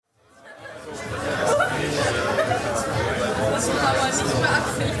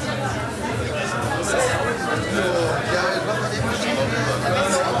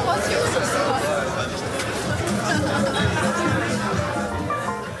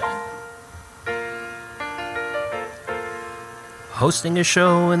Hosting a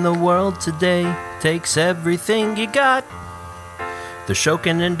show in the world today takes everything you got. The show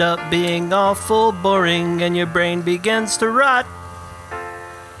can end up being awful boring and your brain begins to rot.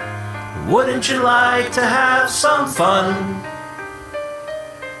 Wouldn't you like to have some fun?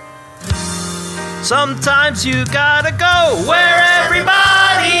 Sometimes you gotta go where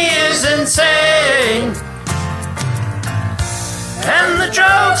everybody is insane, and the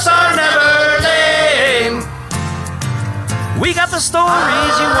jokes are never lame. We got the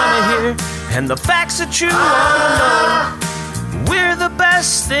stories you wanna hear and the facts that you wanna know. We're the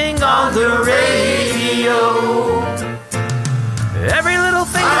best thing on the radio. Every little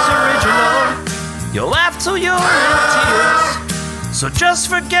thing is original. You'll laugh till you're in tears. So just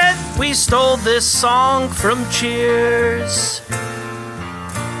forget we stole this song from Cheers.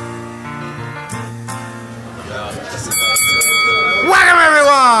 Welcome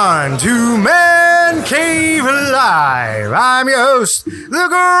everyone to Man Cave Live. I'm your host, the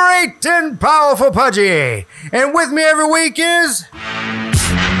great and powerful Pudgy. And with me every week is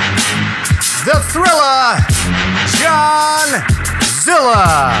the thriller, John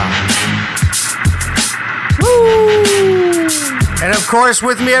Zilla. Woo! And of course,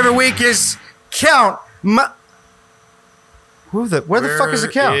 with me every week is Count. Where the fuck is the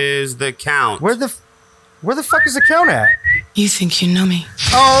Count? Where is the Count? Where the fuck is the Count at? You think you know me?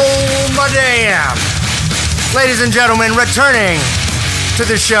 Oh, my damn. Ladies and gentlemen, returning to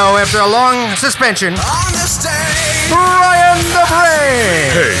the show after a long suspension, Brian the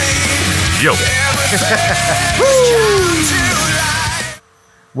Brain. Hey, yo.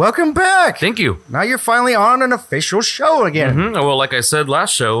 Welcome back. Thank you. Now you're finally on an official show again. Mm-hmm. Well, like I said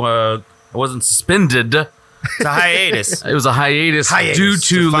last show, I wasn't suspended. It's a hiatus. It was a hiatus due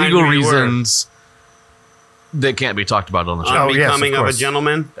to legal reasons that can't be talked about on the show. Unbecoming yes, of a course.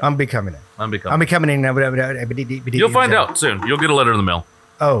 gentleman. I'm becoming it. I'm becoming it. You'll find out soon. You'll get a letter in the mail.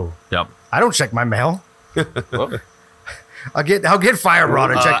 Oh. Yep. I don't check my mail. Well, I'll get Fire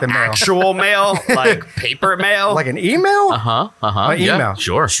Rod and check the mail. Actual mail? Like paper mail? Like an email? An email. Yeah,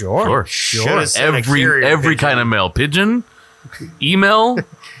 sure. Should've sent a carrier Every pigeon. kind of mail. Pigeon, email,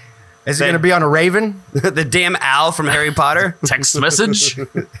 Is it going to be on a Raven? The damn owl from Harry Potter? text message.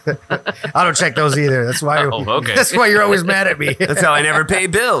 I don't check those either. That's why. Oh, okay. That's why you're always mad at me. That's how I never pay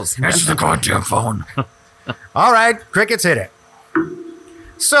bills. Answer the goddamn phone. All right, crickets, hit it.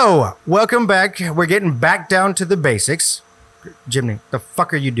 So, welcome back. We're getting back down to the basics. Jimmy, the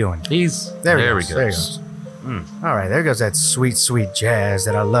fuck are you doing? There he goes. There he goes. All right, there goes that sweet, sweet jazz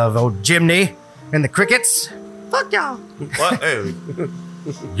that I love. Old Jimmy and the crickets. Fuck y'all. What? Hey.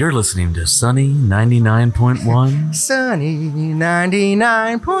 You're listening to Sunny 99.1. Sunny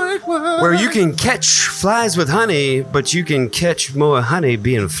 99.1. Where you can catch flies with honey, but you can catch more honey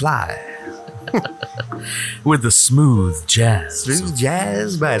being fly. With the smooth jazz. Smooth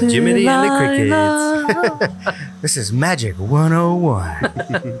jazz by Jiminy and the Crickets. This is Magic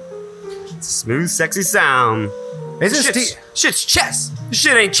 101. Smooth, sexy sound. Shit's chess.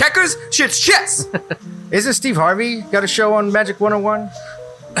 Shit ain't checkers. Shit's chess. Isn't Steve Harvey got a show on Magic 101?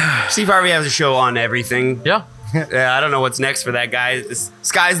 Steve Harvey has a show on everything. Yeah. Yeah, I don't know what's next for that guy.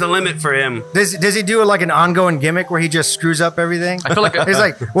 Sky's the limit for him. Does he do like an ongoing gimmick where he just screws up everything? I feel like He's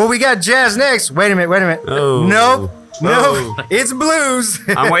like, well, we got jazz next. Wait a minute. Oh. Nope. Oh. It's blues.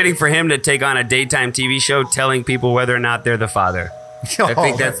 I'm waiting for him to take on a daytime TV show telling people whether or not they're the father. I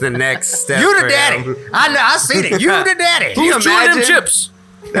think that's the next step. You for the daddy. him. I know. I seen it. You the daddy. Can you Who's chewing them imagine? chips?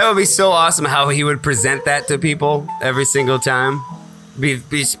 That would be so awesome how he would present that to people every single time. Be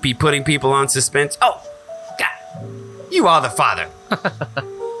putting people on suspense. Oh, God. You are the father.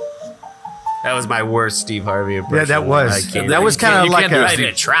 That was my worst Steve Harvey impression. Yeah, that was. I can't- That was kind of You like can't do a. a I Steve-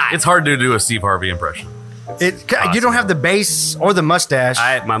 didn't try. It's hard to do a Steve Harvey impression. You don't have the bass or the mustache.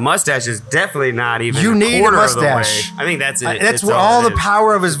 My mustache is definitely not even. You a need a quarter of the mustache. way. I think that's it. That's It's where all it the is.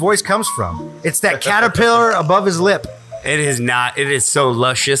 power of his voice comes from. It's that caterpillar above his lip. It is not. It is so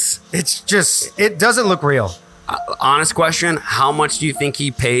luscious. It's just, it doesn't look real. Honest question: how much do you think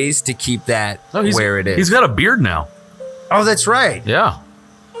he pays to keep that where it is? He's got a beard now. Oh, that's right. Yeah.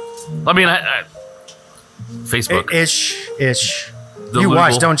 I mean, Facebook. Ish. The You legal-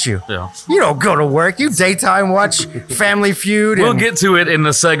 watch, don't you? Yeah. You don't go to work. You daytime watch Family Feud. We'll and- get to it in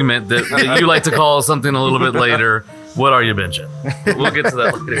the segment that you like to call something a little bit later. What are you binging? We'll get to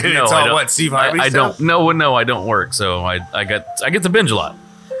that later. And No, it's I all don't. what, Steve Harvey I stuff? don't. No, I don't work, so I get to binge a lot.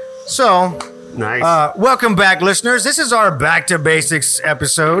 So, Nice. Welcome back, listeners. This is our Back to Basics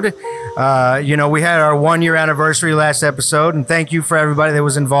episode. We had our 1 year anniversary last episode, and thank you for everybody that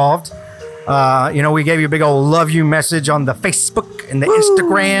was involved. We gave you a big old love you message on the Facebook and the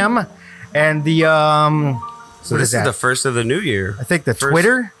Instagram and the So this is the first of the new year. I think the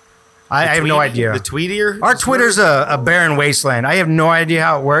Twitter. I have no idea. The Tweetier? Our Twitter's a barren wasteland. I have no idea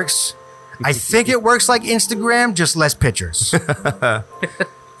how it works. I think it works like Instagram, just less pictures.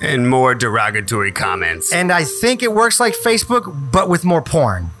 And more derogatory comments. And I think it works like Facebook, but with more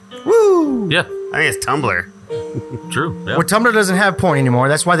porn. Woo! Yeah, I think it's Tumblr. true. Yeah. Well, Tumblr doesn't have porn anymore.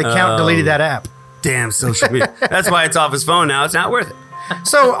 That's why the count deleted that app. Damn social media. That's why it's off his phone now. It's not worth it.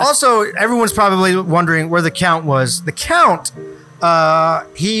 So also, everyone's probably wondering where the count was. The count,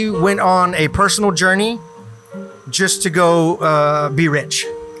 he went on a personal journey just to go be rich.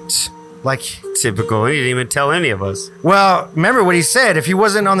 Like, typical. He didn't even tell any of us. Well, remember what he said. If he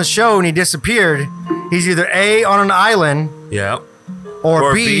wasn't on the show and he disappeared, he's either A, on an island, Yeah.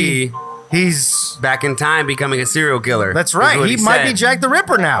 or B, he's... back in time becoming a serial killer. That's right. He might be Jack the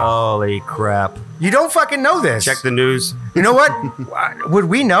Ripper now. Holy crap. You don't fucking know this. Check the news. You know what? Would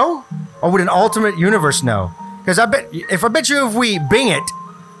we know? Or would an alternate universe know? Because I bet you if we Bing it,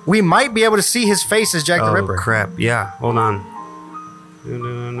 we might be able to see his face as Jack the Ripper. Oh, crap. Yeah. Hold on.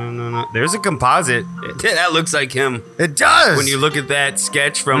 No. There's a composite. That looks like him. It does. When you look at that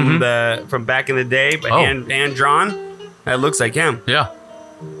sketch from from back in the day, but hand drawn, that looks like him. Yeah.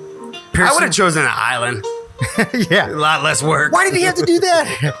 I would have chosen an island. Yeah. A lot less work. Why did he have to do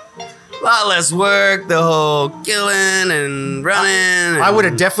that? A lot less work. The whole killing and running. I would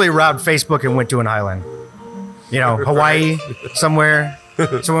have definitely robbed Facebook and went to an island. Hawaii, somewhere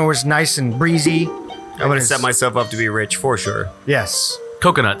where it's nice and breezy. I would have set myself up to be rich for sure. Yes.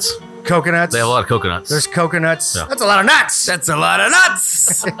 Coconuts. Coconuts. They have a lot of coconuts. There's coconuts. Yeah. That's a lot of nuts. That's a lot of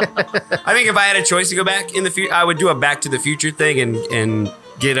nuts. I think if I had a choice to go back in the future, I would do a Back to the Future thing and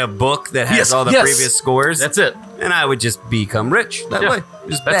get a book that has all the previous scores. That's it. And I would just become rich that way.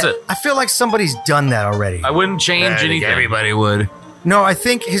 Just That's bet. it. I feel like somebody's done that already. I wouldn't I change think anything. everybody would. No, I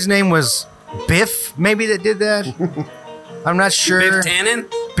think his name was Biff, maybe, that did that. I'm not sure. Biff Tannen?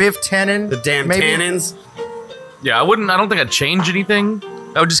 Biff Tannen. The damn maybe? Tannens? Yeah, I wouldn't. I don't think I'd change anything.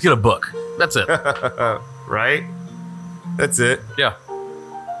 I would just get a book. That's it. Right? That's it. Yeah.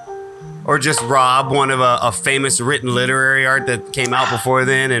 Or just rob one of a famous written literary art that came out before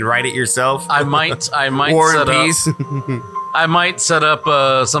then and write it yourself. I might War set and up. Peace. I might set up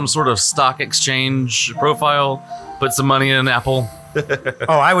some sort of stock exchange profile. Put some money in Apple.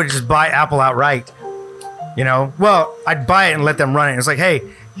 Oh, I would just buy Apple outright. Well, I'd buy it and let them run it. It's like, hey,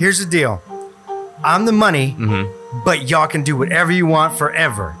 here's the deal. I'm the money, but y'all can do whatever you want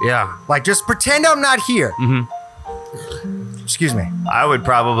forever. Yeah. Like, just pretend I'm not here. Excuse me. I would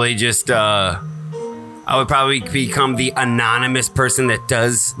probably just become the anonymous person that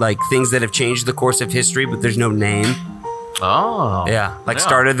does like things that have changed the course of history, but there's no name. Oh. Yeah. Like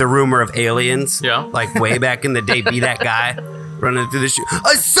started the rumor of aliens. Yeah. Like way back in the day, be that guy running through the street.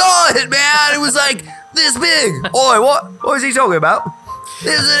 I saw it, man. It was like this big. Oi, what was he talking about?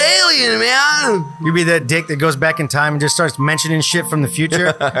 There's an alien, man. You'd be that dick that goes back in time and just starts mentioning shit from the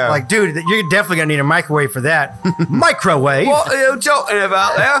future. Like, dude, you're definitely going to need a microwave for that. Microwave? What are you talking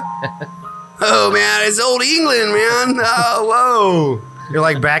about there? Oh, man, it's old England, man. Oh, whoa. You're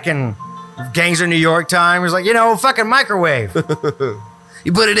like back in Gangs of New York time. It's like, fucking microwave.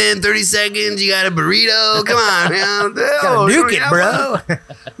 You put it in 30 seconds, you got a burrito. Come on, man. Gotta nuke it, bro.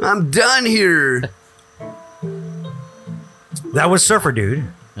 I'm done here. That was Surfer Dude.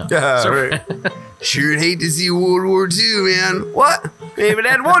 Yeah, right. Sure hate to see World War II, man. What? We haven't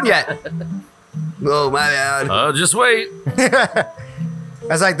had one yet. Oh, my bad. Just wait. I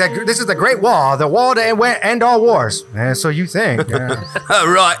was like, this is the Great Wall, the wall to end all wars. So you think. Oh,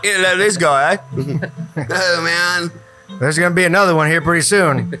 right. Yeah, this guy, eh? Oh, man. There's going to be another one here pretty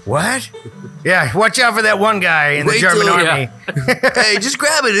soon. What? Yeah, watch out for that one guy in the German army. Hey, just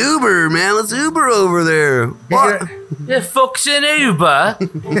grab an Uber, man. Let's Uber over there. What? The fuck's an Uber?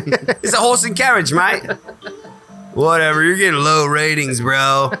 It's a horse and carriage, mate. Whatever. You're getting low ratings,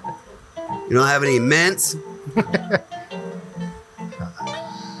 bro. You don't have any mints?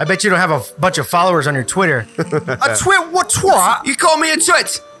 I bet you don't have a bunch of followers on your Twitter. A twit? What? You call me a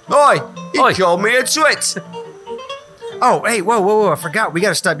twit. Oi. You called me a twit. Oh, hey, whoa. I forgot. We got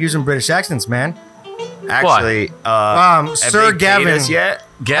to stop using British accents, man. Actually, Sir Gavin. Yet?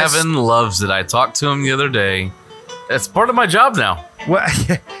 Gavin loves it. I talked to him the other day. It's part of my job now. Well,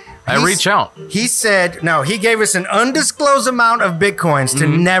 I reach out. He said, no, he gave us an undisclosed amount of Bitcoins to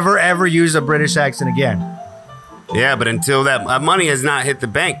never, ever use a British accent again. Yeah, but until that money has not hit the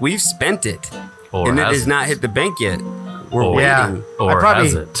bank, we've spent it. Or and it has has not hit the bank yet. We're Or- waiting. Yeah. Or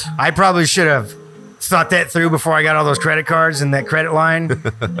has it? I probably should have thought that through before I got all those credit cards and that credit line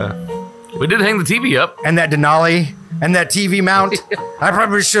We did hang the TV up. and that Denali and that TV mount. I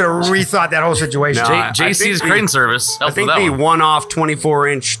probably should have rethought that whole situation. No, I JC's think crane service. I think the one-off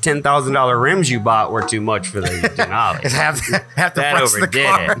 24-inch, $10,000 rims you bought were too much for the Denali. It's half the That price of the overdid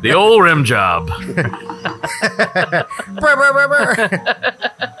car. it. The old rim job. Brr, brr, brr, brr.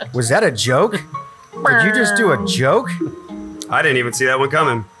 Was that a joke? Did you just do a joke? I didn't even see that one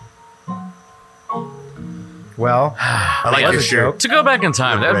coming. Well, I like was your a shirt. To go back in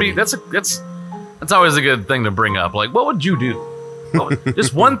time, that's always a good thing to bring up. Like, what would you do?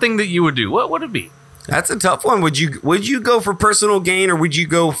 Just one thing that you would do. What would it be? That's a tough one. Would you go for personal gain or would you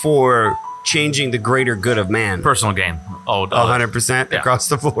go for changing the greater good of man? Personal gain. Oh, 100% yeah. across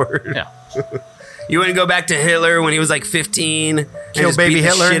the board. Yeah. You wouldn't go back to Hitler when he was like 15 and Kill just baby beat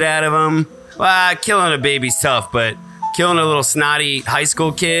Hitler? the shit out of him. Well, killing a baby's tough, but killing a little snotty high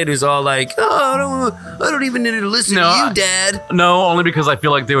school kid who's all like, "Oh, I don't even need to listen No, to you, Dad." No, only because I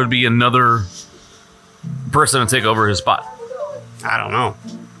feel like there would be another person to take over his spot. I don't know.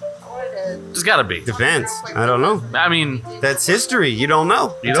 There's got to be. Depends. I don't know. I mean, That's history. You don't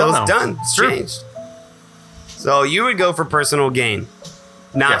know You until don't it's know. done. It's True. changed. So you would go for personal gain,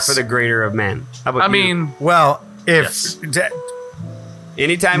 not Yes. for the greater of man. How about I you? mean, well, if Yes.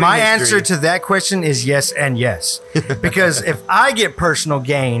 anytime my in history, answer to that question is yes and yes, because if I get personal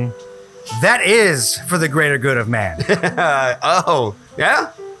gain, that is for the greater good of man. oh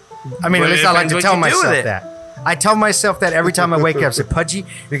yeah, I mean, Well, at least it I like depends to what tell you do with myself it. that. I tell myself that every time I wake up. I say, Pudgy,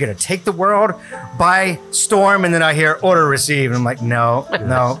 you're going to take the world by storm. And then I hear order received. And I'm like, no.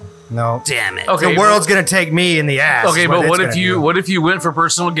 damn it. okay, The world's going to take me in the ass. okay, but it's what gonna if you do. what if you went for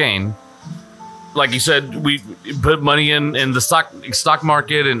personal gain? Like you said, we put money in the stock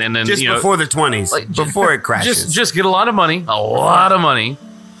market and then Just you know, before the 20s, like, before it crashes. just get a lot of money,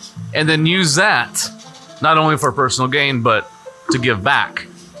 and then use that not only for personal gain but to give back.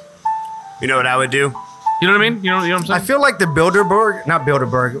 you know what I would do? You know what I mean? You know what I'm saying? I feel like the not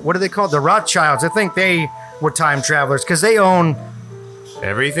Bilderberg, what are they called? The Rothschilds. I think they were time travelers because they own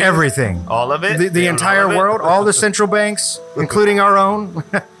Everything. everything. All of it. The They own entire all of it? world, all the central banks, including our own.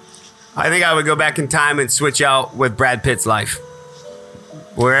 I think I would go back in time and switch out with Brad Pitt's life.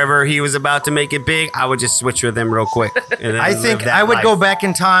 Wherever he was about to make it big, I would just switch with him real quick. And then I live think that I would life. go back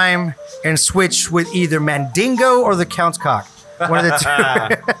in time and switch with either Mandingo or the Count's cock. One of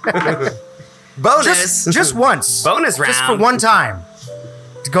the two. Bonus. just once. Bonus Just for round. one time.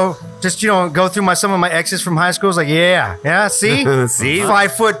 To go, go through some of my exes from high school. It's like, yeah, see? See?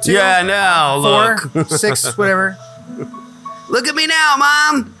 5'2". Yeah, no, 4, look. 6, whatever. Look at me now,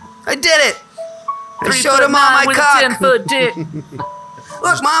 Mom. I did it. I showed him all my cock. 10-foot dick.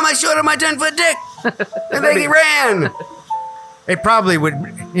 Look, Mom, I showed him my 10-foot dick. And then he ran. It probably would,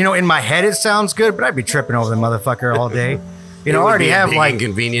 in my head it sounds good, but I'd be tripping over the motherfucker all day. I It would already be a have big like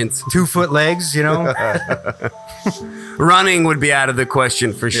inconvenience. 2-foot legs, Running would be out of the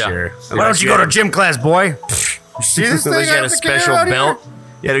question for Yeah. sure. Why don't you go to gym class, boy? You see this thing? Unless you I had a have to carry special out here? belt.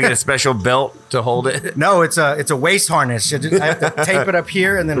 You had to get a special belt to hold it. No, it's a waist harness. I have to tape it up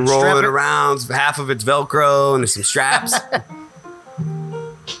here and then Roll strap it around. Half of it's Velcro and there's some straps.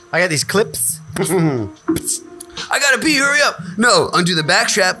 I got these clips. I gotta pee, hurry up. No, undo the back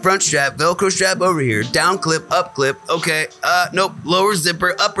strap, front strap, Velcro strap over here. Down clip, up clip. Okay. Nope. Lower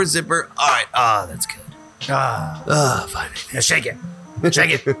zipper, upper zipper. All right. That's good. Fine. Yeah, shake it.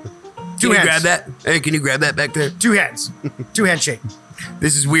 Shake it. Can you hands. grab that? Hey, can you grab that back there? 2 hands. 2 hand shake.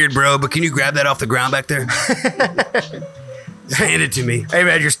 This is weird, bro, but can you grab that off the ground back there? Just hand it to me. Hey,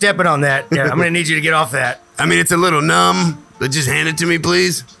 man, you're stepping on that. Yeah, I'm going to need you to get off that. I mean, it's a little numb, but just hand it to me,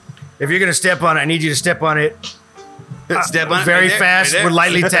 please. If you're going to step on it, I need you to step on it Step on it. very Right there, fast right there. with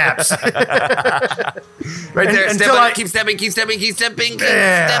lightly taps. Right there. Step until on I- it. Keep stepping, keep stepping, keep stepping, keep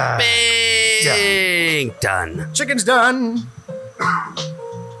Yeah. stepping. Done. Chicken's done.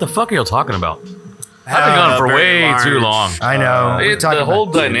 The fuck are y'all talking about? I've been gone for very way large. too long. I know. We're talking The whole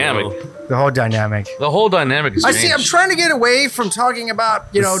about dynamic. the whole dynamic. The whole dynamic is I see. I'm changed. trying to get away from talking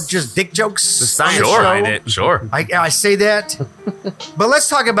about, just dick jokes. science on the Sure, behind show. it. Sure. I say that, but let's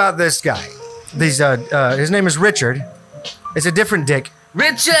talk about this guy. His name is Richard. It's a different dick.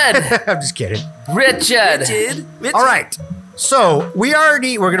 Richard. I'm just kidding. Richard. All right. So we're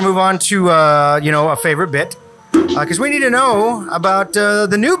gonna move on to a favorite bit because we need to know about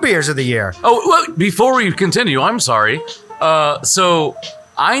the new beers of the year. Oh, well, before we continue, I'm sorry. So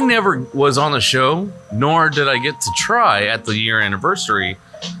I never was on the show, nor did I get to try at the year anniversary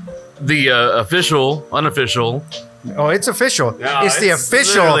the official, unofficial. Oh, it's official. No, it's the it's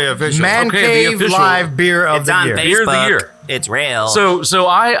official literally official. Man Okay, the Cave official- Live Beer of It's the on Year. Facebook. Beer of the year. It's real. So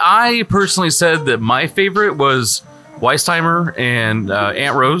I personally said that my favorite was Weissheimer and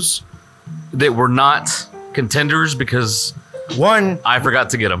Aunt Rose, that were not contenders because One, I forgot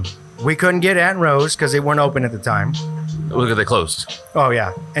to get them. we couldn't get Aunt Rose because they weren't open at the time. Look at they closed. Oh,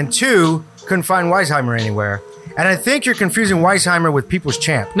 yeah. And two, couldn't find Weissheimer anywhere. And I think you're confusing Weissheimer with People's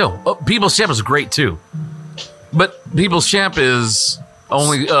Champ. No, People's Champ is great too, but People's Champ is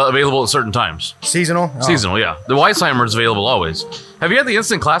only available at certain times. Seasonal? Oh. Seasonal, yeah. The Weissheimer is available always. Have you had the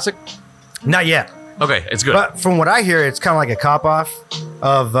Instant Classic? Not yet. Okay, it's good. But from what I hear, it's kind of like a cop-off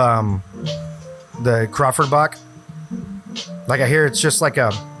of the Crawford Bock. Like I hear it's just like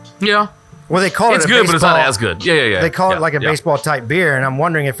a... yeah, Well, they call it's it a good, but it's not baseball- as good. Yeah. They call Yeah, it like a yeah. baseball type beer, and I'm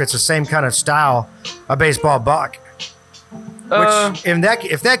wondering if it's the same kind of style, a baseball buck. Which,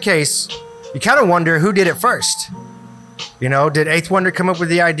 if that case, you kind of wonder who did it first. You know, did Eighth Wonder come up with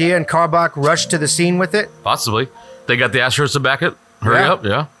the idea and Carbach rush to the scene with it? Possibly. They got the Astros to back it. Hurry Yeah. up,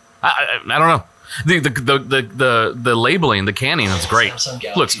 yeah. I don't know. The labeling, the canning is great.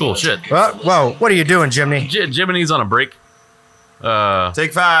 Looks cool, shit. Well, whoa, what are you doing, Jimmy? Jiminy's on a break.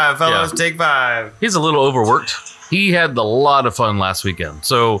 Take 5, fellas. Yeah. Take 5. He's a little overworked. He had a lot of fun last weekend,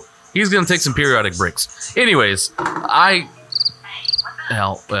 so he's going to take some periodic breaks. Anyways,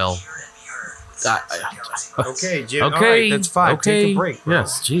 Okay, Jim. okay, All right, that's fine. Okay, Take a break. Bro.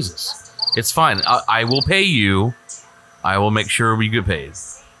 yes, Jesus, it's fine. I will pay you. I will make sure we get paid.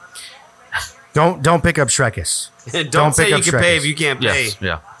 Don't pick up Shrekus. Don't say pick you up can pay Shrekus. if you can't pay. Yes,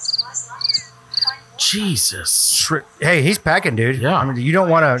 yeah. Jesus. Hey, he's packing, dude. Yeah. I mean, you don't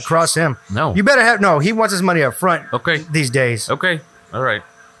want to cross him. No. You better have no. He wants his money up front. Okay. These days. Okay. All right.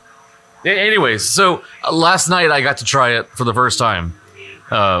 Anyways, so last night I got to try it for the first time.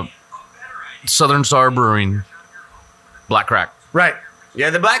 Southern Star Brewing Black Crack. Right. Yeah,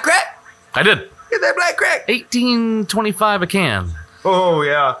 the black crack. I did. Get that black crack. $18.25 a can. Oh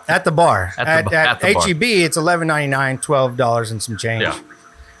yeah. At the bar. At the bar. HEB, it's $11.99, $12 and some change. Yeah.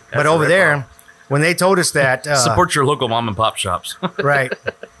 But over there, when they told us that, Support your local mom and pop shops. right,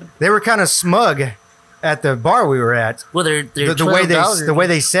 they were kind of smug at the bar we were at. well, they're The way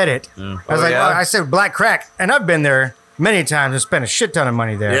they said it. I was Oh, like, yeah? I said black crack, and I've been there many times and spent a shit ton of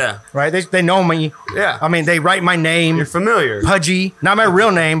money there. Yeah. Right. They know me. Yeah. I mean, they write my name. You're familiar. Pudgy, not my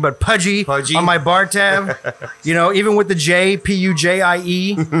real name, but Pudgy, Pudgy. on my bar tab. You know, even with the J,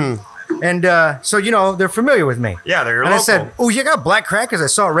 Pujie. And so, you know, they're familiar with me. Yeah, they're And local. I said, "Oh, you got black crack?" Because I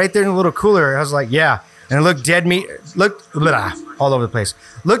saw it right there in the little cooler. I was like, "Yeah." And it looked dead me, looked blah, all over the place.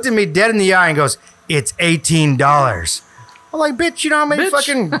 Looked at me dead in the eye and goes, "It's $18." I'm like, "Bitch, you know how many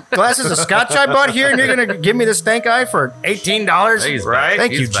fucking glasses of scotch I bought here, and you're gonna give me the stank eye for $18?" He's Right? back.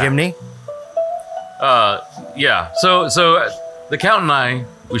 Thank He's you, back. Jimmy. Yeah. So the count and I,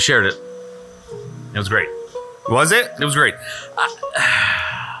 we shared it. It was great. Was it? It was great.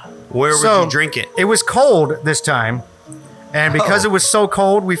 Where would So- you drink it? It was cold this time, and because it was so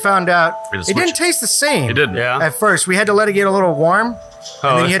cold, we found out We had it to didn't switch. taste the same. It didn't. Yeah. At first, we had to let it get a little warm,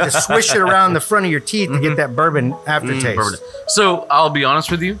 and then you had to swish it around the front of your teeth to get that bourbon aftertaste. Bourbon. So I'll be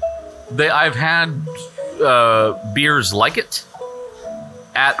honest with you, I've had beers like it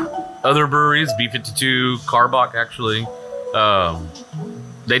at other breweries, B52, Carbach actually.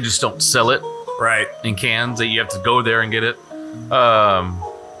 They just don't sell it Right. in cans. That you have to go there and get it.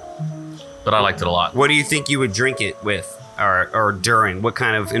 But I liked it a lot. What do you think you would drink it with, or during? What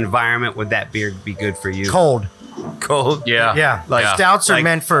kind of environment would that beer be good for you? Cold. Cold. Yeah, Yeah, Like stouts are like-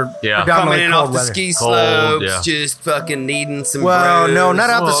 meant for Yeah. predominantly Coming in cold off the weather. ski Cold, slopes, yeah. just fucking needing some. Well, no, brews. not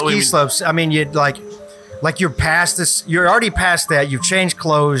out the Well, what do ski you mean? slopes. I mean, you'd like you're past this. You're already past that. You've changed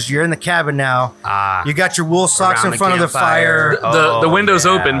clothes. You're in the cabin now. Ah. You got your wool socks Around in the front of the campfire. fire. The window's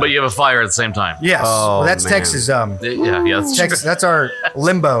yeah. open, but you have a fire at the same time. Yes, Oh, well, that's man. Texas. Yeah, that's Texas. That's our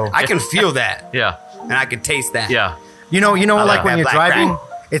limbo. I can feel that, yeah, and I can taste that. yeah. You know, I like like when that you're black driving, crack.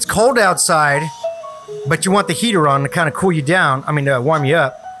 it's cold outside, but you want the heater on to kind of cool you down. I mean, to warm you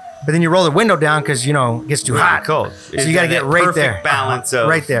up. But then you roll the window down because it gets too hot. cold. So you got to get right perfect there. balance of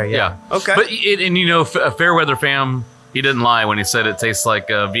right there. Yeah. Yeah. Okay. But and you know, Fairweather fam, he didn't lie when he said it tastes like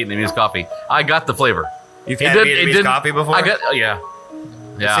Vietnamese coffee. I got the flavor. You've He had did- Vietnamese it didn't- coffee before. I got yeah.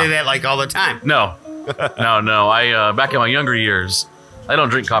 Say that like all the time. No. No. I back in my younger years, I don't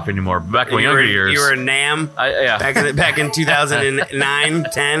drink coffee anymore. But back in my younger years, You were a Nam yeah. back in 2009,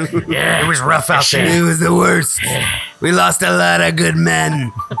 10. yeah. It was rough out there. It was the worst. We lost a lot of good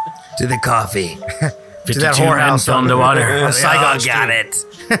men to the coffee. To that whorehouse on the water. They On all Saigon got Street.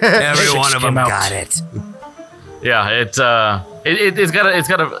 it. Every one of them came out. got it. Yeah, it's got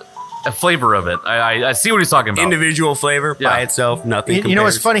a a flavor of it. I see what he's talking about. Individual flavor Yeah. by itself, nothing. You know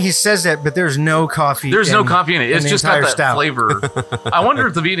what's compares. funny? He says that, but there's no coffee. There's no coffee in it. It's the just got entire that stout. flavor. I wonder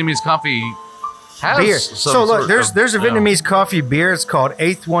if the Vietnamese coffee has Beer. some So look, sort there's a of, Vietnamese coffee beer. It's called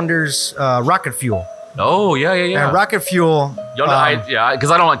Eighth Wonder's Rocket Fuel. Oh yeah. And Rocket Fuel. Y'all know,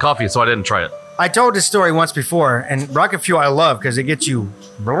 because I don't like coffee, so I didn't try it. I told this story once before, and Rocket Fuel I love because it gets you,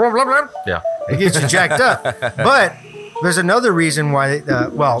 blah, blah, blah, blah. Yeah. It gets you jacked up. But there's another reason why.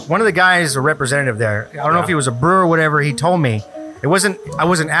 One of the guys, a representative there. I don't know if he was a brewer or whatever. He told me I wasn't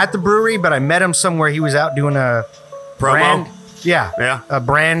at the brewery, but I met him somewhere. He was out doing a Promo? brand. Yeah. Yeah. A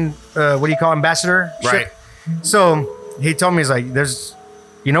brand. What do you call ambassador? Right. So he told me, he's like, "There's,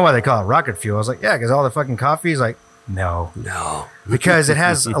 you know why they call it rocket fuel?" I was like, "Yeah, because all the fucking coffee." He's like, "No, because it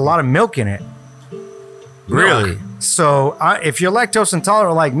has a lot of milk in it." Really? So if you're lactose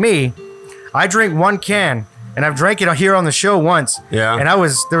intolerant like me, I drink one can, and I've drank it here on the show once. Yeah. And there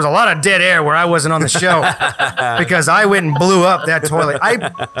was a lot of dead air where I wasn't on the show because I went and blew up that toilet.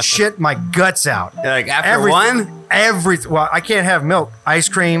 I shit my guts out. Like after one? Well, I can't have milk, ice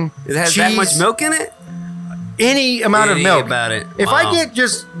cream. It has cheese, that much milk in it? Any amount of Any milk. about it. If Wow. I get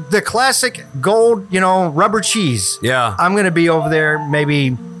just the classic gold, rubber cheese, Yeah. I'm gonna be over there maybe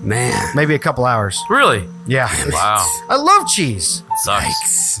Man. a couple hours. Really? Yeah. Wow. I love cheese.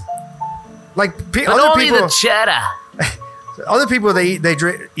 Sucks. Like But other only people, the cheddar. they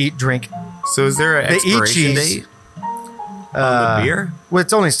drink. So is there an They eat expiration cheese. date on the beer? Well,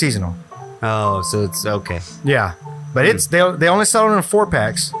 it's only seasonal. Oh, so it's okay. Yeah, but it's they only sell it in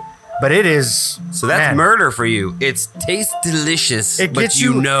 4-packs. But it is So that's man, murder for you. It's tastes delicious, It but gets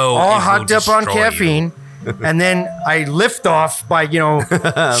you all all hopped up on caffeine, and then I lift off by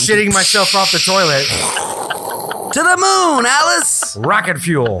shitting myself off the toilet. To the moon, Alice. Rocket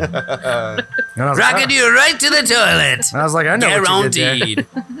fuel. And I was like, Rocket you right to the toilet. And I was like, I know what you did there. Guaranteed.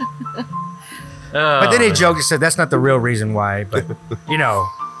 But then he joked and said that's not the real reason why. But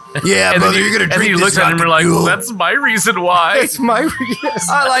Yeah, And brother, then you're gonna and drink then you this looked at him and rocket were like, fuel. that's my reason why. it's my yes.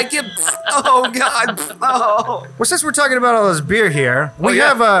 I like it. Oh God. Oh. Well, since we're talking about all this beer here, we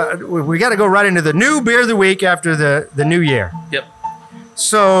yeah. we got to go right into the new beer of the week after the new year. Yep.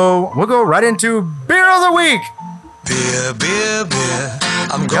 So we'll go right into beer of the week. Beer, beer, beer.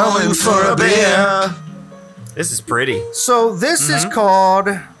 I'm going for a beer. This is pretty. So this is called,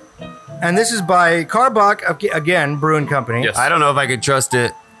 and this is by Karbach, again, brewing company. Yes. I don't know if I could trust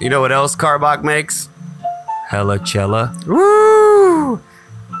it. You know what else Karbach makes? Hellacella. Woo!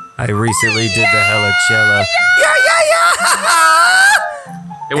 I recently did the Hellacella.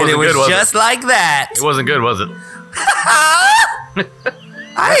 It And wasn't it was good, was just like that. it? It wasn't good, was it?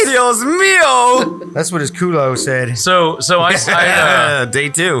 Ay, Dios mío. That's what his culo said. So I Day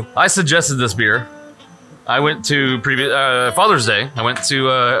two. I suggested this beer. I went to previous Father's Day. I went to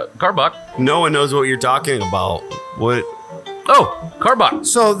Karbach. No one knows what you're talking about. What? Oh, Karbach.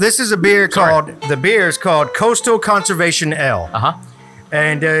 So this is a beer the beer is called Coastal Conservation Ale. Uh-huh.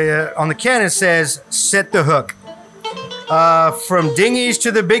 And on the can it says, set the hook. From dinghies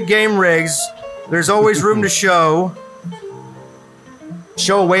to the big game rigs, there's always room to show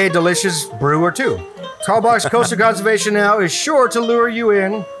away a delicious brew or two. Karbach's Coastal Conservation Ale is sure to lure you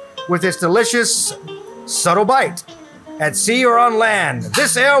in with its delicious, subtle bite. At sea or on land,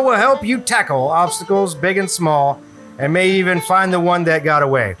 this ale will help you tackle obstacles big and small, and may even find the one that got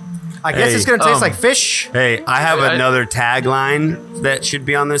away. I guess Hey, it's going to taste like fish. Hey, I have I- another tagline that should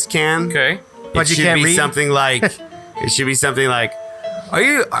be on this can. Okay. But you should can't be read? something like. It should be something like. Are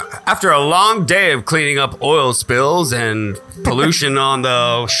you after a long day of cleaning up oil spills and pollution on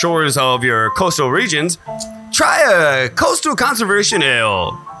the shores of your coastal regions? Try a Coastal Conservation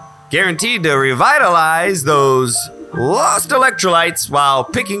Ale, guaranteed to revitalize those lost electrolytes while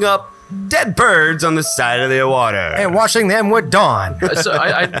picking up dead birds on the side of the water. And washing them with Dawn. So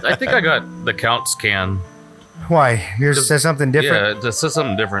I think I got the Count's can. Why? Yours says something different? Yeah, it says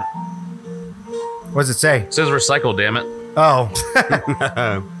something different. What does it say? It says recycle, damn it. Oh.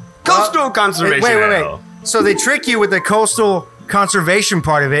 Coastal Conservation wait. Ale. So they trick you with the coastal conservation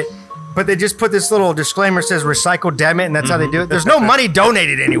part of it, but they just put this little disclaimer says recycle, damn it, and that's how they do it. There's no money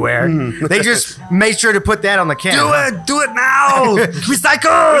donated anywhere. They just made sure to put that on the can. Do it now!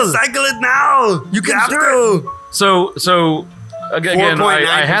 Recycle it now! You can do it! So again,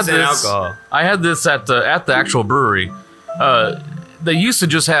 I had 4.9% this. alcohol. I had this at the actual brewery. They used to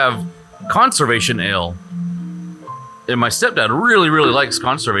just have conservation ale, and my stepdad really likes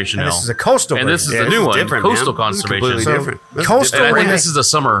conservation And ale. this is a coastal and this is version. the new one, different, coastal man. This is conservation. completely So, different. This is coastal- And I When think they- this is the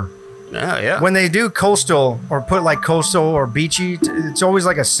summer. Yeah. When they do coastal or put like coastal or beachy, it's always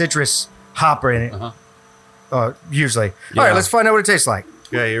like a citrus hopper in it. Usually. All right, let's find out what it tastes like.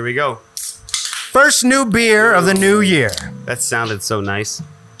 Okay, here we go. First new beer of the new year. That sounded so nice.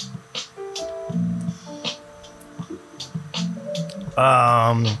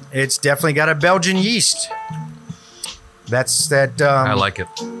 It's definitely got a Belgian yeast. That's that. I like it.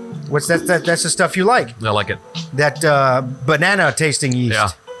 What's that? That's the stuff you like. I like it. That banana tasting yeast. Yeah.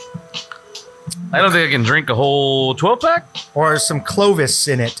 I don't think I can drink a whole 12-pack. Or some Clovis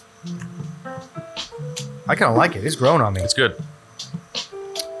in it. I kind of like it. It's growing on me. It's good.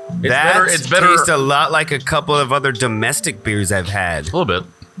 That It's better. tastes a lot like a couple of other domestic beers I've had. A little bit.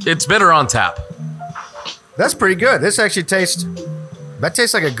 It's better on tap. That's pretty good. This actually tastes. That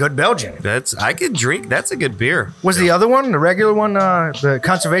tastes like a good Belgian. I could drink. That's a good beer. Was the other one, the regular one, the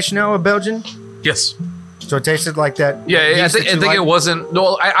Conservation Ale, a Belgian? Yes. So it tasted like that. Yeah, I yeast think that you like? it wasn't.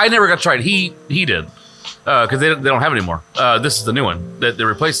 No, I never got tried. He did, because they don't have it anymore. This is the new one that they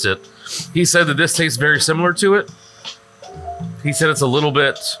replaced it. He said that this tastes very similar to it. He said it's a little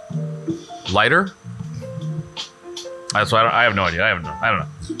bit lighter. So I have no idea. I don't know.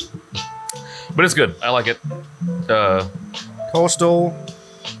 But it's good. I like it. Coastal.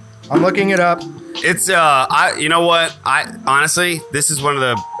 I'm looking it up. It's you know what? I honestly, this is one of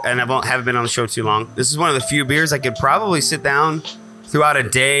the, and haven't been on the show too long. This is one of the few beers I could probably sit down throughout a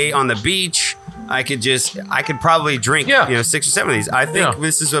day on the beach. I could probably drink, 6 or 7 of these. I think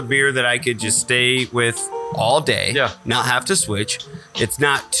this is a beer that I could just stay with all day. Yeah. Not have to switch. It's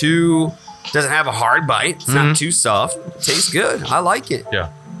not too, doesn't have a hard bite. It's not too soft. It tastes good. I like it.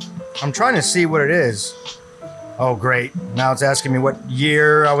 Yeah. I'm trying to see what it is. Oh, great. Now it's asking me what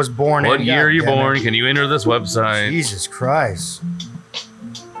year I was born in. What year are you God damn born? it. Can you enter this website? Jesus Christ.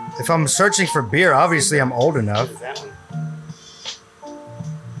 If I'm searching for beer, obviously I'm old enough.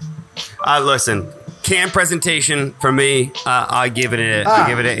 Listen, can presentation for me, I give it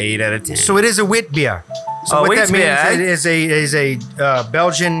an 8 out of 10. So it is a wheat beer. So Oh, what wheat that means beer, it is a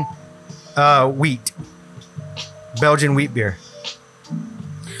Belgian wheat. Belgian wheat beer.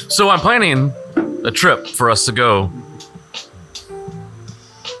 So I'm planning a trip for us to go.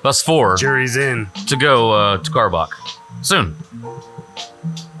 Us four Jury's in. to go to Karbach soon.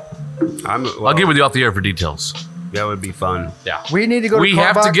 I'll get with you off the air for details. That would be fun. Yeah. We need to go to We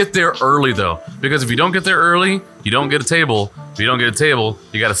have to Karbach. get there early though, because if you don't get there early, you don't get a table. If you don't get a table,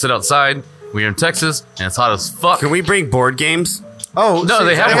 you got to sit outside. We're in Texas and it's hot as fuck. Can we bring board games? Oh, No,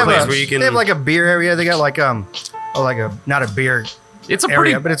 they have a place where you can- They have like a beer area. They got like not a beer It's a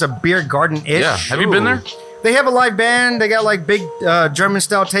area, pretty. but it's a beer garden-ish. Yeah. Have you been there? They have a live band. They got like big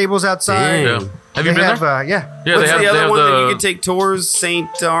German-style tables outside. Dang. Yeah. Have you been there? Yeah. Yeah, What's they have, the other they have one that you the can take tours?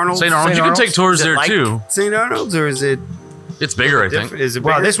 St. Arnold's? St. Arnold's. You can take tours Is it there like too. St. Arnold's, or is it It's bigger, I think. different? Is it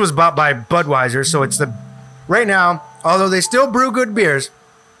Well, bigger? this was bought by Budweiser, so it's the right now. Although they still brew good beers,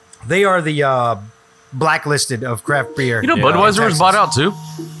 they are the blacklisted of craft beer. You know, in Budweiser was Texas. bought out too.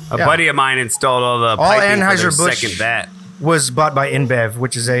 A yeah. buddy of mine installed all the piping for their Anheuser-Busch second bat. Was bought by InBev,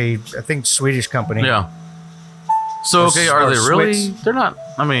 which is I think Swedish company. Yeah. So okay, are Or they really? Switz. They're not.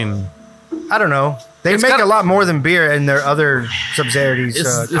 I mean, I don't know. They It's make got- a lot more than beer in their other subsidiaries.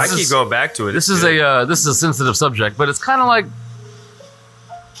 It's- I This keep is- going back to it. this It's is good. this is a sensitive subject, but it's kind of like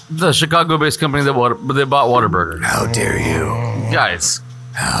the Chicago-based company that bought Whataburger. How dare you? Guys,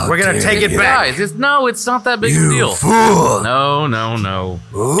 we're gonna take it back. guys, it's not that big a deal. Fool! No.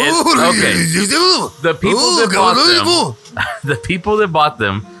 Okay. The people that bought them, the people that bought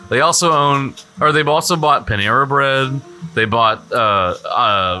them, they also own, or they've also bought Panera Bread. They bought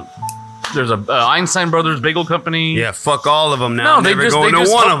there's a Einstein Brothers Bagel Company. Yeah, fuck all of them now. No, Never going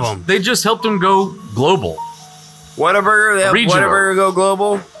to one of them. They just helped them go global. Whataburger, they have Regional. Whataburger go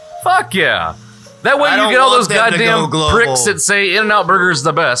global. Fuck yeah. That way I you don't get all want those them to go goddamn global. pricks that say In-N-Out Burger is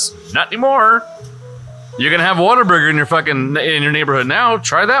the best. Not anymore. You're gonna have Whataburger in your neighborhood now.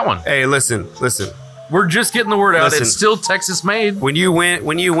 Try that one. Hey, listen. We're just getting the word out. Listen. It's still Texas made. When you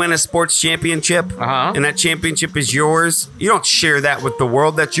win a sports championship, Uh-huh. and that championship is yours, you don't share that with the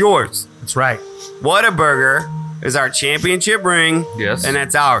world. That's yours. That's right. Whataburger is our championship ring. Yes. And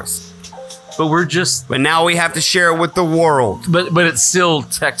that's ours. But we're just But now we have to share it with the world. but it's still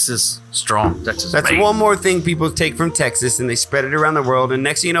Texas strong. Texas That's made. one more thing people take from Texas and they spread it around the world. And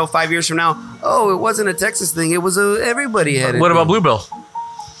next thing you know, 5 years from now, oh, it wasn't a Texas thing. It was everybody had it. What about Bluebell?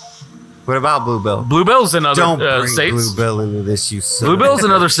 What about Bluebell? Bluebell's in other Don't bring states. Bluebell into this, you son. Bluebell's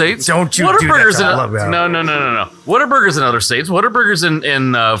in other states. Don't you do that Whataburger's to in Alabama. No. Whataburger's in other states. Whataburger's in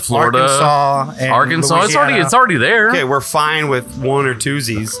Florida, Arkansas, and Arkansas. Louisiana. It's already there. Okay, we're fine with one or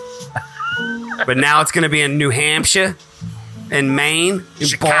twosies. But now it's going to be in New Hampshire, in Maine, in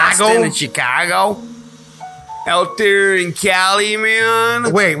Chicago? Boston, in Chicago. Out there in Cali,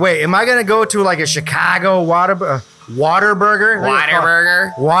 man. Wait. Am I gonna go to like a Chicago Waterburger.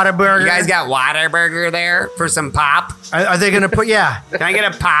 Waterburger. Waterburger. You guys got Waterburger there for some pop? Are they going to put? Yeah. Can I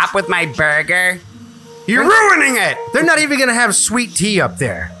get a pop with my burger? You're ruining it. They're not even going to have sweet tea up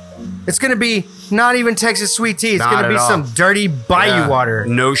there. It's going to be not even Texas sweet tea. It's Not going to at be all. some dirty bayou Yeah. water.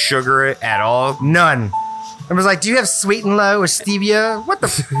 No sugar at all. None. I was like, do you have sweet and low or stevia? What the?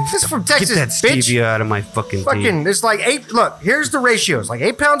 This is from Texas, Get that bitch. stevia out of my fucking tea. Fucking, it's like 8. Look, here's the ratios: like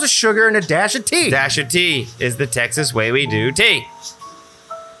 8 pounds of sugar and a dash of tea. Dash of tea is the Texas way we do tea.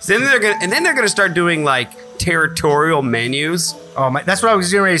 So then they're gonna start doing like territorial menus. Oh my! That's what I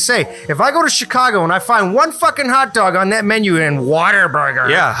was getting ready to say. If I go to Chicago and I find one fucking hot dog on that menu and Waterburger,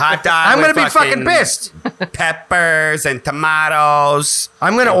 Yeah, hot dog. I'm with gonna be fucking pissed. Peppers and tomatoes.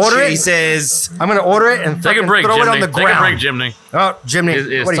 I'm gonna order it. cheeses. I'm gonna order it and Take a fucking break, throw Jimmy. it on the Take ground. a break, Jimmy. Oh, Jimmy,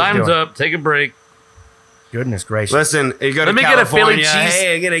 It's what are you time's doing? up. Take a break. Goodness gracious! Listen, you go to Let me get a Philly California, cheese-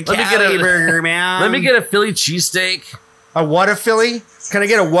 Hey, get a let me get Cali a- burger, man. Let me get a Philly cheesesteak. A Whata Philly? Can I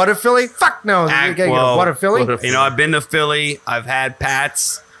get a Whata Philly? Fuck no! You gotta get a well, Whata Philly. You know, I've been to Philly. I've had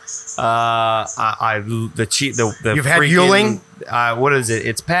Pat's. The You've had freaking- Yuling? What is it?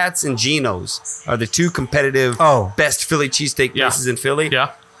 It's Pat's and Geno's are the two competitive best Philly cheesesteak Yeah. places in Philly.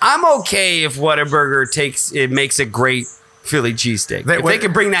 Yeah. I'm okay if Whataburger makes a great Philly cheesesteak. If they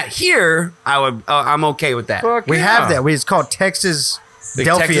could bring that here, I'm okay with that. We have that. It's called Texas The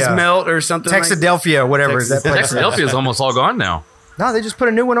Delphia. Texas Melt or something. Texadelphia, whatever that place. is. Philadelphia is almost all gone now. No, they just put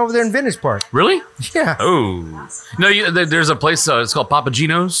a new one over there in Vintage Park. Really? Yeah. Oh. No, there's a place, it's called Papa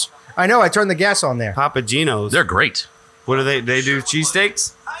Gino's. I know. I turned the gas on there. Papa Gino's. They're great. What do they do?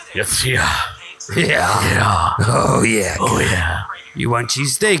 Cheesesteaks? Yes, yeah. Yeah. Oh yeah. Oh, yeah. You want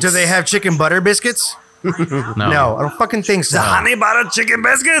cheesesteaks? Do they have chicken butter biscuits? No. No, I don't fucking think so. honey butter chicken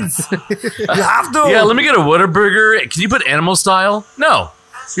biscuits? You have to. Yeah, let me get a Whataburger. Can you put animal style? No.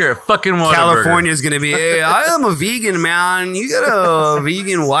 You're a fucking Whataburger. California's gonna be. Hey, I am a vegan, man. You got a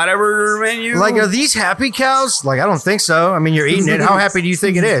vegan Whataburger menu? Like, are these happy cows? Like, I don't think so. I mean, you're eating it. How happy do you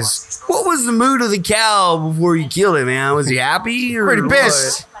think it is? What was the mood of the cow before you killed it, man? Was he happy or Pretty what?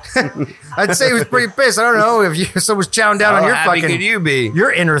 pissed. I'd say he was pretty pissed. I don't know if someone's chowing down on How your happy fucking could you be?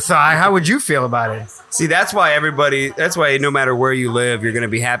 your inner thigh. How would you feel about it? See, that's why no matter where you live, you're gonna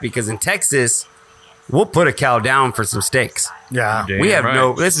be happy because in Texas, we'll put a cow down for some steaks. Yeah. We have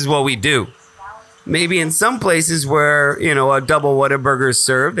right. this is what we do. Maybe in some places where, a double Whataburger is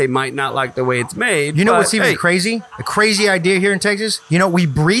served, they might not like the way it's made. You know but, what's even hey, crazy? A crazy idea here in Texas. We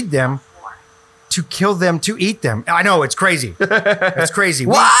breed them to kill them to eat them. I know it's crazy. It's crazy.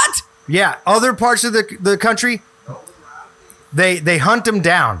 What? Yeah, other parts of the country, they hunt them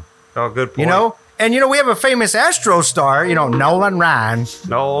down. Oh, good point. And we have a famous Astro star. Nolan Ryan.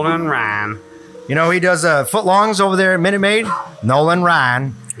 Nolan Ryan. He does footlongs over there at Minute Maid. Nolan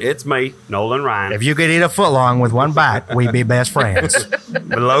Ryan. It's me, Nolan Ryan. If you could eat a footlong with one bite, we'd be best friends.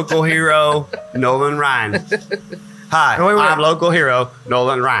 The local hero, Nolan Ryan. Hi, Wait. I'm local hero,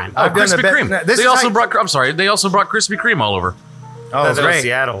 Nolan Ryan. I've done Krispy the be- Kreme. this They is also how- brought. I'm sorry. They also brought Krispy Kreme all over. Oh, That's out of great.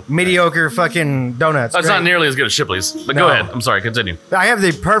 Seattle. Mediocre fucking donuts. That's Great. not nearly as good as Shipley's. But No. go ahead. I'm sorry. Continue. I have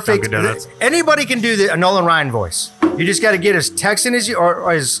the perfect. Dunkin' Donuts. Anybody can do a Nolan Ryan voice. You just got to get as Texan as you or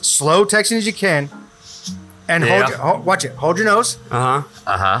as slow Texan as you can, and Yeah. watch it. Hold your nose.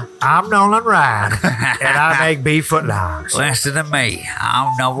 Uh-huh. I'm Nolan Ryan, and I make beef footlongs. Listen to me.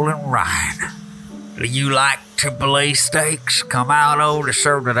 I'm Nolan Ryan. Do you like AAA steaks? Come out over to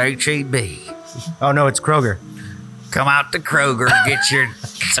serve at H-E-B. Oh no, it's Kroger. Come out to Kroger and get your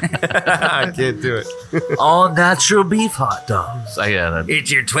I can't do it. All natural beef hot dogs. Yeah.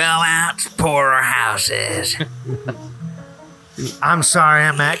 get your 12-ounce porterhouses. I'm sorry,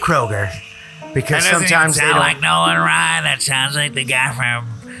 I'm at Kroger because That doesn't sometimes even they sound don't. like Nolan Ryan. That sounds like the guy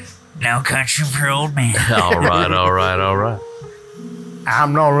from No Country for Old Men. all right.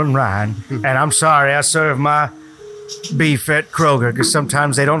 I'm Nolan Ryan, and I'm sorry I serve my beef at Kroger because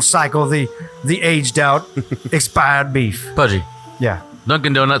sometimes they don't cycle the aged out expired beef. Pudgy. Yeah,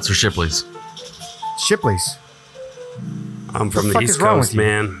 Dunkin' Donuts or Shipley's? Shipley's. I'm from the fuck East is wrong Coast, with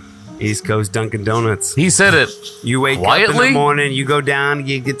you? man. East Coast Dunkin' Donuts. He said it. You wake up in Quietly? the morning, you go down,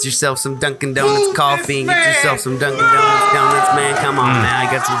 you get yourself some Dunkin' Donuts coffee, and get yourself some Dunkin' Donuts, man. Come on, man.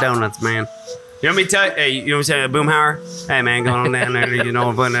 I got some donuts, man. You know what me tell you? Hey, you know what I'm saying? Boomhauer? Hey, man, going on down there, putting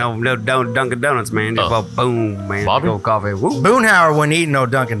no Dunkin' Donuts, man. Just go boom, man. Bobby? Go coffee. Woo. Boonhauer wouldn't eat no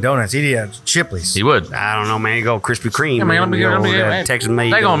Dunkin' Donuts. He'd eat Shipley's. He would. I don't know, man. You go Krispy Kreme. Yeah, man, let me get Texas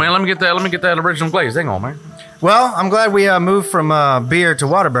made. Hang on, man. Let me get that original glaze. Hang on, man. Well, I'm glad we moved from beer to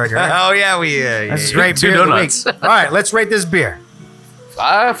Whataburger. Oh, yeah, we. That's a great Two beer donuts. of the week. All right, let's rate this beer.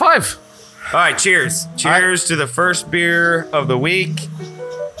 5. All right, cheers. Cheers to the first beer of the week.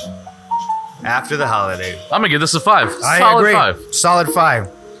 After the holiday. I'm gonna give this a 5. I Solid agree. 5. Solid 5.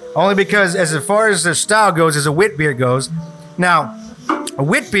 Only because as far as the style goes, as a wit beer goes, now a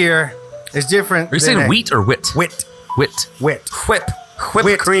wit beer is different. Are you saying wheat or wit? Wit. Wit. Wit. Whipped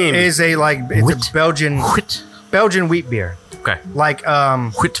Wit cream. is a Wit. a Belgian wheat beer. Okay. Like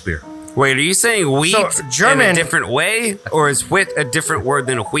Wheat beer. Wait, are you saying wheat So, in German- a different way? Or is wit a different word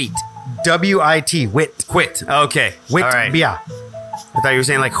than wheat? WIT. Wit. Wit. Okay. Wit All right. beer. I thought you were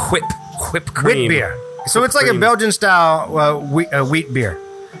saying like whip cream. Wit beer. So it's like a cream. Belgian style wheat beer.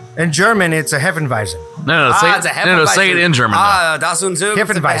 In German, it's a Hefeweizen. No, say it's a say it in German. though. Das und so.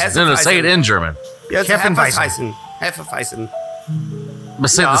 Hefeweizen. No, say it in German. Ja, it's Hefeweizen. Hefeweizen. But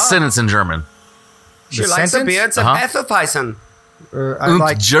say the sentence in German. She likes a sentence? beer. It's a Uh-huh. Hefeweizen. I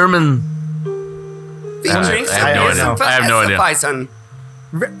like German. He I drinks have no a idea. I have no idea. Hefeweizen.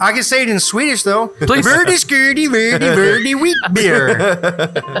 I can say it in Swedish though. Please. Verdi skirty verdi wheat beer.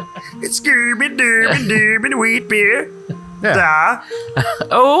 It's German, German wheat beer. Yeah.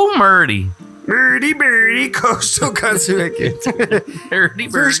 Oh, Murdy. Birdie, coastal country. Murdy,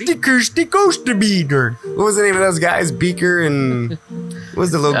 Thirsty kirsty coaster beater. What was the name of those guys? Beaker and what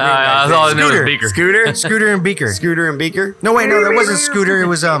was the little green I guy's thought name? it was Scooter. Beaker. Scooter? Scooter and Beaker. Scooter and Beaker? No, wait, no, that wasn't Scooter. It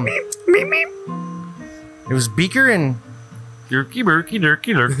was It was Beaker and Durkey, burkey,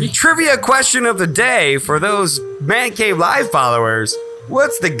 durkey, durkey. Trivia question of the day for those Man Cave Live followers.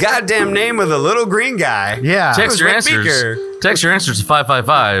 What's the goddamn name of the little green guy? yeah. Text your Rick answers. Beaker. Text your answers to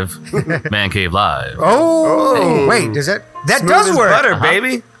 555 Man Cave Live. Oh, wait, does that Smooth does as work? butter,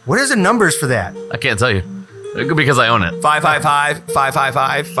 baby. What is the numbers for that? I can't tell you because I own it.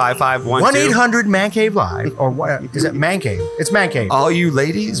 555-555-5512. 1-800 Man Cave Live or what is it? Man Cave. It's Man Cave. All you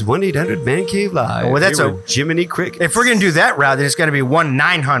ladies, 1-800 Man Cave Live. Oh, well, that's Here a- with Jiminy Cricket. If we're gonna do that route, then it's gonna be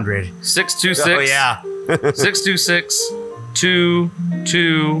 1-900. 626. Oh, yeah. 626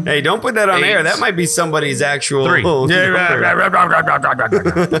 22. Hey, don't put that on 8. air. That might be somebody's actual. 3. We may have to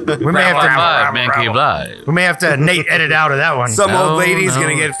 555 Man Cave Live. Nate edit out of that one. Some No, old lady's no.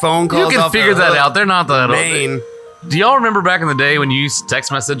 gonna get phone You calls. can off figure the that hook. out. They're not that old. Maine. Do y'all remember back in the day when you used to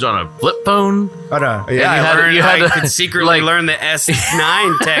text message on a flip phone? But, Yeah, you I had- learned you had I to, could secretly like- learn the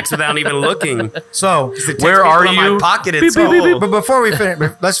S9 text without even looking. so, Where are In you? my pocket, Beep, it's beep, beep, full. but before we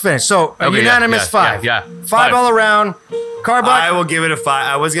finish, let's finish. So, a Okay, yeah, unanimous yeah, 5. yeah. 5 5. all around. Carbuck, I will give it a 5.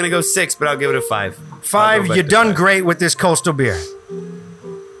 I was gonna go 6, but I'll give it a 5. 5. I'll go You back to done 5. great with this coastal beer.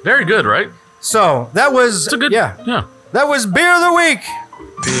 Very good, right? So, that was It's a good. yeah. Yeah. That was beer of the week.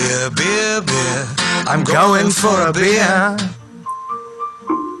 Beer, beer, beer. I'm Going for a beer.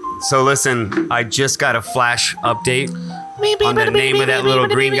 So listen, I just got a flash update on the name of that little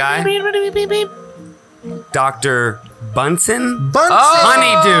green guy. Dr. Bunsen? Bunsen.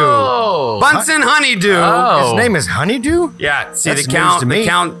 Honeydew. Oh. Bunsen Honeydew. Oh. His name is Honeydew? Yeah, see That's the news count. to me. The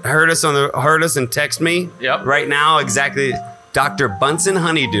count heard us and text me. Yep. Right now, exactly. Dr. Bunsen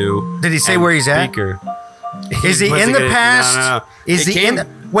Honeydew. Did he say and where he's at? Beaker. Is he wasn't in the gonna- past? No. Is It he in came- the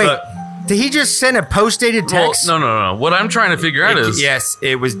Wait, look, did he just send a post-dated Well, text? no. What I'm trying to figure out is yes,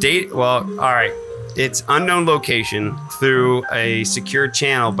 it was date. Well, all right. It's unknown location through a secure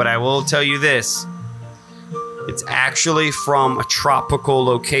channel, but I will tell you this. It's actually from a tropical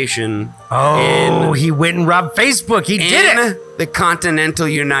location Oh, he went and robbed Facebook. He did it. in the continental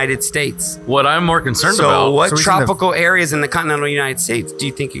United States. what I'm more concerned So about. what So he's in the- tropical areas in the continental United States do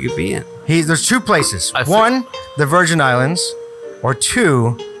you think it could be in? There's 2 places. I thi- 1, the Virgin Islands, or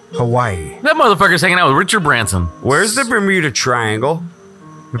 2, Hawaii. That motherfucker's hanging out with Richard Branson. Where's the Bermuda Triangle?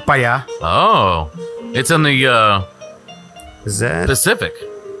 Baya. Oh, it's in the Is that Pacific.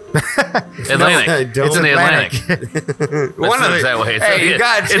 Atlantic. I don't- It's in the Atlantic. one of It's the? that way. It's Hey, you it-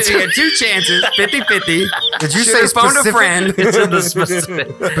 got it's- you had 2 chances, 50-50. Did you say Should've phoned a specific? friend? It's in the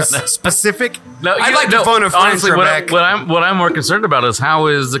specific. Specific? No, I'd like to phone a friend, honestly, Trebek. what I'm more concerned about is how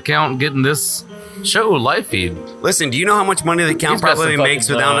is the count getting this show live feed? Listen, do you know how much money the count He's got probably some makes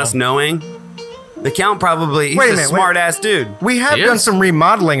fucking, without us knowing? The count probably, he's Wait a a minute, smart ass dude. We have He done is. some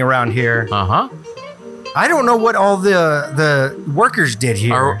remodeling around here. Uh huh. I don't know what all the workers did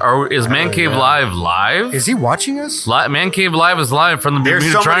here. Is Man Cave Live? Is he watching us? Man Cave Live is live from the There's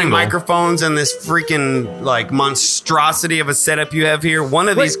Bermuda so many Triangle. microphones and this freaking like monstrosity of a setup you have here. One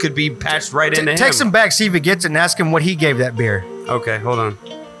of these could be patched right into him. Text him back, see if he gets it, and ask him what he gave that beer. Okay, hold on.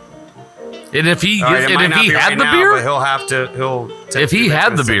 And if he All right, it and might if not he be had right the now, beer, but he'll have to. He'll. text If he me back had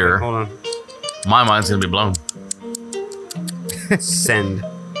in a the second. beer- hold on. my mind's gonna be blown. Send.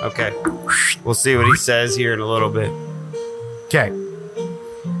 Okay. We'll see what he says here in a little bit. Okay.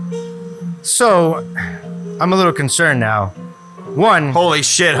 So, I'm a little concerned now. One, Holy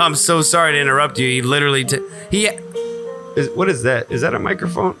shit! I'm so sorry to interrupt you. He literally. What is that? Is that a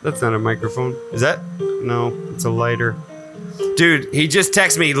microphone? That's not a microphone. Is that? No, it's a lighter. Dude, he just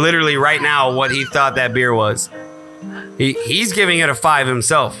texted me literally right now what he thought that beer was. He's giving it a 5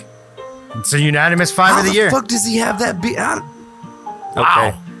 himself. It's a unanimous 5 of the year. How the fuck does he have that beer? Okay.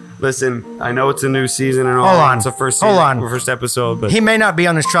 Wow. Listen, I know it's a new season and all. Hold on. It's the first Hold season, on. first episode, but He may not be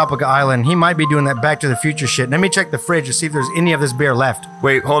on this tropical island. He might be doing that Back to the Future shit. Let me check the fridge to see if there's any of this beer left.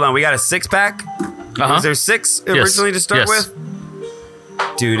 wait, hold on. We got a 6-pack? Uh-huh. Was there 6 originally to start Yes.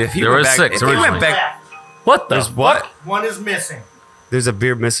 with? Dude, if he There went was back, 6 if he went originally. back, What the? there's what? One is missing. There's a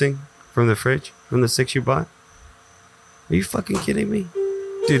beer missing from the fridge, from the 6 you bought? Are you fucking kidding me?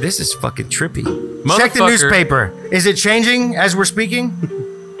 Dude, this is fucking trippy. Check the Motherfucker. newspaper. Is it changing as we're speaking?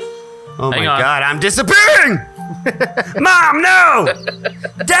 Oh Hang my on. god, I'm disappearing! Mom, no!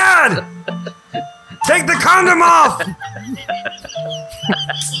 Dad! Take the condom off!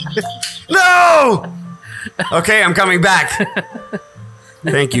 No! Okay, I'm coming back.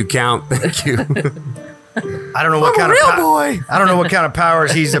 Thank you, Count. Thank you. I don't know what I'm kind a of real boy. I don't know what kind of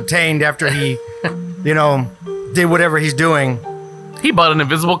powers he's obtained after he, did whatever he's doing. He bought an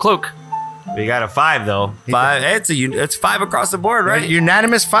invisible cloak. We got a 5 though. 5. It's 5 across the board, right?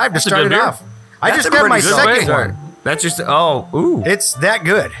 Unanimous 5 to a start good it beer. off. I That's just a got my pretty solid second start. one. That's just ooh. It's that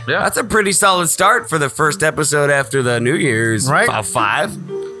good. Yeah. That's a pretty solid start for the first episode after the New Year's. Right. About 5.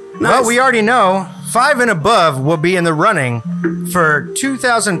 Well, we already know 5 and above will be in the running for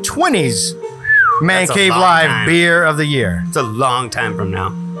 2020's Man That's a Cave long Live time. Beer of the Year. It's a long time from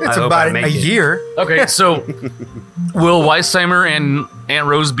now. It's I hope I about make a it. year. Okay, so will Weissheimer and Aunt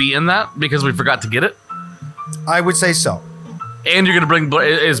Rose be in that because we forgot to get it? I would say so. And you're gonna bring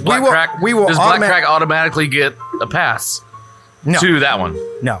is Black will- Crack? we will does Black automa- Crack automatically get a pass No, to that one?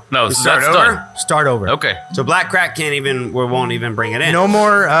 no. No, so Start that's over? done. Start over. Okay. So Black Crack won't even bring it in. No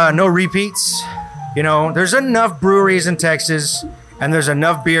more, no repeats. There's enough breweries in Texas, and there's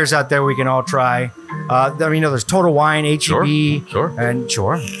enough beers out there we can all try. There's Total Wine, HEB, Sure. and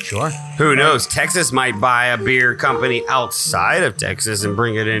sure. Who knows? Texas might buy a beer company outside of Texas and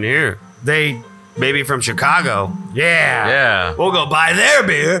bring it in here. Maybe from Chicago. Yeah. We'll go buy their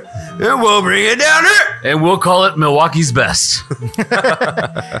beer and we'll bring it down here. And we'll call it Milwaukee's Best.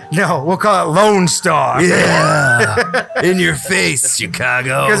 No, we'll call it Lone Star. Yeah. In your face,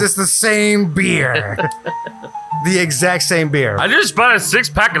 Chicago. Because it's the same beer. The exact same beer. I just bought a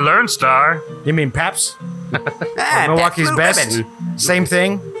 6-pack of Lone Star. You mean Pabst? Ah, Milwaukee's Blue Best? Ribbon. Same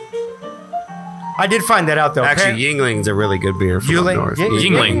thing? I did find that out, though. Actually, Yingling's a really good beer from up north.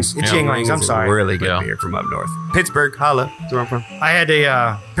 Yinglings. It's Yeah, Yinglings, I'm is a sorry. really good Yeah. beer from up north. Pittsburgh, holla. That's where I'm from. I had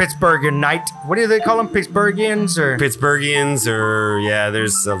a Pittsburgh night. What do they call them? Pittsburghians? Or Pittsburghians,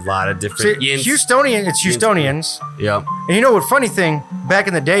 there's a lot of See, different. Houstonian, it's Houstonians. Yep. And you know what funny thing? Back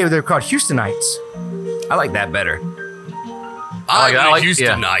in the day, they were called Houstonites. I like that better. I like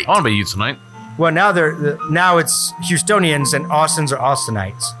Houstonite. I want to be Houstonite. Well, now it's Houstonians and Austins are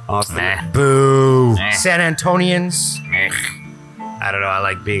Austinites. Austin. Nah. Boo. San Antonians, I don't know. I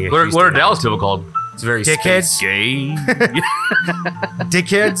like being a What are Houstonite. Dallas people called? It's very dickheads, Gay.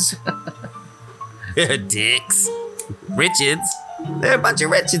 dickheads. Dicks. Richards. There are a bunch of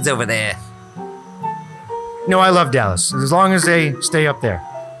Richards over there. No, I love Dallas as long as they stay up there,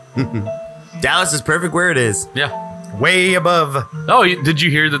 Dallas is perfect where it is. Yeah. way above. Oh, did you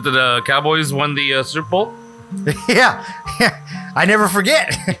hear that the Cowboys won the Super Bowl? Yeah, I never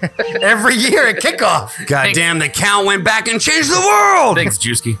forget. Every year at kickoff, God damn, the count went back and changed the world. Thanks,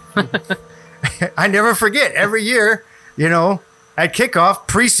 Juski. I never forget. Every year, at kickoff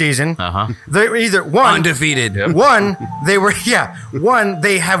preseason, they're either one. Undefeated. One,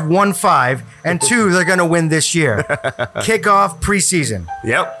 they have won 5, and 2, they're going to win this year. Kickoff preseason.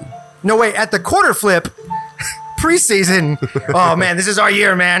 Yep. No, wait, at the quarter flip, preseason. Oh, man, this is our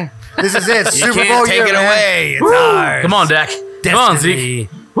year, man. This is it. You Super can't Bowl take year, it man. away. It's ours. Come on, Dak. Come on, Zeke. Destiny.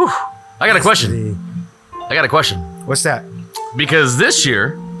 Whew. I got a question. What's that? Because this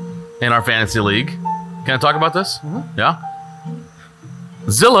year, in our fantasy league, can I talk about this? Yeah.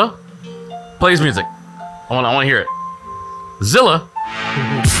 Zilla plays music. I want to hear it. Zilla.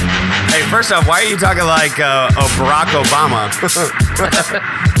 Hey, first off, why are you talking like Barack Obama?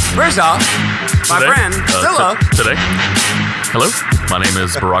 First off, my Today- friend Zilla. Today. Hello, my name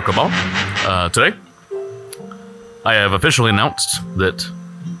is Barack Obama. Today, I have officially announced that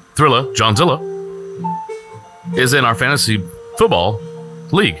Thrilla, John Zilla, is in our fantasy football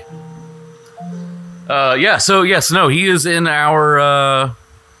league. He is in our.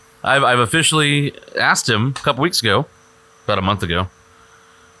 I've officially asked him a couple weeks ago, about a month ago,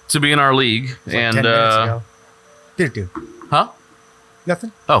 to be in our league. Like and 10 minutes ago. Huh? Huh?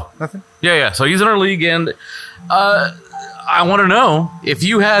 Nothing? Oh, Nothing? yeah. So he's in our league, and I want to know if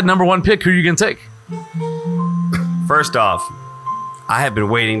you had number one pick, who are you going to take? First off, I have been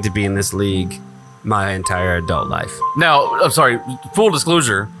waiting to be in this league my entire adult life. Now, I'm sorry, full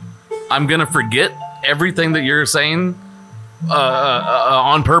disclosure, I'm going to forget everything that you're saying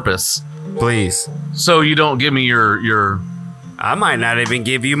on purpose. Please. So you don't give me your... I might not even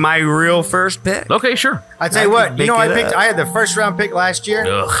give you my real first pick. Okay, sure. I tell you what, I had the first round pick last year,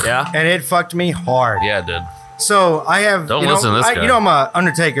 Yeah. and it fucked me hard. Yeah, it did. So I have, Don't listen to this guy. I'm a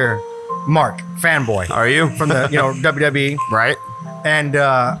Undertaker Mark fanboy Are you? from the WWE, Right. and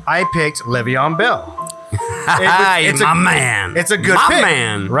I picked Le'Veon Bell. It's my man. It's a good my pick,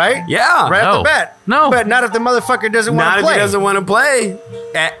 man. right? Yeah. Right off No. the bat. No. But not if the motherfucker doesn't want Not to if play. he doesn't want to play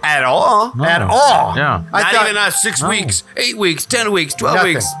at all. At all. Yeah. I Not thought even 6 weeks, 8 weeks, 10 weeks, 12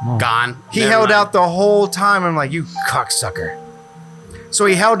 Nothing. weeks. Gone. he Never held mind. out the whole time. I'm like, you cocksucker. So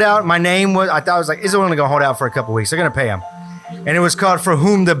he held out. My name was, I was like, is only going to hold out for a couple weeks. They're going to pay him. And it was called For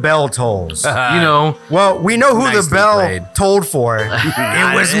Whom the Bell Tolls. You know, Well, we know who the Nicely bell played. tolled for.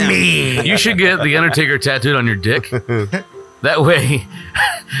 It was me. you should get the Undertaker tattooed on your dick. That way,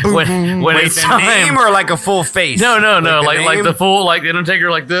 when Wait, it's the time... name or like a full face? No, the like name? the full, like the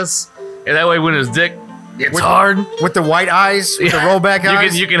Undertaker like this. And that way when his dick gets hard, With the white eyes, with the rollback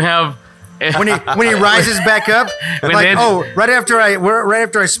eyes. you can have... when he rises back up, When like, Angie- right after I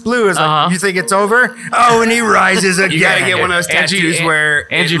splew, it's like, Uh-huh. you think it's over? Oh, and he rises again. You gotta get one of those Angie- tattoos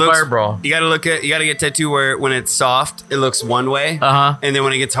where Angie it looks, Fireball. You gotta get tattoo where when it's soft, it looks one way, Uh-huh. and then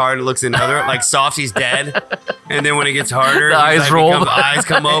when it gets hard, it looks another. Like soft, he's dead, and then when it gets harder, The he's eyes like, roll. eyes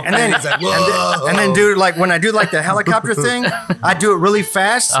come up, And then, he's like, whoa. and then, dude, like when I do like the helicopter thing, I do it really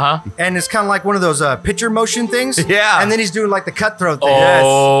fast, and it's kind of like one of those picture motion things. Yeah. And then he's doing like the cutthroat thing.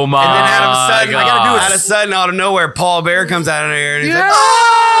 Oh my And then out of a sudden, I gotta do it. out of sudden, out of nowhere, Paul Bear comes out of there, and he's Yes.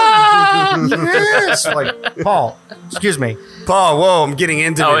 Like, Paul, excuse me. like, Paul, whoa, I'm getting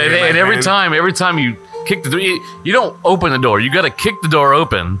into Oh, it. and, here, my and every friend." time you kick the door, you don't open the door. You got to kick the door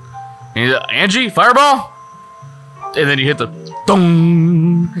open. And you're like, Angie, Fireball, and then you hit the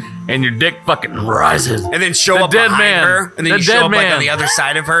dong, and your dick fucking rises. And then show The up dead behind man. her, and then The you show dead up like man. on the other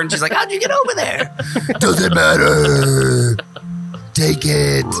side of her, and she's like, "How'd you get over there?" Doesn't matter. Take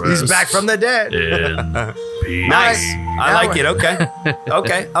it. He's back from the dead. In peace. Nice. I Now like it. Okay.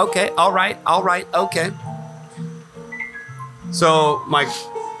 Okay. All right. Okay. So, Mike,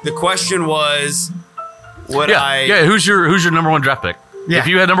 the question was, Yeah. Who's your number one draft pick? Yeah. If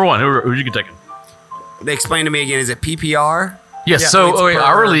you had number one, who you taking? Explain to me again. Is it PPR? Yes. Yeah, so points per-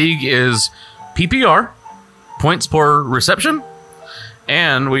 our league is PPR, points per reception,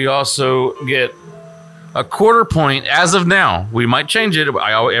 and we also get a quarter point as of now. We might change it.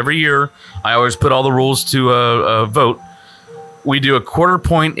 Every year, I always put all the rules to a vote. We do a quarter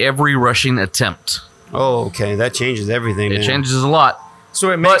point every rushing attempt. Oh, okay. That changes everything. It man. changes a lot. So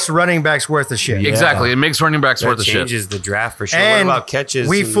it makes running backs worth the shit. Exactly. It makes running backs That worth of shit. changes the draft for sure. And what about catches?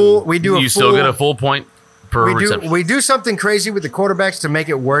 We and- do a You full, still get a full point per reception. we do something crazy with the quarterbacks to make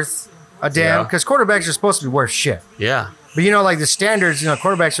it worth a damn, Yeah. because quarterbacks are supposed to be worth shit. Yeah. But like the standards,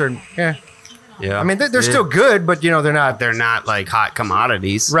 quarterbacks are, Yeah. I mean, they're still good, but they're not They're not like hot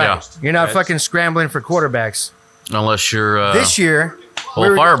commodities. right. Yeah. You're not fucking scrambling for quarterbacks. Unless you're This year,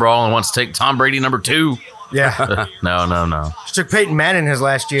 whole fireball and wants to take Tom Brady number 2. yeah, No. she took Peyton Manning his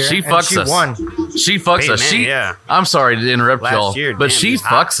last year. She and fucks she us. won. She fucks Hey, us. man, yeah. I'm sorry to interrupt Last y'all, year, but damn, she he's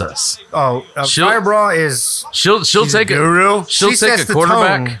hot. fucks us. Oh, She'll- Fireball is She'll take it. guru. She'll She take sets a the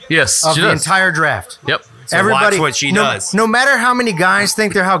quarterback. tone Yes, of she the does. entire draft. Yep. So watch what she does. No matter how many guys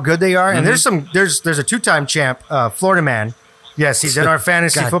think they're how good they are, and Mm-hmm. there's a 2-time champ, Florida man. Yes, he's in our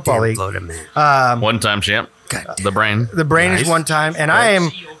fantasy football league. Florida man. One-time champ. The brain. The brain is 1-time, and I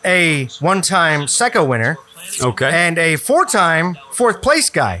am a 1-time Seco winner Okay. and a 4-time 4th place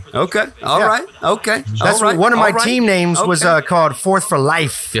guy. Okay. All Yeah. right. Okay. That's All right. one of my All right. team names was Okay. called 4th for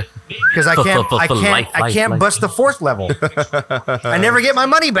life. Yeah. Because I can't Life. bust the 4th level. I never get my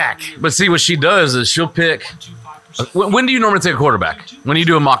money back. But see, what she does is she'll pick. When do you normally take a quarterback? When you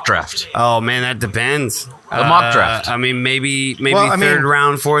do a mock draft? Oh man, that depends. A mock draft. I mean, maybe Well, I mean- third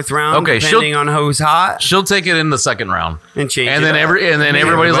round, fourth round. Okay, depending on who's hot She'll take it in the second round, and change. and it then up.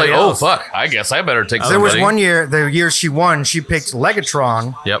 everybody's like, Everybody "Oh else. fuck! I guess I better take." There was somebody." one year, the year she won, she picked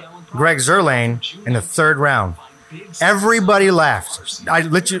Legatron, Yep. Greg Zerlane, in the 3rd round. Everybody laughed. I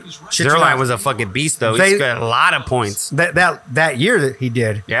let you. Shit you Zerline not. was a fucking beast, though. They- He's got a lot of points. that year that he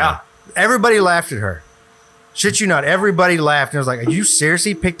did. Yeah. Everybody laughed at her. Shit you not. Everybody laughed and was like, "Are you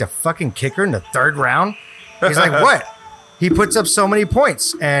seriously picked a fucking kicker in the 3rd round?" He's like, "What?" He puts up so many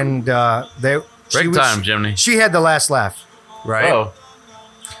points, and Break time, Jimmy. She had the last laugh. Right. Oh,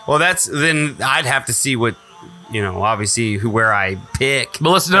 Well, then I'd have to see what obviously where I pick. But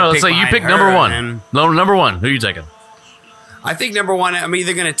let's say you pick number one. No, number one. Who are you taking? I think number one, I'm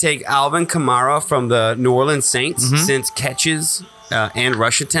either going to take Alvin Kamara from the New Orleans Saints since catches and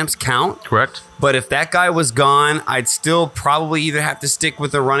rush attempts count. Correct. But if that guy was gone, I'd still probably either have to stick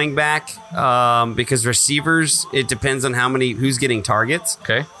with a running back because receivers, it depends on who's getting targets.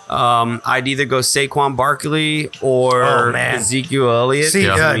 Okay. I'd either go Saquon Barkley or Ezekiel Elliott. See,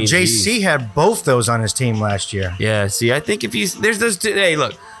 JC had both those on his team last year. Yeah, see, I think if there's those two, hey,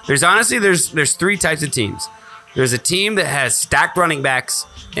 look, there's three types of teams. There's a team that has stacked running backs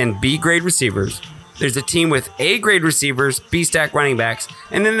and B-grade receivers. There's a team with A-grade receivers, B-stack running backs,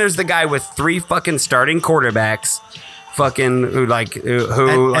 and then there's the guy with 3 fucking starting quarterbacks,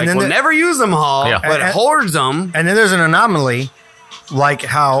 who will never use them all, but hoards them. And then there's an anomaly, like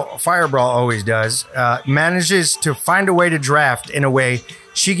how Fireball always does, manages to find a way to draft in a way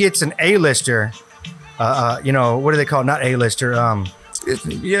she gets an A-lister. What do they call it? Not A-lister.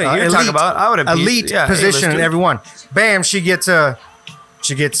 You're talking about. I would have elite position in everyone. Bam, she gets the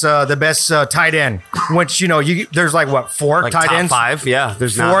best tight end. Which there's like what 4 tight top ends? 5, yeah.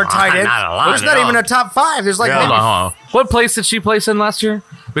 There's 4 tight ends. Not a lot. There's not even a top 5. There's like Hold on. What place did she place in last year?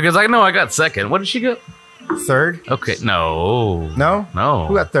 Because I know I got second. What did she get? 3rd. Okay, no.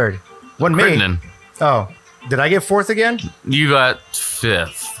 Who got 3rd? Wasn't me. Crittenden. Oh, did I get 4th again? You got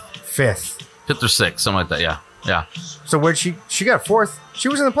 5th. 5th. 5th or 6th, something like that. Yeah. So where'd she got 4th? She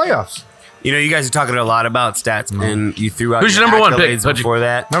was in the playoffs. You guys are talking a lot about stats, and you threw out who's your number one pick before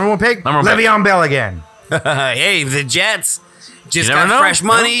that. Number one pick? Le'Veon Bell again. Hey, the Jets just got fresh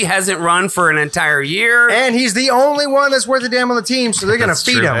money, hasn't run for an entire year. And he's the only one that's worth a damn on the team, so they're going to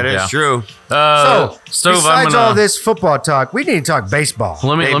feed him. That is true. So, besides all this football talk, we need to talk baseball.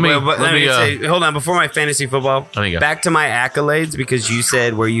 Let me say, hold on, before my fantasy football, go. Back to my accolades, because you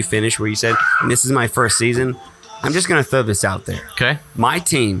said where you said, and this is my first season. I'm just going to throw this out there. Okay. My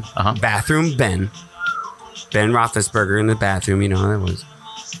team, Bathroom Ben Roethlisberger in the bathroom, you know how that was.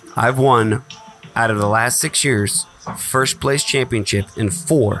 I've won, out of the last 6 years, first place championship in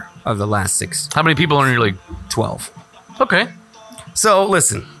 4 of the last 6. How many people are in your league? 12. Okay. So,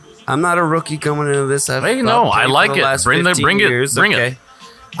 listen, I'm not a rookie coming into this. I like it. Bring it.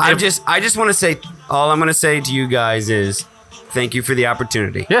 I just want to say, all I'm going to say to you guys is thank you for the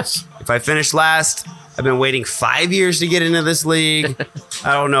opportunity. Yes. If I finish last, I've been waiting 5 years to get into this league.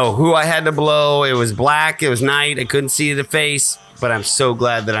 I don't know who I had to blow. It was black. It was night. I couldn't see the face, but I'm so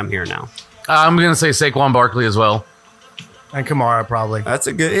glad that I'm here now. I'm going to say Saquon Barkley as well. And Kamara, probably. That's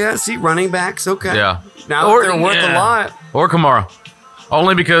a good, see, running backs, okay. Yeah. Now they're worth a lot. Or Kamara.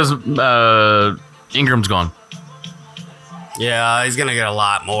 Only because Ingram's gone. Yeah, he's going to get a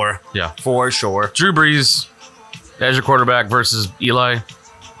lot more. Yeah. For sure. Drew Brees as your quarterback versus Eli.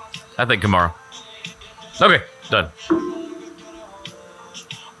 I think Kamara. Okay, done.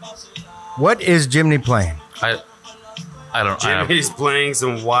 What is Jimmy playing? I don't. Jimmy's playing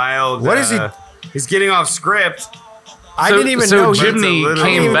some wild. What is he? He's getting off script. I didn't even know. Jimmy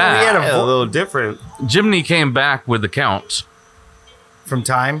came back. He had a little different. Jimmy came back with the count from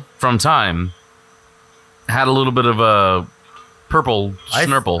time. Had a little bit of a purple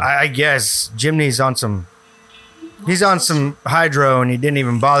snurple. I guess Jimny's on some. He's on some hydro, and he didn't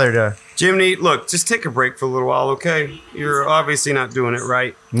even bother to. Jimmy, look, just take a break for a little while, okay? You're obviously not doing it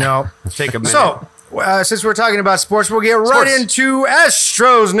right. No. Take a minute. So, since we're talking about sports, we'll get right into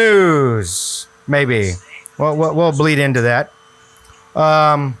Astros news. Maybe. We'll bleed into that.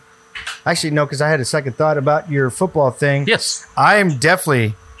 Actually, no, because I had a second thought about your football thing. Yes. I am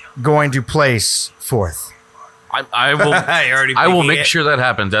definitely going to place 4th. I will. I will make sure that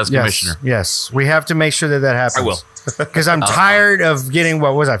happens as commissioner. Yes, we have to make sure that happens. I will, because I'm tired of getting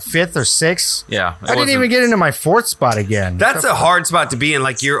 5th or 6th. Yeah, I didn't even get into my 4th spot again. That's a hard spot to be in.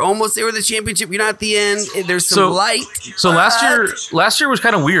 Like, you're almost there with the championship. You're not at the end. There's some light. So last year was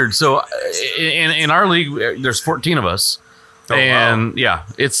kind of weird. So in our league, there's 14 of us, yeah,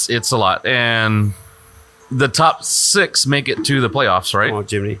 it's a lot. And the top 6 make it to the playoffs, right? Come on,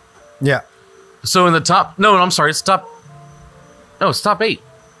 Jimmy. Yeah. So in the top, I'm sorry, it's top 8.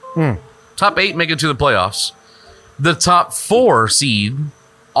 Top 8 make it to the playoffs. The top 4 seed,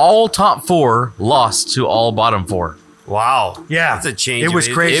 all top 4 lost to all bottom 4. Wow. Yeah. That's a change. It was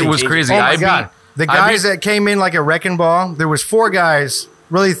crazy. It was crazy. Oh my God. The guys that came in like a wrecking ball, there was 4 guys,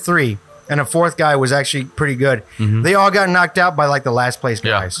 really 3, and a 4th guy was actually pretty good. Mm-hmm. They all got knocked out by like the last place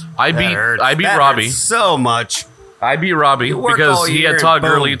guys. Yeah. I beat Robbie so much. I beat Robbie because he had Todd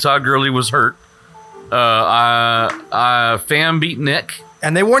Gurley. Todd Gurley was hurt. Fam beat Nick.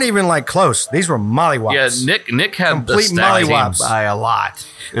 And they weren't even like close. These were mollywops. Yeah, Nick had complete mollywops by a lot.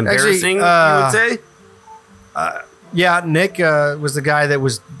 Embarrassing, you would say? Yeah, Nick was the guy that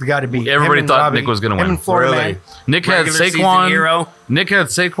was the guy to beat. Everybody thought Nick was going to win. Him and Florida Really? Man. Nick had Regular season Saquon. hero. Nick had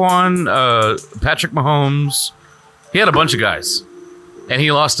Saquon, Patrick Mahomes. He had a bunch of guys. And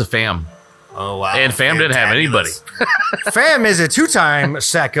he lost to Fam. Oh, wow. And Fam didn't have anybody. Fantabulous. Fam is a 2-time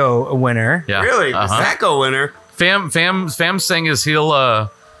Sacco winner. Yeah. Really? Uh-huh. The Sacco winner? Fam's thing is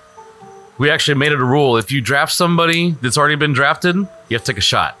we actually made it a rule. If you draft somebody that's already been drafted, you have to take a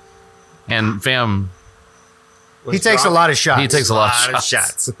shot. And Fam, He takes a lot of shots. he takes a lot of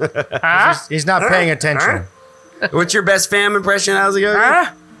shots. He's not paying attention. What's your best Fam impression? How's it going?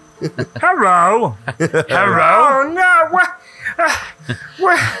 Hello. Hello. No.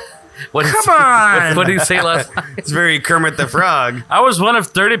 What did, Come on. What did he say last? It's very Kermit the Frog. I was one of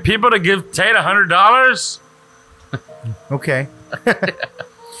 30 people to give Tate $100. Okay.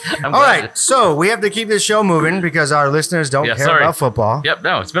 I'm All glad- right. So we have to keep this show moving because our listeners don't Yeah, care sorry. about football. Yep.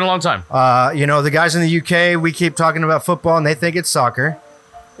 No, it's been a long time. The guys in the UK, we keep talking about football and they think it's soccer.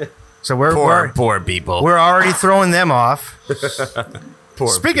 So Poor people. we're already throwing them off. Poor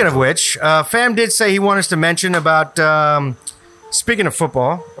Speaking of which, Fam did say he wanted us to mention about, speaking of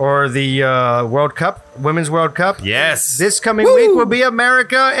football, or the World Cup, Women's World Cup. Yes. This coming week will be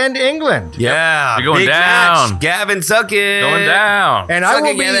America and England. Yeah. You're going big down. match. Gavin, suck it. Going down. And Suck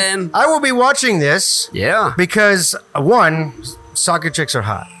it, Gavin. I will be watching this Yeah. because, one, soccer chicks are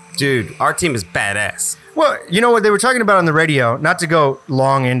hot. Dude, our team is badass. Well, you know what they were talking about on the radio, not to go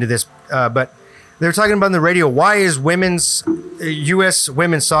long into this, but they were talking about on the radio, why is U.S.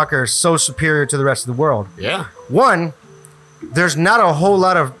 women's soccer so superior to the rest of the world? Yeah. One, there's not a whole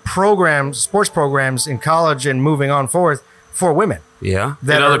lot of sports programs in college and moving on forth for women Yeah.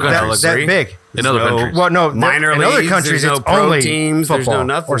 that In other are countries. that big. In other countries. Well, no, minor in other leagues, countries there's it's no pro only teams, there's football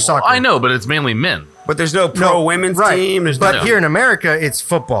no nothing. or soccer. I know, but it's mainly men. But there's no pro women's right. team. There's But no, here in America, it's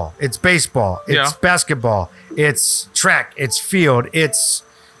football, it's baseball, it's Yeah. basketball, it's track, it's field, it's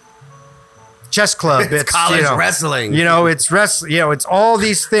chess club, it's college you know, wrestling. it's wrestling. It's all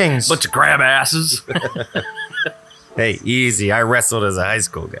these things. But to grab asses. Hey, easy. I wrestled as a high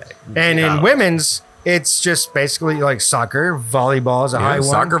school guy. And in women's, it's just basically like soccer, volleyball is a high one.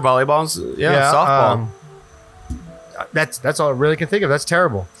 Soccer, volleyball, softball. That's all I really can think of. That's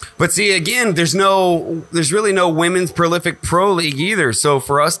terrible. But see, again, there's really no women's prolific pro league either. So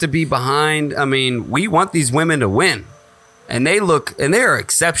for us to be behind, I mean, we want these women to win, and they are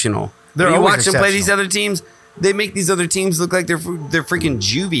exceptional. They're When you always watch them play these exceptional. other teams, they make these other teams look like they're freaking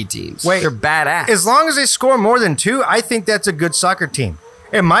juvie teams. Wait, they're badass. As long as they score more than 2, I think that's a good soccer team,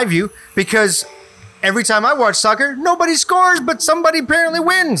 in my view, because every time I watch soccer, nobody scores, but somebody apparently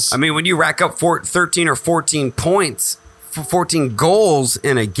wins. I mean, when you rack up 13 or 14 points, 14 goals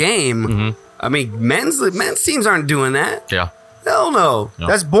in a game, I mean, men's teams aren't doing that. Yeah. Hell no.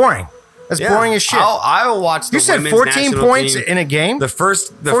 That's boring. That's Yeah. boring as shit. I'll watch the You said women's 14 national points team. in a game? The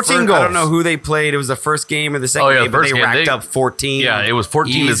 14 14 I goals. don't know who they played. It was the first game or the second Oh, yeah, game, the but first they game. racked They- up 14. Yeah, it was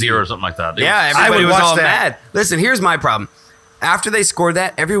 14 to Easy. 0 or something like that. It Yeah, was- everybody would was watch all that. mad. Listen, here's my problem. After they scored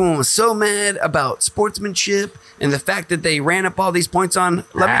that, everyone was so mad about sportsmanship and the fact that they ran up all these points on.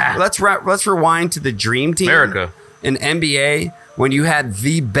 Let's rewind to the Dream Team, America. in NBA, when you had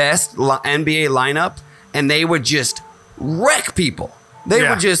the best NBA lineup, and they would just wreck people. They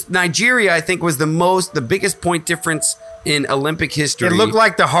Yeah. would just Nigeria, I think, was the biggest point difference in Olympic history. It looked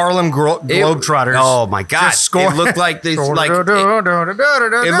like the Harlem Globetrotters. Oh my god! Just score- It looked like this, like it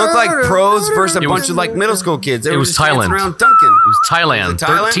looked like pros versus a bunch of like middle school kids. They It were was just dancing Thailand. around dunking. It was Thailand. Was it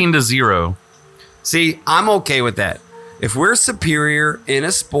Thailand? 13 to 0. See, I'm okay with that. If we're superior in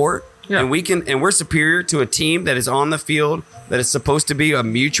a sport, Yeah. and we're superior to a team that is on the field that is supposed to be a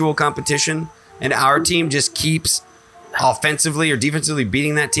mutual competition, and our team just keeps offensively or defensively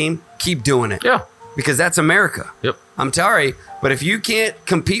beating that team, keep doing it. Yeah. Because that's America. Yep. I'm sorry, but if you can't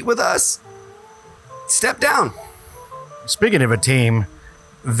compete with us, step down. Speaking of a team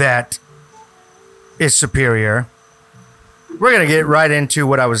that is superior, we're going to get right into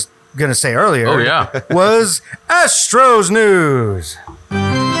what I was going to say earlier. Oh, yeah. Was Astros news.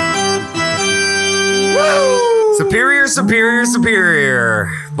 Superior, superior,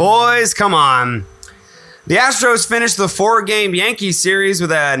 superior. Boys, come on. The Astros finished the 4-game Yankees series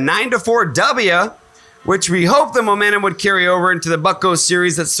with a 9-4 W, which we hope the momentum would carry over into the Buccos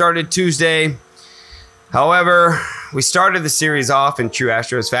series that started Tuesday. However, we started the series off in true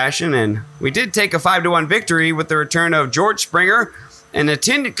Astros fashion, and we did take a 5-1 victory with the return of George Springer and a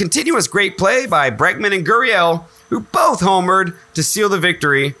continuous great play by Bregman and Gurriel, who both homered to seal the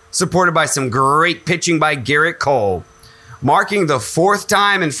victory, supported by some great pitching by Garrett Cole, marking the 4th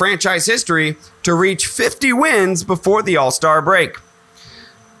time in franchise history to reach 50 wins before the All-Star break.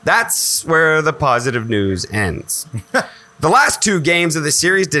 That's where the positive news ends. The last 2 games of the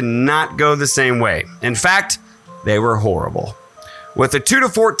series did not go the same way. In fact, they were horrible. With a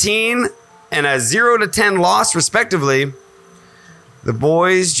 2-14 and a 0-10 loss, respectively, the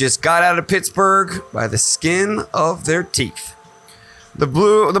boys just got out of Pittsburgh by the skin of their teeth. The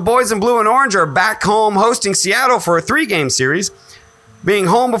boys in blue and orange are back home hosting Seattle for a 3-game series. Being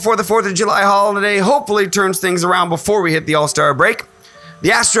home before the 4th of July holiday hopefully turns things around before we hit the All-Star break. The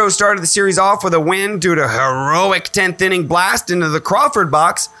Astros started the series off with a win due to a heroic 10th inning blast into the Crawford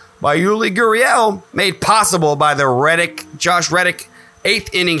box by Yuli Gurriel, made possible by the Josh Reddick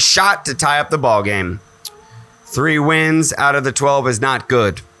 8th inning shot to tie up the ballgame. 3 wins out of the 12 is not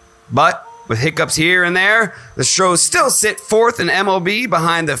good. But with hiccups here and there, the Astros still sit 4th in MLB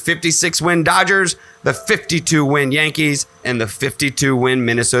behind the 56-win Dodgers, the 52-win Yankees, and the 52-win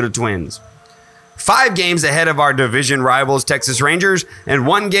Minnesota Twins. 5 games ahead of our division rivals, Texas Rangers, and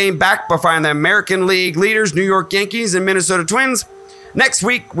 1 game back behind the American League leaders, New York Yankees and Minnesota Twins. Next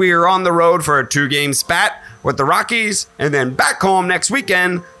week, we are on the road for a 2-game spat with the Rockies, and then back home next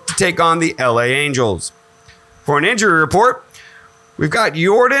weekend to take on the LA Angels. For an injury report, we've got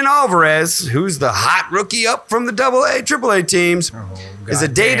Yordan Alvarez, who's the hot rookie up from the AA, AAA teams, is a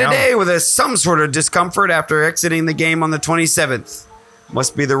day-to-day with some sort of discomfort after exiting the game on the 27th.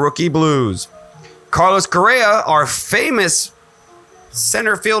 Must be the rookie blues. Carlos Correa, our famous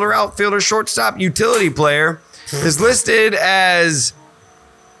center fielder, outfielder, shortstop, utility player, is listed as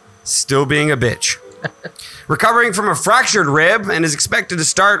still being a bitch. Recovering from a fractured rib and is expected to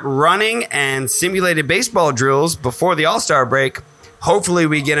start running and simulated baseball drills before the All-Star break. Hopefully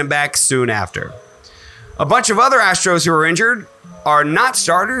we get him back soon after. A bunch of other Astros who are injured are not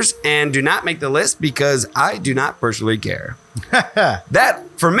starters and do not make the list because I do not personally care. That,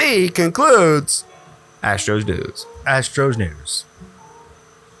 for me, concludes Astros News. Astros News.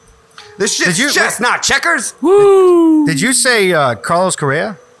 This shit's chess, not checkers. Woo! Did you say Carlos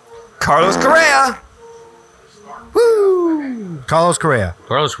Correa? Carlos Correa. Woo! Carlos Correa.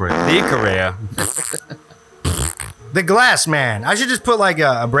 Carlos Correa. The Correa. The Glass Man. I should just put like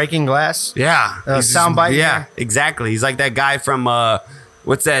a breaking glass. Yeah. Soundbite. Yeah, exactly. He's like that guy from,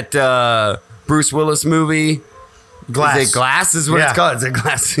 what's that Bruce Willis movie? Glass. Is it Glass is what it's called? It's a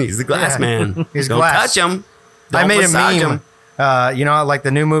glass. He's the Glass Man. He's Don't Glass. touch him. I made a massage meme. You know, like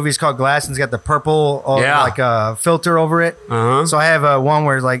the new movie's called Glass and it's got the purple like filter over it. Uh-huh. So I have one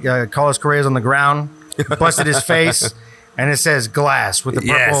where like Carlos Correa's on the ground, busted his face, and it says Glass with the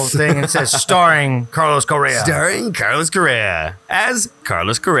purple thing, and it says starring Carlos Correa. Starring Carlos Correa as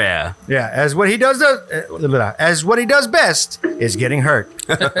Carlos Correa. Yeah, as what he does best is getting hurt.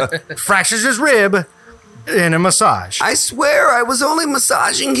 Fractures his rib in a massage. I swear I was only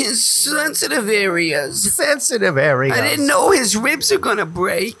massaging his sensitive areas. Sensitive areas. I didn't know his ribs are gonna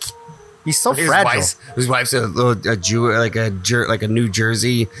break. He's so fragile. His wife's a Jew, like a New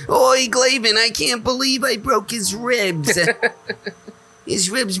Jersey. Oi, Glavin, I can't believe I broke his ribs. His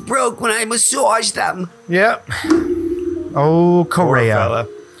ribs broke when I massaged them. Yep. Oh, Correa.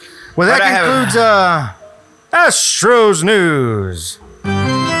 Well, that concludes Astros News.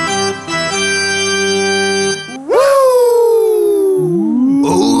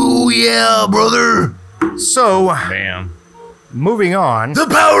 Oh, yeah, brother. So, Bam. moving on. The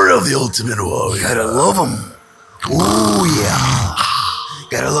power of the Ultimate Warrior. Gotta love him. Oh, yeah.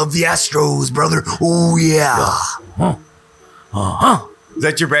 Gotta love the Astros, brother. Oh, yeah. Is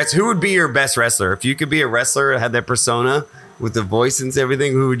that your best? Who would be your best wrestler? If you could be a wrestler, had that persona with the voice and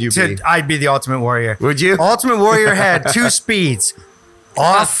everything, who would you be? I'd be the Ultimate Warrior. Would you? Ultimate Warrior had 2 speeds.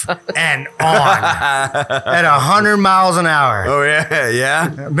 Off and on at 100 miles an hour. Oh, yeah.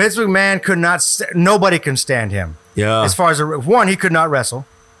 Vince McMahon could not, nobody can stand him. Yeah. As far as, he could not wrestle.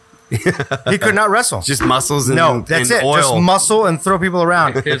 He could not wrestle. Just muscles and that's and it. oil. Just muscle and throw people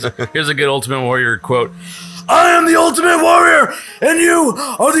around. Here's a good Ultimate Warrior quote. I am the Ultimate Warrior, and you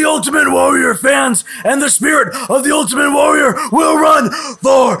are the Ultimate Warrior fans, and the spirit of the Ultimate Warrior will run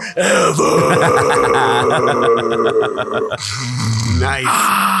forever. Nice.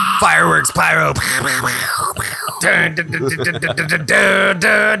 Fireworks, pyro.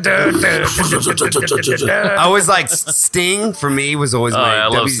 I was like, Sting for me was always I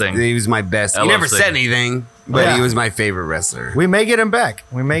love Sting. He was my best. He love never Sting. said anything, but Yeah. he was my favorite wrestler. We may get him back.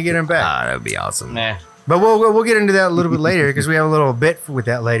 That would be awesome. Nah. But we'll get into that a little bit later because we have a little bit with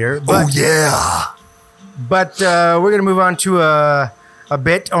that later. But, Oh, yeah. But we're going to move on to a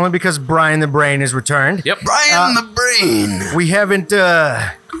bit only because Brian the Brain has returned. Yep. Brian the Brain. We haven't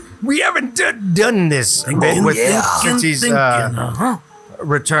done this bit with him since he's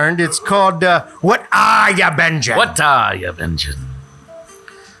returned. It's called What Are Ya Benjamin? What are you, Benjamin?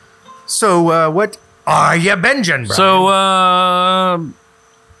 So, what are you binging, bro? So,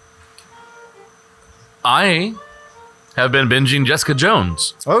 I have been binging Jessica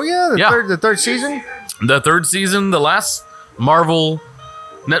Jones. oh yeah, the third season, The third season, the last Marvel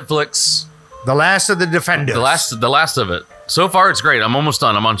Netflix, the last of the Defenders. the last of it. So far, it's great. I'm almost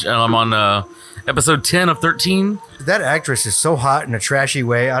done. I'm on episode 10 of 13. That actress is so hot in a trashy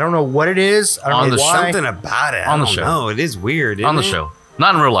way. I don't know what it is. I don't know why. Something about it. On the I don't show. know. It is weird. Isn't On the it? show,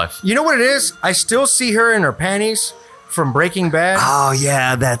 not in real life. You know what it is? I still see her in her panties from Breaking Bad. Oh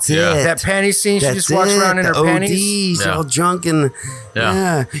yeah, that's Yeah. it. That panty scene, she That's just walks around in her the panties. ODs, Yeah. all drunk and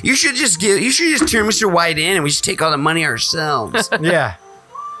Yeah. You should just turn Mr. White in, and we should take all the money ourselves. Yeah.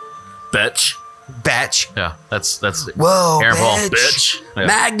 Bitch. Batch. Yeah, that's Whoa, Aaron Paul. bitch. Bitch. Yeah.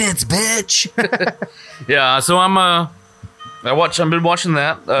 Magnets, bitch. Yeah, so I've been watching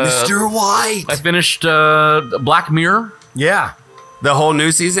that. Mr. White. I finished Black Mirror. Yeah. The whole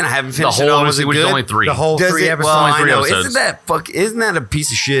new season. I haven't The finished it whole all. new Was it season, which is good? only 3. The whole Does 3 it? episodes. Well, Only I 3 know. episodes. Isn't that a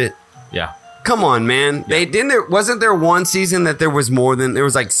piece of shit? Yeah. Come on, man. They didn't. Wasn't there one season that there was more than there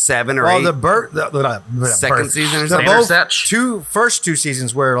was like 7 or 8? the Second season or The something? both Bandersnatch? first 2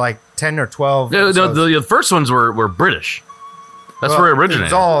 seasons were like 10 or 12. The first ones were British. That's where it originated.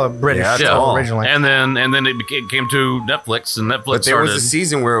 It's all British. Yeah, it's it's all all. originally. And then it came to Netflix, and Netflix But there started. was a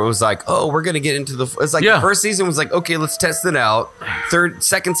season where it was like, oh, we're gonna get into the. It's like Yeah. the first season was like, okay, let's test it out.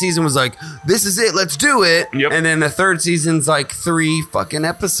 Second season was like, this is it, let's do it. Yep. And then the third season's like 3 fucking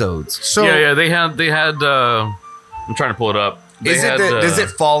episodes. so yeah. They had. I'm trying to pull it up. They Is it? had, Does it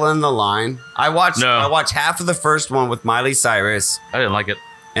fall in the line? I watched. No. I watched half of the first one with Miley Cyrus, I didn't like it.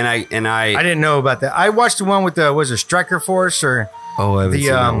 and I. I didn't know about that. I watched the one with was it Striker Force or Oh, I haven't the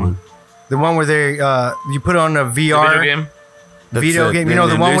seen that one. the one where they you put on a The VR video game. That's game. You know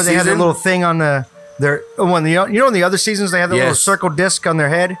the one new where they had the season? little thing on their one. You know in the other seasons they have the little Yes. circle disc on their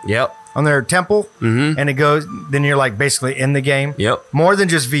head Yep. on their temple, Mhm. and it goes. Then you're like basically in the game. Yep. More than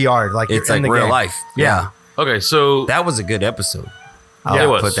just VR. Like It's you're in like the real game. life. Yeah. Okay, so That was a good episode. Yeah, I'll it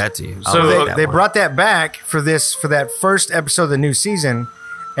was. put that to you. So I'll They, put that they one. brought that back for that first episode of the new season,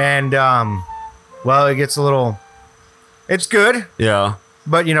 and well, it gets a little. It's good, Yeah.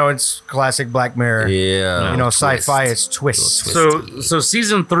 but it's classic Black Mirror. Yeah. Sci-fi. Twist. It's twists. so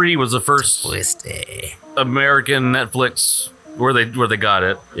season 3 was the first Twisty. American Netflix where they got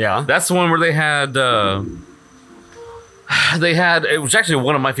it. Yeah. That's the one where they had it was actually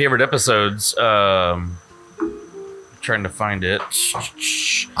one of my favorite episodes. Trying to find it.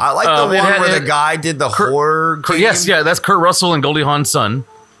 I like the it one had- where it- the guy did the horror. game. Yes, yeah, that's Kurt Russell and Goldie Hawn's son.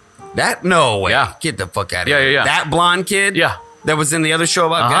 That no way. Yeah. Get the fuck out of Yeah, here. yeah, yeah. That blonde kid. Yeah. That was in the other show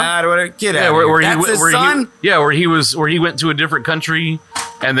about Uh-huh. God or whatever. Get out. Yeah, of where here. he That's his where son. where he went to a different country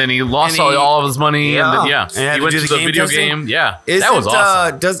and then he lost And he- all of his money and then And had he to went do to the the game video testing? game. Yeah, Isn't, that was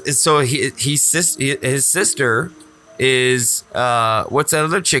awesome. His sister is what's that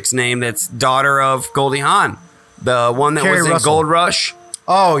other chick's name? That's daughter of Goldie Hawn, the one that Carrie was in Russell. Gold Rush.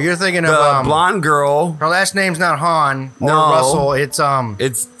 Oh, you're thinking The of blonde girl. Her last name's not Han or No. Russell. It's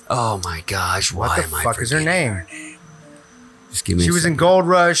It's oh my gosh. Why what the am I fuck is her forgetting name? Just give me. She a was in second. Gold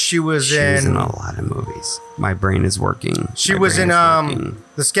Rush. She was She was in. in a lot of movies. My brain is working. She My was brain in is working.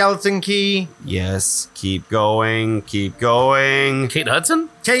 The Skeleton Key. Yes. Keep going. Keep going. Kate Hudson.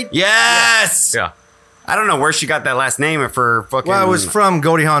 Kate. Yes. Yeah, I don't know where she got that last name for fucking. Well, it was from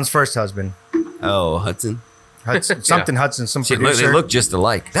Goldie Hawn's first husband, Oh, Hudson. Hudson, something Hudson, some See, producer. they look just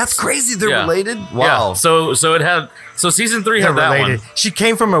alike. That's crazy. They're Yeah. related. Yeah. Wow. So it had season 3 They're had that related. She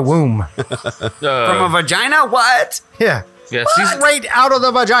came from a womb. From a vagina? What? Yeah. yeah, season Right out of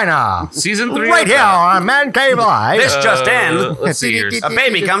the vagina. season 3 Right had here that. on Man Cave Live. This just in. Let's see here. A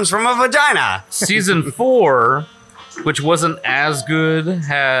baby comes from a vagina. Season 4, which wasn't as good,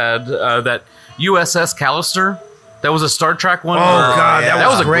 had that USS Callister. That was a Star Trek one. Oh, God, that that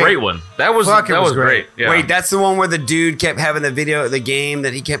was was a great. great one. That was Fuck, it that was was great. Yeah. Wait, that's the one where the dude kept having the game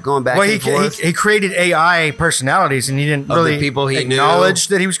that he kept going back Well, and forth? he created AI personalities, and he didn't Of the really people he knew. acknowledge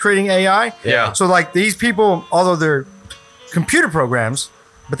that he was creating AI. Yeah. So, like, these people, although they're computer programs,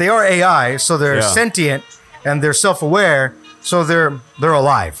 but they are AI, so they're Yeah. sentient and they're self-aware, so they're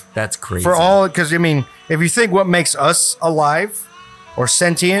alive. That's crazy. For all, because I mean, if you think what makes us alive or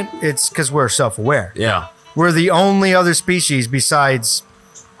sentient, it's because we're self-aware. Yeah. We're the only other species besides,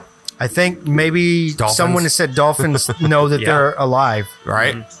 I think maybe Dolphins. someone has said dolphins know that they're alive.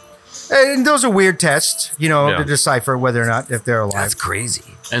 Right? And those are weird tests, Yeah. to decipher whether or not if they're alive. That's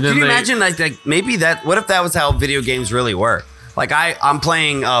crazy. And then Can you they- imagine like maybe that? What if that was how video games really work? Like I'm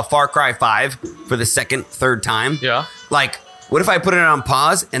playing Far Cry 5 for the third time. Yeah. Like, what if I put it on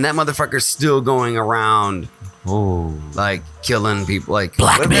pause and that motherfucker's still going around Oh. like killing people. Like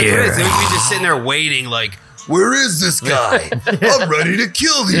Blackbeard. What if it would be just sitting there waiting, like, where is this guy? I'm ready to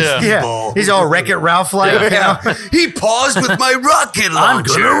kill these people. Yeah, he's all Wreck-It Ralph like. You know? He paused with my rocket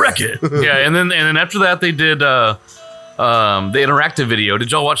launcher. wreck it. Yeah, and then after that they did the interactive video.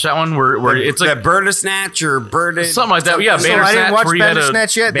 Did y'all watch that one where it's like that Bandersnatch or Bird something like that? Yeah, So I didn't watch Bandersnatch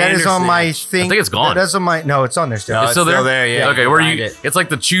Bandersnatch yet. That is on my Bandersnatch. thing. I think it's gone. That's on my. No, it's on there still. No, It's still still there? there, yeah. Okay, where Find you it. it's like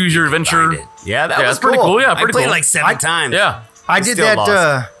the choose your adventure. Yeah, that Yeah, was it's pretty cool. Yeah, I pretty played cool. like 7 times. Yeah. I did Still that.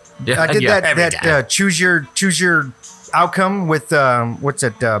 lost. Yeah, I did yeah. Every that. Choose your outcome with what's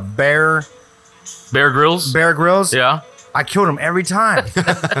it? Bear Bear Grylls. Grylls. Yeah. I killed him every time.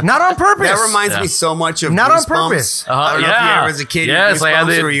 Not on purpose. That reminds Yeah. me so much of Not on Goosebumps. purpose. I don't know if you Yeah. ever as a kid, Yes, I had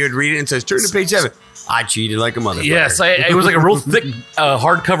Goosebumps, the- where you'd read it and it says, turn to page 7. I cheated like a motherfucker. Yes, it was like a real thick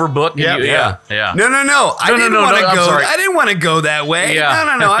hardcover book. and Yeah. yeah. No. I didn't want to I'm go. sorry. I didn't want to go that way.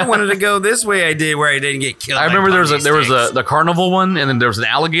 Yeah. No. I wanted to go this way. I did, where I didn't get killed. I by remember there was puggy sticks. the carnival one, and then there was an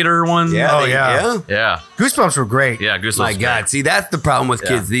alligator one. Yeah. Oh, yeah. Yeah. Goosebumps were great. Yeah. Goosebumps. My God. See, that's the problem with Yeah.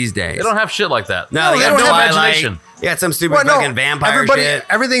 kids these days. They don't have shit like that. No, they they don't got have Twilight. imagination. Yeah, some stupid Well, no, fucking vampire everybody, shit.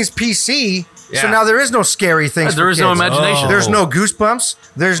 everything's PC. So Yeah. now there is no scary things. There for is no kids. imagination. There's no Goosebumps.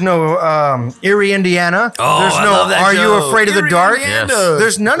 There's no Erie, Indiana. Oh, There's I no love that Are You show. Afraid of the Erie, Dark? Indiana. Yes.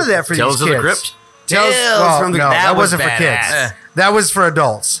 There's none of that for Tales these of the kids. Crypt. Tales from the- no, that that was wasn't for kids. badass. That was for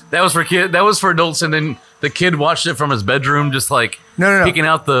adults. That was for kid. That was for adults, and then the kid watched it from his bedroom, just like No. peeking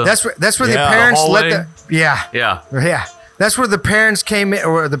out the. That's where the Yeah, the parents let hallway. the yeah. yeah. That's where the parents came in,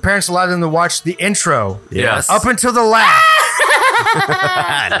 or the parents allowed them to watch the intro Yes. up until the laugh.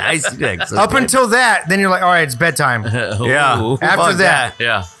 Nice. Up until that, then you're like, all right, it's bedtime. Yeah. After Fuck that,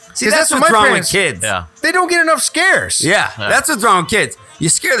 Yeah. See, 'Cause that's that's what what's my wrong parents- with kids. Yeah. they don't get enough scares. Yeah, that's what's wrong with kids. You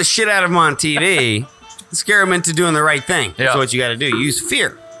scare the shit out of them on TV, scare them into doing the right thing. That's Yeah. what you got to do. Use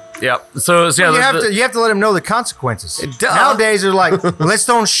fear. Yep. So yeah, You have to let them know the consequences. Duh. Nowadays, they're like, let's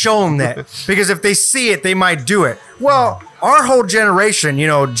don't show them that because if they see it, they might do it. Well, our whole generation,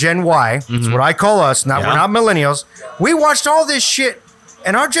 Gen Y, is what I call us. We're not millennials. We watched all this shit,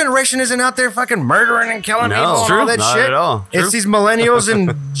 and our generation isn't out there fucking murdering and killing No, people it's and true. all that Not shit. at all. It's these millennials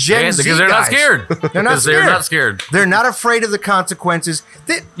and Gen Z because they're not guys. scared. They're not Because scared. they're not scared. They're not afraid of the consequences.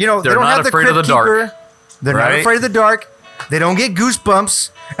 They don't not have the afraid of Crypt the dark. Keeper. They're not Right. afraid of the dark. They don't get goosebumps,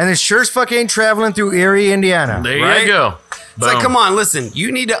 and they sure as fuck ain't traveling through Erie, Indiana. There Right? you go. It's like, come on, listen.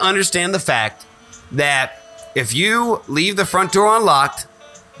 You need to understand the fact that if you leave the front door unlocked,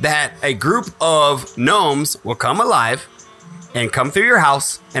 that a group of gnomes will come alive and come through your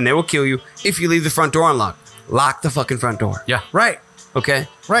house, and they will kill you if you leave the front door unlocked. Lock the fucking front door. Yeah. Right, Okay?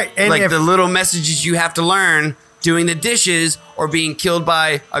 right. And Like if, the little messages you have to learn doing the dishes or being killed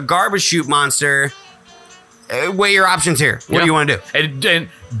by a garbage chute monster. Weigh your options here. What do you want to do? And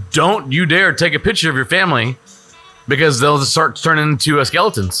don't you dare take a picture of your family because they'll just start turning into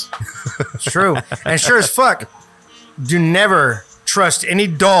skeletons. it's true, and sure as fuck, do never trust any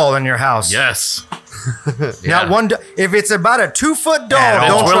doll in your house. Yes. Not one. If it's about a 2-foot doll, At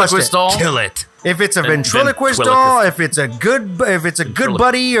all. don't trust Ventriloquist it. doll. Kill it. If it's a ventriloquist ventriloquist. doll, if it's a good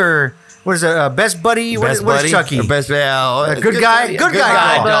buddy, or what is it, best buddy? What is Chucky? Or best, A good guy doll.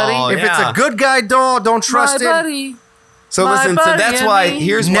 doll. If it's a good guy doll, don't trust it. So listen, so that's why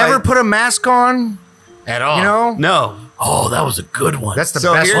here's Never why, put a mask on. at all. You know? No. Oh, that was a good one. That's the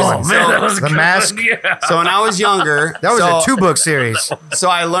So best here's- one. Oh, man, that was a the good mask. one. Yeah. So when I was younger, That was so, a 2-book series. So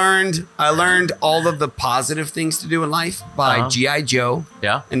I learned all of the positive things to do in life by G.I. Joe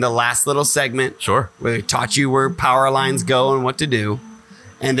Yeah. in the last little segment. Sure. Where they taught you where power lines go and what to do.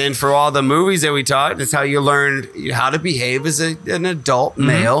 And then for all the movies that we taught, that's how you learned how to behave as an adult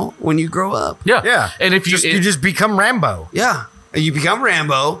male when you grow up. Yeah. Yeah. And if You just become Rambo. Yeah. And you become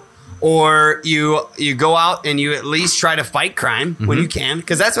Rambo, or you go out and you at least try to fight crime when you can.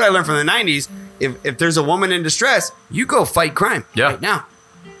 Because that's what I learned from the 90s. If there's a woman in distress, you go fight crime Yeah. right now.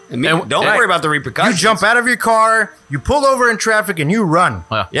 And And- don't and- worry about the You repercussions. jump out of your car, you pull over in traffic, and you run.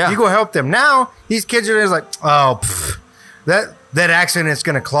 Yeah. You go help them. Now, these kids are just like, oh, that accident's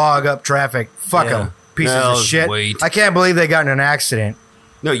going to clog up traffic. Fuck Yeah. them. Pieces No, of shit. wait. I can't believe they got in an accident.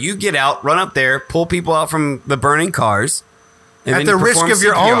 No, you get out, run up there, pull people out from the burning cars. And At then the you risk perform of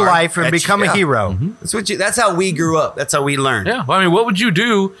your CPR. own life and That's- become a yeah. hero. That's how we grew up. That's how we learned. Yeah. Well, I mean, what would you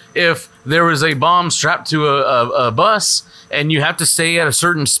do if there was a bomb strapped to a bus and you have to stay at a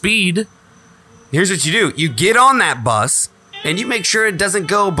certain speed? Here's what you do. You get on that bus and you make sure it doesn't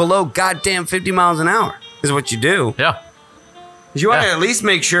go below goddamn 50 miles an hour. Is what you do. Yeah. 'Cause you want to Yeah. at least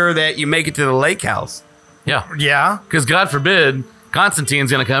make sure that you make it to the lake house. Yeah. Yeah. Because God forbid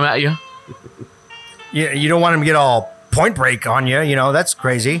Constantine's going to come at you. You don't want them to get all Point Break on you. You know, that's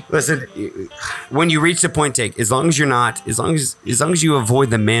crazy. Listen, when you reach the point take, as long as you avoid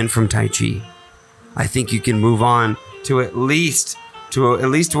the man from Tai Chi, I think you can move on to at least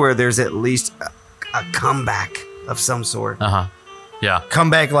where there's at least a comeback of some sort. Yeah. Come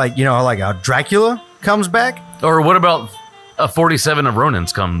back like how Dracula comes back. Or what about a 47 of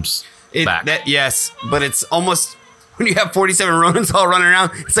Ronins comes back? Yes, but it's almost when you have 47 Ronins all running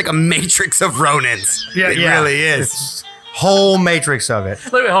around, it's like a matrix of Ronins. It really is. It's whole matrix of it.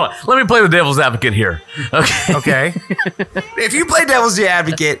 Hold on. Let me play the devil's advocate here. Okay. Okay. If you play devil's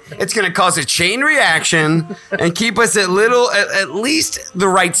advocate, it's going to cause a chain reaction and keep us at least the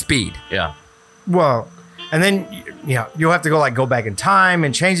right speed. Yeah. Well, and then you'll have to go back in time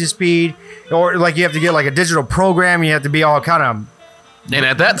and change the speed, or like you have to get like a digital program. You have to be all kind of And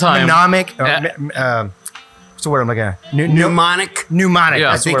at that time, mnemonic. What's the word I'm looking at? Mnemonic. Mnemonic.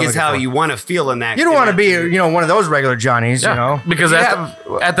 Yeah. I think is how you want to feel in that. You don't want to be one of those regular Johnnies. because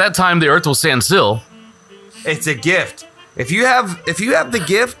at that time the Earth will stand still. It's a gift. If you have the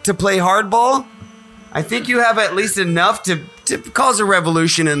gift to play hardball, I think you have at least enough to cause a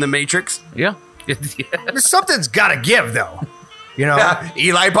revolution in the Matrix. Yeah. Something's got to give, though.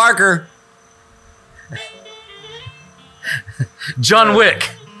 Eli Parker. John Wick.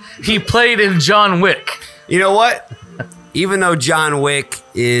 He played in John Wick. You know what? Even though John Wick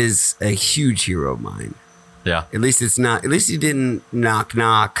is a huge hero of mine, Yeah. at least it's not. At least he didn't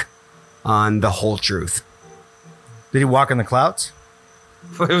knock on the whole truth. Did he walk in the clouds?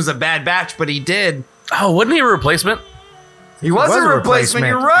 It was a bad batch, but he did. Oh, wasn't he a replacement? He was a replacement.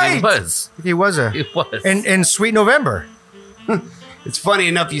 You're right. He was. He was in Sweet November. It's funny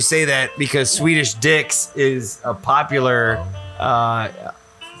enough you say that because Swedish Dicks is a popular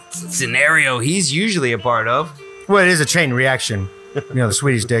scenario he's usually a part of. Well, it is a chain reaction. The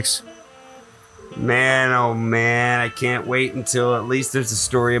Swedish Dicks. Man, oh man, I can't wait until at least there's a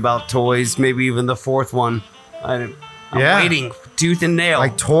story about toys, maybe even the fourth one. I'm waiting tooth and nail.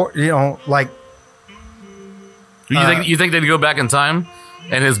 You think they'd go back in time,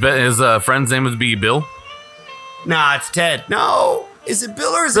 and his friend's name would be Bill? Nah, it's Ted. No, is it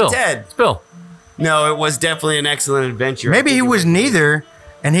Bill or is it Ted? It's Bill. No, it was definitely an excellent adventure. Maybe he was neither,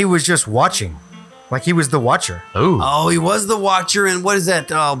 and he was just watching. Like he was the watcher. Oh, he was the watcher, and what is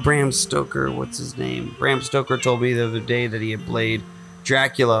that? Oh, Bram Stoker. What's his name? Bram Stoker told me the other day that he had played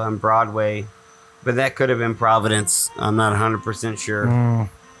Dracula on Broadway, but that could have been Providence. I'm not 100% sure.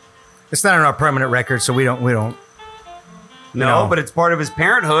 It's not on our permanent record, so we don't. No, but it's part of his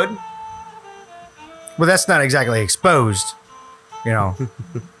parenthood. Well, that's not exactly exposed. No,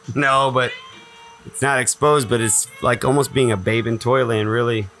 but it's not exposed, but it's like almost being a babe in Toyland,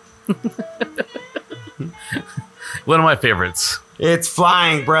 really. One of my favorites. It's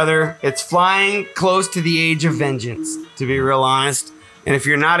flying, brother. It's flying close to the age of vengeance, to be real honest. And if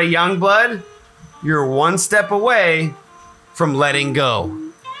you're not a young blood, you're one step away from letting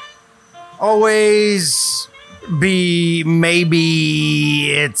go. Always be,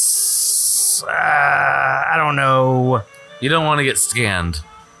 maybe it's, I don't know. You don't want to get scanned.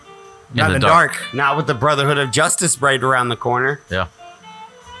 Not in the dark. Not with the Brotherhood of Justice right around the corner. Yeah.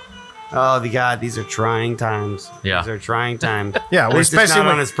 Oh, God, these are trying times. Yeah. These are trying times. Yeah, At least it's not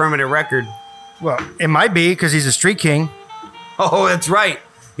on his permanent record. Well, it might be because he's a street king. Oh, that's right.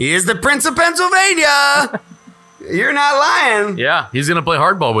 He is the Prince of Pennsylvania. You're not lying. Yeah, he's going to play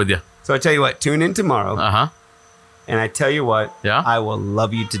hardball with you. So I tell you what, tune in tomorrow. Uh-huh. And I tell you what, Yeah? I will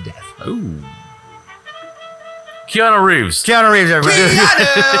love you to death. Ooh. Keanu Reeves. Keanu Reeves, everybody.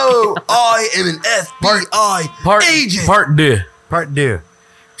 Keanu! I am an FBI agent. Part 2. Part 2.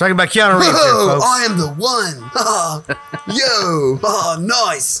 Talking about Keanu Reeves here, folks. I am the one. Yo,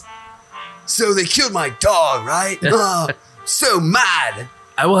 nice. So they killed my dog, right? So mad.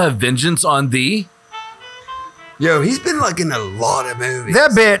 I will have vengeance on thee. Yo, he's been like in a lot of movies.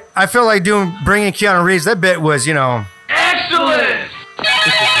 That bit, I feel like bringing Keanu Reeves, that bit was, Excellent!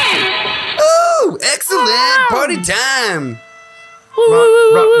 Oh, excellent. Party time.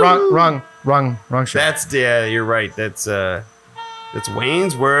 Wrong show. You're right. That's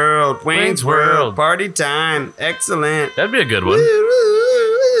Wayne's World. Wayne's World. Party time. Excellent. That'd be a good one.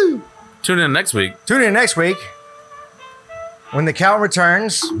 Tune in next week. Tune in next week when the Count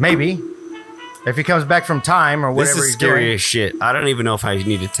returns, maybe. If he comes back from time or whatever This is he's scary doing. as shit. I don't even know if I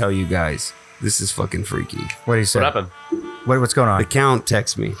need to tell you guys. This is fucking freaky. What did he say? What happened? What's going on? The Count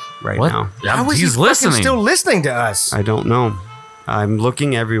texts me right now. How is He's he fucking listening. still listening to us? I don't know. I'm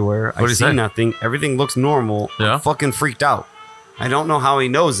looking everywhere. I What'd he see say? nothing. Everything looks normal. Yeah? I'm fucking freaked out. I don't know how he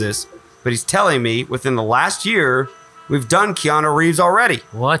knows this, but he's telling me within the last year, we've done Keanu Reeves already.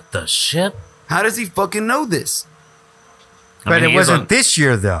 What the shit? How does he fucking know this? But it wasn't this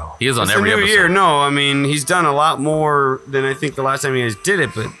year, though. He is on It's every a new episode. year. No, I mean, he's done a lot more than I think the last time he guys did it,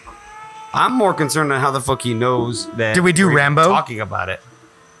 but I'm more concerned on how the fuck he knows that. Did we do we're even Rambo? Talking about it.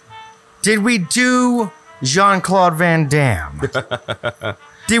 Did we do Jean-Claude Van Damme?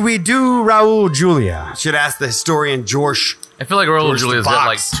 Did we do Raul Julia? Should ask the historian George. I feel like Raul George Julia's the got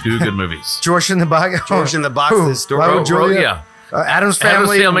like Box. 2 good movies. George in the Box? George in the Box, Who? the story. Raul Julia? Yeah. Adam's Adam's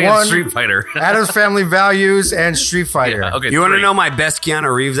Family, Family and 1, Street Fighter. Adam's Family Values, and Street Fighter. Yeah, okay. You want to 3. know my best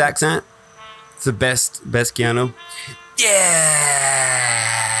Keanu Reeves accent? It's the best Keanu. Yeah.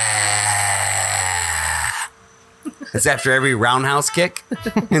 It's after every roundhouse kick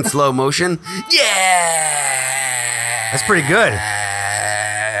in slow motion. Yeah. That's pretty good.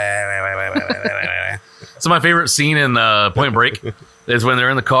 So my favorite scene in Point Break is when they're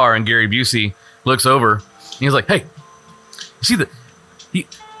in the car and Gary Busey looks over and he's like, "Hey,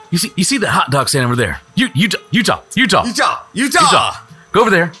 you see the hot dog stand over there? Utah. Go over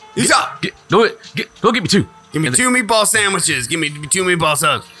there. Utah. Go get me 2. Give me And 2 meatball sandwiches. Give me 2 meatball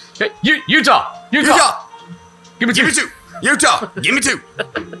subs. Hey, Utah. Utah. Give me 2. Give me 2. Utah. Give me 2.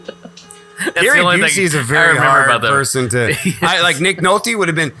 That's Gary the only thing Busey's a I very remember hard about that. person to. Like Nick Nolte would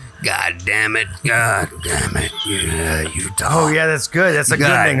have been. God damn it! Yeah, Utah. Oh, yeah, that's good. That's a good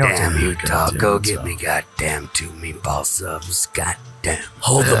God thing. damn Utah, go get me goddamn 2 meatball subs. God damn.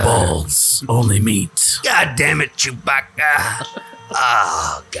 Hold the balls. Only meat. God damn it, Chewbacca.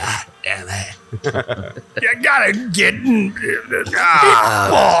 Oh, god damn it. You gotta get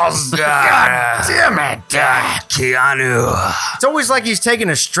Balls. God damn it. God, Keanu. It's always like he's taking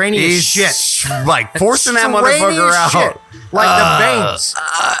a strenuous He's shit. like forcing that motherfucker Strenuous out. shit. Like the veins.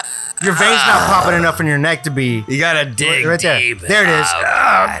 Your veins not popping enough in your neck to be You gotta dig right there. deep. There it is. Oh,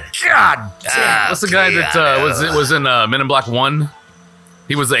 God. God damn. What's the guy that was in Men in Black 1?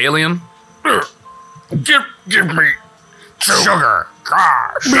 He was the alien. Give me Sugar.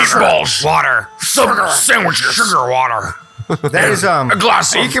 Meatballs. Water. Sugar. Sandwiches. Sugar water. That is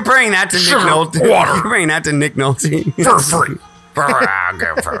glass Are you comparing that to Nick Nolte? water. You're comparing that to Nick Nolte? for free.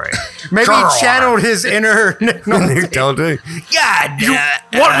 maybe he channeled his inner Nick Nolte. Nick Nolte. God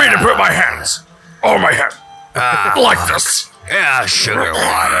damn. Want me to put my hands on my head like this? Yeah, sugar water.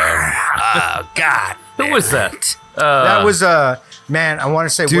 Oh, God. Who was that? That was man, I want to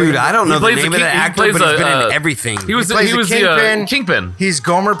say Dude, William- I don't know the plays name the of the king- he actor, plays but he's been a- in everything. He was plays he the was Kingpin. the Kingpin. He's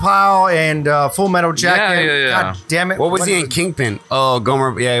Gomer Pyle and Full Metal Jacket. Yeah. God damn it. What was he in Kingpin? Oh,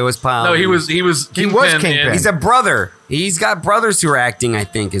 Gomer. Yeah, he was Pyle. No, he was Kingpin. Kingpin. He's a brother. He's got brothers who are acting, I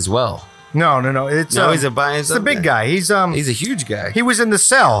think, as well. No. It's He's it's the big guy. He's a huge guy. he was in The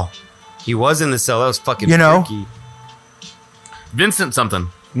Cell. He was in the cell. That was fucking You know? freaky. Vincent something.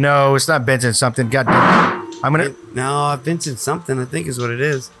 No, it's not Benson something. God damn it. I'm gonna No, Vincent something, I think is what it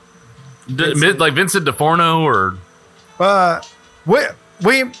is. Like Vincent DeForno or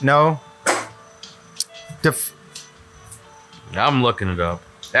William no. I'm looking it up.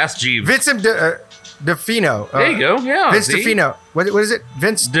 Ask Jeeves. Vincent DeFino. There you go. Yeah. Vince see? DeFino. What is it?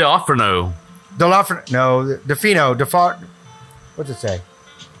 Vince D'Onofrio. DeLafreno. No, DeFino. What's it say?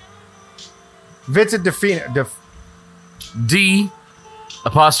 Vincent DeFino. D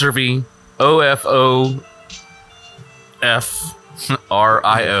apostrophe OFOFRIO.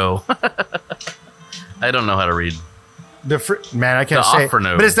 I don't know how to read. Man, I can't say it.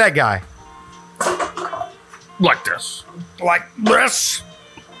 DeFino. But it's that guy. Like this. Like this.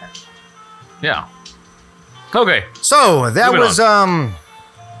 Yeah. Okay. So that Moving was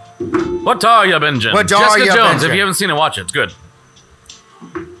What are you binging? What are Jessica ya Jones. binging? If you haven't seen it, watch it. It's good.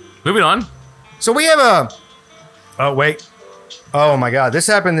 Moving on. so we have a oh wait. Oh my god, this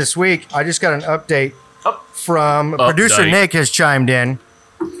happened this week. I just got an update from producer Update. Nick has chimed in.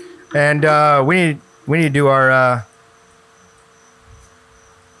 And we need to do our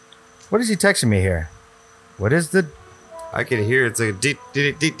what is he texting me here? What is the I can hear it's like a deep.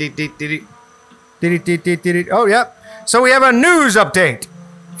 Oh, yep. So we have a news update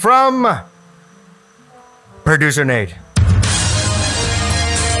from producer Nate.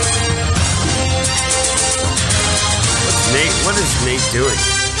 Nate, what is Nate doing?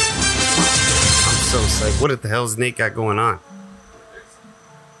 I'm so psyched. What the hell's Nate got going on?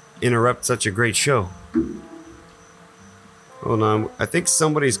 Interrupt such a great show. Hold on. I think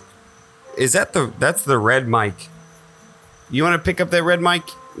somebody's. Is that that's the red mic? You want to pick up that red mic?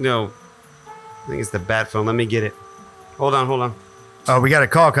 No. I think it's the bat phone. Let me get it. Hold on. Oh, we got a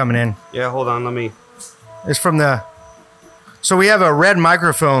call coming in. Yeah, hold on. Let me. It's from the. So we have a red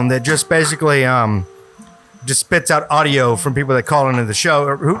microphone that just basically just spits out audio from people that call into the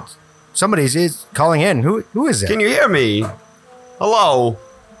show. Who? Somebody's is calling in. Who is it? Can you hear me? Hello?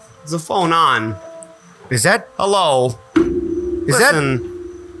 Is the phone on? Is that? Hello? Listen,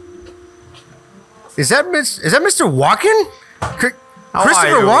 Is that Mr. Walken? how Christopher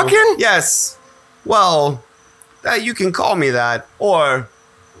are you? Walken? Yes. Well, you can call me that, or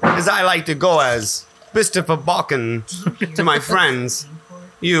as I like to go as Christopher Balkan to my friends.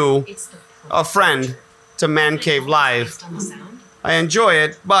 You, a friend to Man Cave Live. I enjoy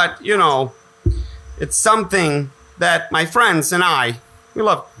it, but it's something that my friends and we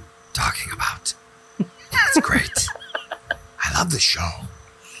love talking about. It's great. I love the show.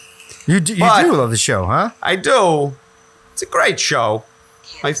 You do love the show, huh? I do. It's a great show.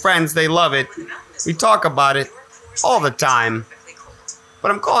 My friends, they love it. We talk about it all the time. But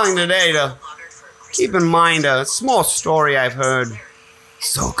I'm calling today to keep in mind a small story I've heard.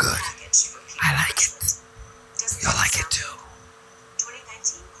 So good. I like it. You'll like it too.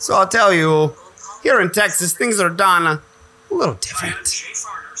 So I'll tell you, here in Texas, things are done a little different.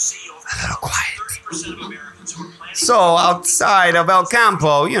 A little quiet. So outside of El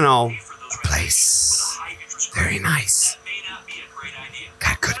Campo, a place very nice.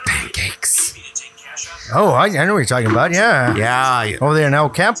 Got good pancakes. Oh, I know what you're talking about. Yeah. Yeah. Over there in El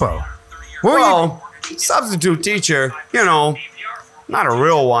Campo. Well, substitute teacher, not a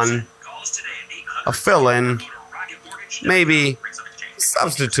real one. A fill-in. Maybe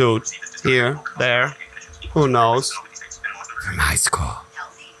substitute here, there. Who knows? From high school.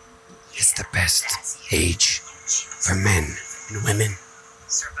 It's the best age for men and women.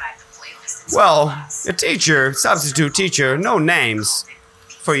 Well, a teacher, substitute teacher, no names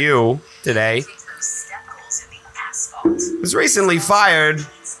for you today, was recently fired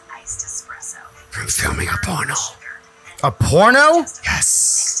from filming a porno. A porno?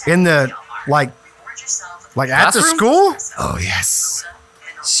 Yes. In the, like after Bathroom? school? Oh, yes.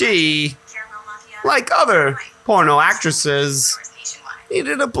 She, like other porno actresses,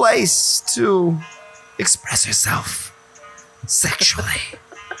 needed a place to express herself sexually.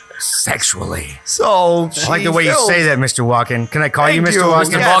 So, I like the way you say that, Mr. Walken. Can I call you Thank Mr. you. Walken?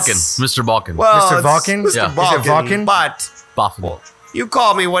 Mr. Yes. Balkan. Mr. Balkan. Well, Mr. it's Balkan? Mr. Yeah. Is it Balkan, Balkan? but Balkan. you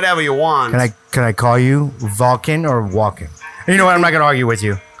call me whatever you want. Can I call you Vulcan or Walken? You know what? I'm not going to argue with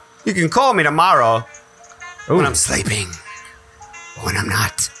you. You can call me tomorrow Ooh. when I'm sleeping. When I'm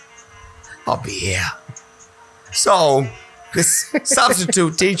not, I'll be here. So, this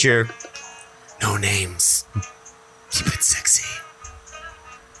substitute teacher, no names, keep it sexy,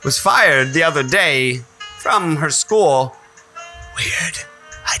 was fired the other day from her school. Weird.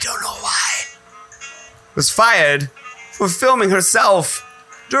 I don't know why. Was fired for filming herself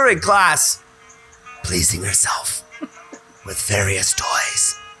during class, pleasing herself with various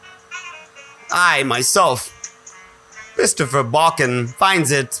toys. I, myself, Christopher Balkan,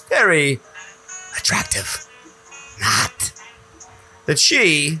 finds it very attractive. Not that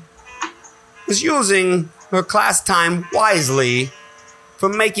she was using her class time wisely for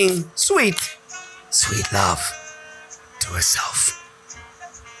making sweet love to herself.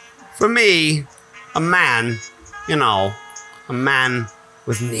 For me, a man, a man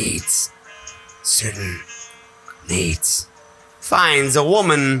with needs, certain needs, finds a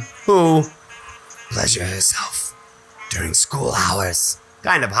woman who pleasure herself during school hours.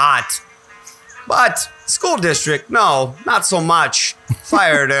 Kind of hot. But school district, no, not so much.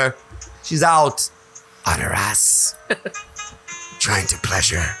 Fired her. She's out on her ass. Trying to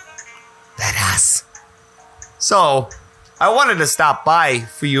pleasure that ass. So, I wanted to stop by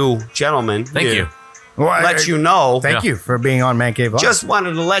for you gentlemen. Thank you. Well, Let you know. Thank you for being on Man Cave Live. Just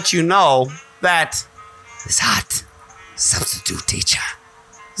wanted to let you know that this hot substitute teacher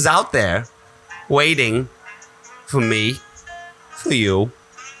is out there waiting for me, for you,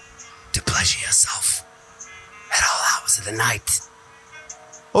 to pleasure yourself at all hours of the night.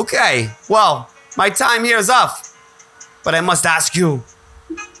 Okay, well, my time here is up, but I must ask you,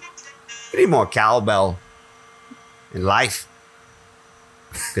 you need more cowbell in life.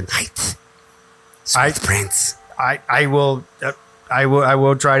 Good night, Sweet Prince. I will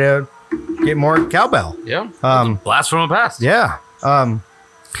try to get more cowbell. Yeah. Um, Blast from the past. Yeah.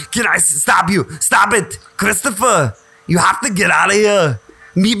 Can I stop you? Stop it, Christopher. You have to get out of here.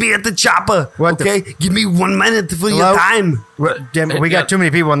 Meet me at the chopper. What the- okay? Give me 1 minute for Hello? your time. Damn it, we got too many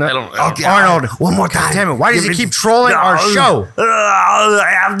people on the. I don't- Okay, Arnold, one more time. God damn it! Why does Give he me- keep trolling our No. show?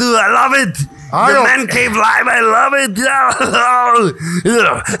 I have to. I love it. Arnold. The Man Cave Live. I love it.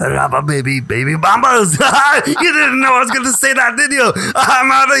 I love a baby bombers. You didn't know I was going to say that, did you?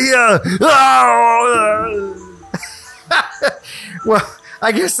 I'm out of here. Well,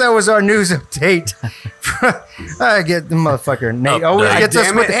 I guess that was our news update. I get the motherfucker Nate. Always God gets us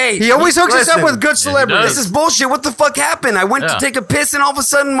damn with, it. Hey, he always hooks us up listen. with good celebrities. This is bullshit. What the fuck happened? I went to Yeah. take a piss and all of a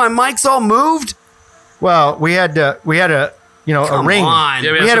sudden my mic's all moved. Well, we had a a ring. on.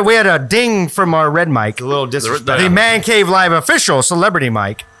 Yeah, We had a ding from our red mic, A little disrespect. the Man Cave Live official celebrity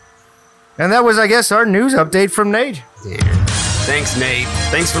mic, and that was, I guess, our news update from Nate. Yeah. Thanks, Nate.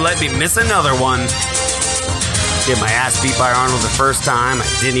 Thanks for letting me miss another one. Get my ass beat by Arnold the first time.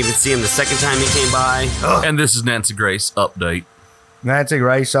 I didn't even see him the second time he came by. Ugh. And this is Nancy Grace update. That's a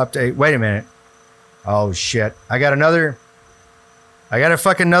race update. Wait a minute. Oh shit! I got a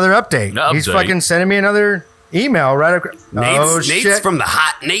fucking another update. He's fucking sending me another email right across. Nate's shit. from the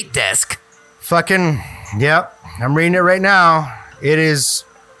hot Nate desk. Fucking, yep. I'm reading it right now. It is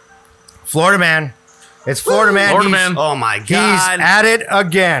Florida Man. It's Florida Man. Florida Man. Oh my He's God. at it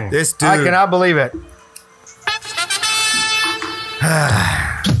again. This dude. I cannot believe it.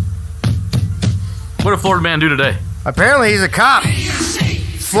 What did Florida Man do today? Apparently, he's a cop.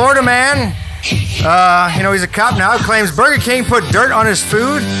 Florida Man. He's a cop now. Claims Burger King put dirt on his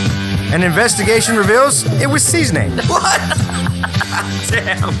food. An investigation reveals it was seasoning. What?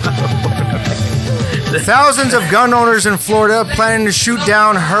 Damn. Thousands of gun owners in Florida planning to shoot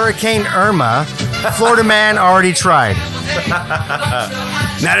down Hurricane Irma. Florida Man already tried.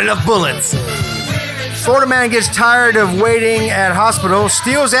 Not enough bullets. Florida Man gets tired of waiting at hospital,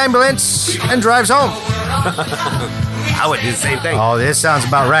 steals ambulance, and drives home. I would do the same thing. Oh, this sounds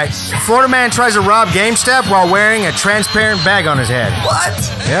about right. Florida Man tries to rob GameStop while wearing a transparent bag on his head. What?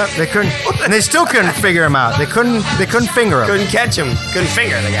 Yep, they couldn't, and they still couldn't figure him out. They couldn't finger him. Couldn't catch him. Couldn't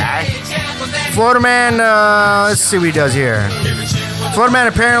finger the guy. Florida Man, let's see what he does here. Florida Man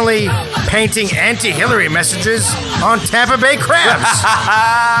apparently painting anti-Hillary messages on Tampa Bay crabs.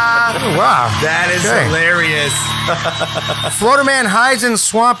 Oh, wow. That is hilarious. Florida Man hides in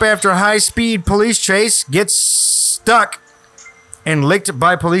swamp after high-speed police chase, gets stuck, and licked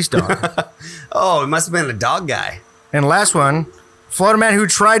by police dog. Oh, it must have been a dog guy. And last one, Florida Man who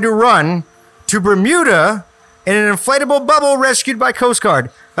tried to run to Bermuda in an inflatable bubble rescued by Coast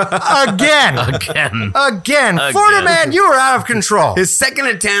Guard. Again. Florida Man, you are out of control. His second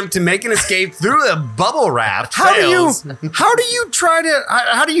attempt to make an escape through the bubble raft fails. How do you try to,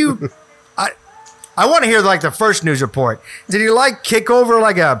 how do you, I want to hear like the first news report. Did he like kick over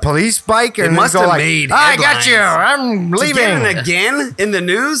like a police bike and must go have like, made I got you, headlines. I'm leaving. To get it again in the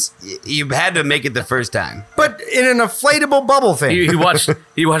news, you had to make it the first time. But in an inflatable bubble thing.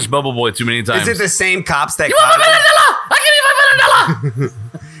 He watched Bubble Boy too many times. Is it the same cops that caught him?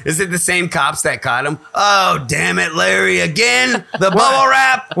 Is it the same cops that caught him? Oh, damn it, Larry, again? The bubble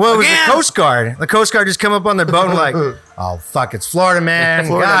wrap? Well, it was again? the Coast Guard. The Coast Guard just come up on their boat and like, oh, fuck, it's Florida Man.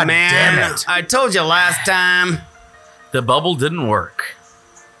 Florida God Man. damn it. I told you last time. The bubble didn't work.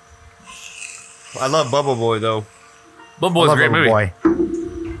 I love Bubble Boy, though. Bubble Boy's a Love great Little movie.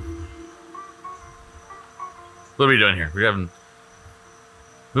 Boy. What are we doing here? We're having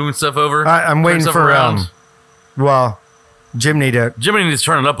moving stuff over. I'm turning waiting stuff for, around. Jimmy to, Jimmy needs to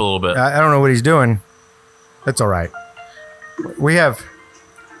turn it up a little bit. I don't know what he's doing. That's all right. We have,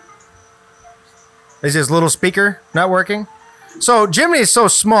 is his little speaker not working? So Jimmy is so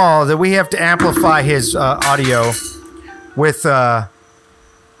small that we have to amplify his audio with a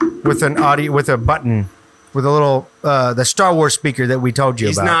button, with a little the Star Wars speaker that we told you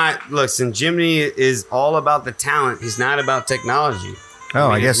He's about. not, listen, Jimmy is all about the talent. He's not about technology.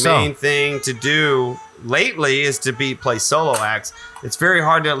 I guess his so. main thing to do lately is to play solo acts. It's very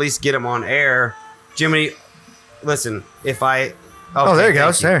hard to at least get him on air. Jimmy, listen, if I... Oh, there he thank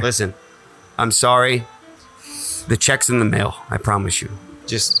goes. There. Listen, I'm sorry. The check's in the mail. I promise you.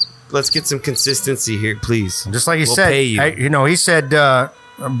 Just let's get some consistency here, please. Just like he We'll said, pay you. he said the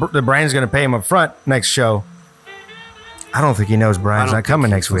Brian's going to pay him up front next show. I don't think he knows Brian's not coming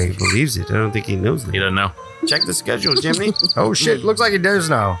next week. He believes it. I don't think he knows He that. doesn't know. Check the schedule, Jimmy. Oh shit! Looks like he does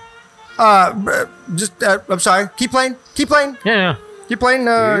now. I'm sorry. Keep playing. Keep playing. Yeah. Keep playing,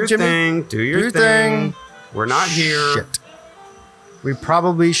 Do your Jimmy. thing. Do your your thing. thing. We're not here. Shit. We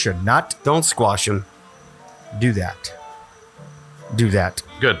probably should not Don't squash him. do that. Do that.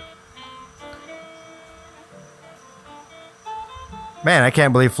 Good. Man, I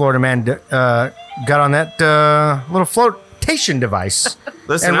can't believe Florida Man got on that little flotation device.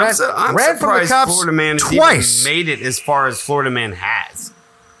 Listen, and I'm ran from the surprised cops Florida Man has twice. even made it as far as Florida Man has.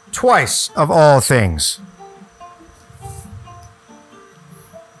 Twice of all things.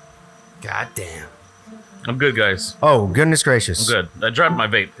 God damn. I'm good, guys. Oh, goodness gracious. I'm good. I dropped my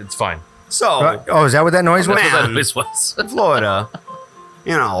vape. It's fine. So, Oh, is that what that noise was? That's what that Man. noise was. Florida,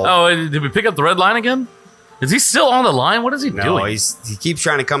 you know. Oh, did we pick up the red line again? Is he still on the line? What is he No, doing? he keeps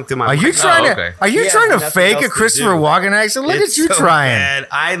trying to come through my Are you mic. trying to? okay. Are you He trying to has nothing fake else a to Christopher do. Walken accent? Look It's at you so trying. bad.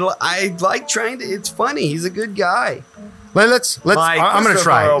 I like trying to. It's funny. He's a good guy. Let's. By I'm gonna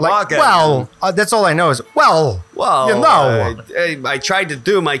try. Christopher Walken. Well, that's all I know is Well, you know. I tried to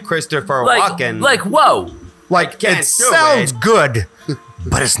do my Christopher Walken. whoa. Like can't it do sounds it. good,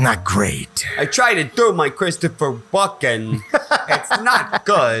 but it's not great. I tried to do my Christopher Walken. It's not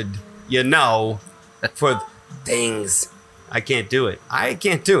good, you know, for things. I can't do it. I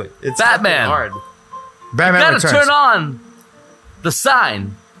can't do it. It's Batman. fucking hard. Batman Gotta Returns. turn on the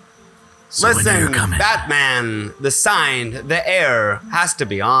sign. Listen, Batman, the sign, the air has to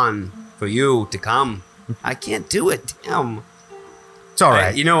be on for you to come. I can't do it. Damn. It's all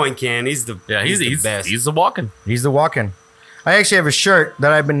right. You know one can. He's the Yeah, the best. He's the walking. He's the walking. I actually have a shirt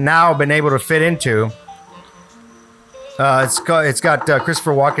that I've been able to fit into. It's got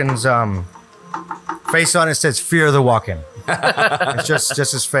Christopher Walken's face on it. It says "Fear the Walking." It's just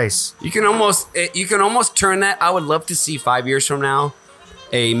his face. You can almost turn that. I would love to see 5 years from now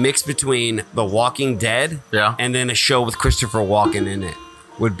a mix between The Walking Dead and then a show with Christopher Walken in it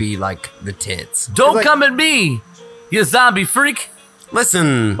would be like the tits. Don't come at me, you zombie freak.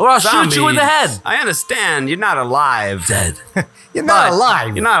 Listen, Or I'll shoot you in the zombies, head. I understand you're not alive. Dead. You're not But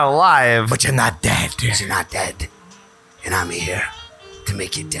alive. You're not alive. but you're not dead. You're not dead. And I'm here to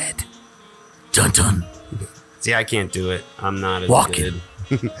make you dead. Dun dun. See, I can't do it. I'm not as Walking.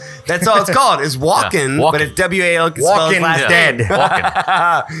 good. That's all it's called. Is walking, Yeah, walking. but it's W-A-L. Walking Dead.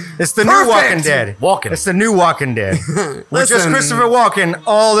 It's the new Perfect. Walking Dead. Walking. It's the new Walking Dead. With just Listen. Christopher Walken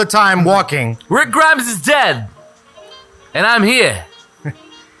all the time walking. Rick Grimes is dead, and I'm here.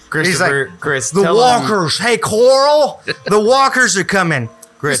 Christopher, Chris, The tell him- walkers. Hey, Coral. The walkers are coming. You're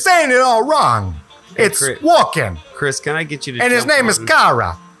Chris. saying it all wrong. It's Chris. walking. Chris, can I get you to And his jump name is on?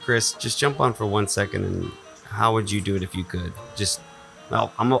 Kara. Chris, just jump on for 1 second, and how would you do it if you could? I'll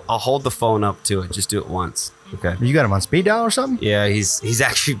hold the phone up to it. Just do it once, okay? You got him on speed dial or something? Yeah, he's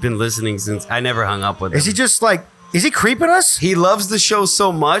actually been listening since I never hung up with him. Is he just like, is he creeping us? He loves the show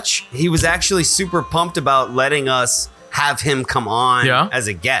so much. He was actually super pumped about letting us have him come on as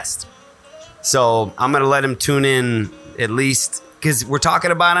a guest. So I'm gonna let him tune in at least because we're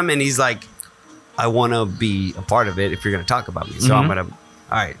talking about him, and he's like, "I want to be a part of it if you're gonna talk about me." So I'm gonna.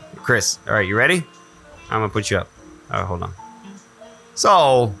 All right, Chris. All right, you ready? I'm gonna put you up. All right, hold on.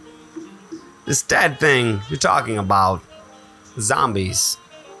 So this dead thing you're talking about, zombies.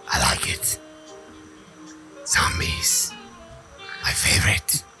 I like it. Zombies. My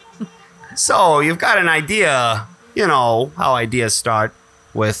favorite. So you've got an idea, you know, how ideas start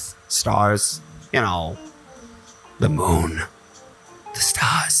with stars, you know, the moon, the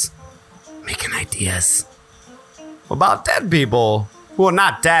stars, making ideas. What about dead people who are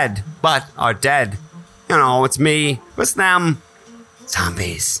not dead, but are dead? You know, it's me, it's them,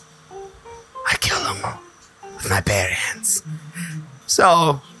 zombies. I kill them with my bare hands.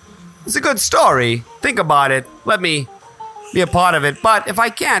 So, it's a good story. Think about it. Let me be a part of it. But if I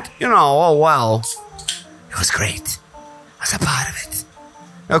can't, you know, oh well. It was great. I was a part of it.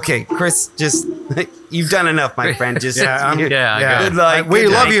 Okay, Chris, just you've done enough, my friend. Just good luck. We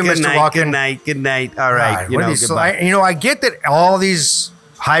good love night, you, good Mr. night, Walken. Good night. Good night. All right. What do you- I get that all these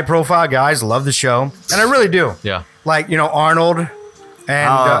high-profile guys love the show, and I really do. Yeah. Like, you know, Arnold, and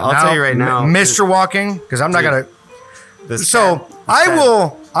I'll now tell you right now, Mr. Walking, because I'm not Dude, gonna. So I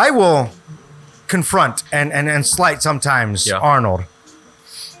will confront and slight sometimes Arnold.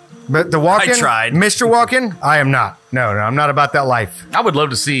 But the Walken, I tried. Mr. Walken, I am not. No, I'm not about that life. I would love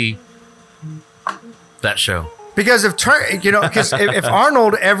to see that show. Because if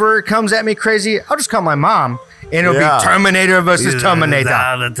Arnold ever comes at me crazy, I'll just call my mom, and it'll be Terminator versus Terminator.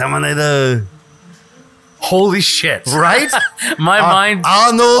 The Terminator. Holy shit! Right? My mind.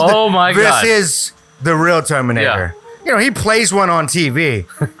 Arnold Oh my god! versus the real Terminator. You know, he plays one on TV,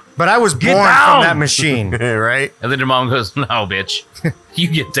 but I was born down! from that machine. Right? And then your mom goes, "No, bitch, you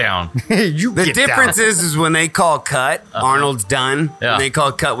get down." The difference is when they call cut, Arnold's done. Yeah. When they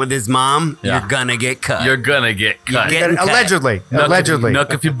call cut with his mom, Yeah. you're gonna get cut. You're gonna get cut. getting cut. Allegedly. Knuck Allegedly.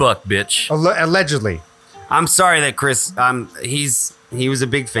 Knuck if you buck, bitch. Allegedly. I'm sorry that Chris. He was a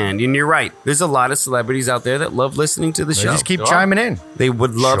big fan, and you're right. There's a lot of celebrities out there that love listening to the They show. just keep chiming in. They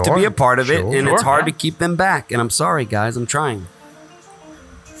would love to Sure, be a part of it, sure. and it's Sure, hard yeah. to keep them back. And I'm sorry, guys. I'm trying.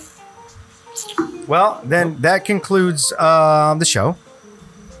 Well, then that concludes the show.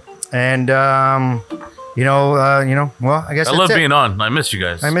 And well, I guess I that's love it. being on. I missed you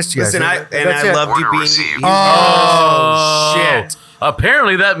guys. I missed you guys. Listen, That's I it. loved you being. Oh, shit.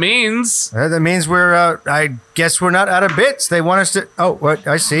 Apparently, that means That means I guess we're not out of bits. They want us to. Oh, what?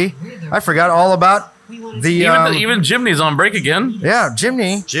 I see. I forgot all about the. even Jimny's on break again. Yeah,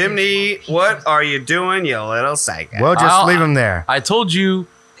 Jimny. Jimmy, what are you doing, you little psycho? Well, just I'll- leave him there. I told you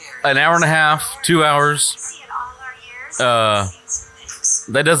an hour and a half, 2 hours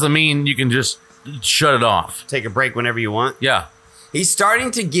that doesn't mean you can just shut it off. Take a break whenever you want. Yeah. He's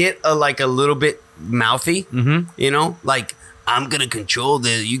starting to get a little bit mouthy. Mm-hmm. You know, like, I'm gonna control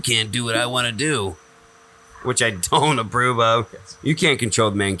this. You can't do what I want to do, which I don't approve of. You can't control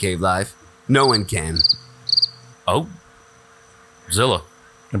the man cave life. No one can. Oh, Zilla.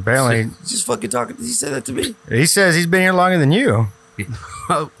 Apparently, Just fucking talking. He said that to me. he says he's been here longer than you.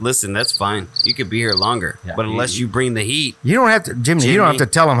 Oh, listen, that's fine. You could be here longer, but unless you bring the heat, You don't have to, Jimmy. You don't have to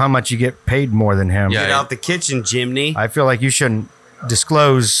tell him how much you get paid more than him. Yeah. get out the kitchen, Jimny. I feel like you shouldn't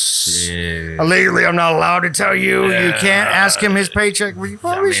disclose. Legally, I'm not allowed to tell you. You can't ask him his paycheck. You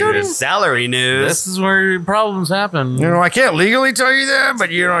probably shouldn't. Salary news. This is where problems happen. You know, I can't legally tell you that, but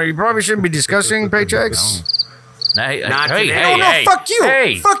you know, you probably shouldn't be discussing paychecks. Hey, Not hey, today. hey, No, hey, fuck you.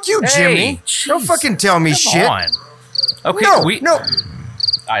 Hey, Fuck you, Jimmy. Don't jeez. fucking tell me Come shit. on. Okay, No.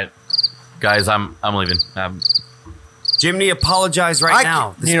 guys, I'm leaving. Jimny, apologize right I now.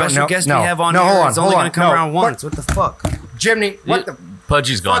 can't- The you know, special no, guest no. we have on No, here hold on, is only hold going on. to come No, around what- once. What the fuck? Jimmy, what the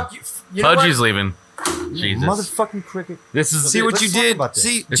Pudgy's gone. fuck? You know Pudgy's what? leaving. Jesus. Motherfucking cricket. This is See what Let's you talk did? about this.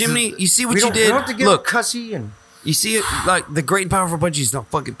 See, This Jimny, you see what We you don't, did? we don't have to get Look, cussy and you see it? Like, the great and powerful Pudgy's not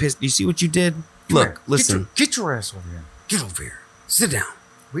fucking pissed. You see what you did? Look, listen. Get your ass over here. Get over here. Sit down.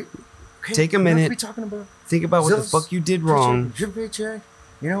 Okay, Take a you know what minute. we talking about? Think about what the Zilla's fuck you did wrong. Your paycheck.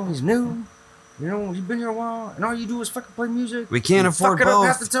 You know, he's new. You know, he's been here a while, and all you do is fucking play music. We can't You afford fuck it up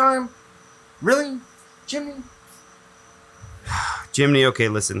half both. the time. Really, Jimmy? Jimny, okay,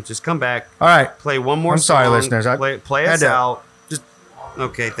 listen. Just come back. All right. Play one more I'm song. sorry, listeners. I Play had us to- out. Just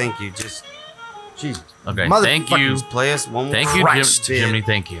okay, thank you. Just Jesus. Okay, Motherfuckers. thank you. play us one more. Thank you, Christ. Jimmy.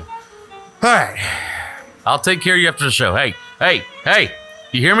 Thank you. All right. I'll take care of you after the show. Hey,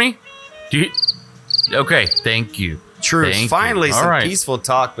 you hear me? Do you? Okay, thank you. Truth. Thank you. Finally, All some right. peaceful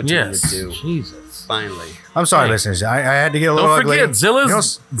talk between Yes. the two. Jesus. Finally. I'm sorry, Hey. listeners. I had to get a little Don't ugly. forget, Zilla's You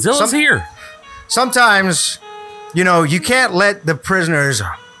know, Zilla's some- here. Sometimes, you know, you can't let the prisoners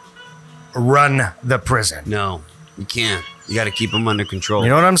run the prison. No, you can't. You got to keep them under control. You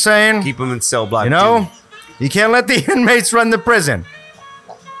know what I'm saying? Keep them in cell block. You know, you can't let the inmates run the prison.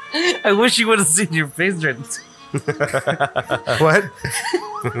 I wish you would have seen your face right. What?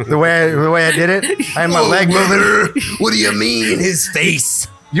 the way I did it? I had my leg moving. What do you mean, his face?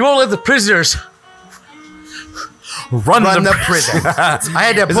 You won't let the prisoners run Run the prison. I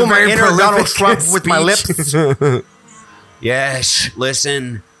had to pull my very inner Donald prolific Trump with my speech. lips. Yes,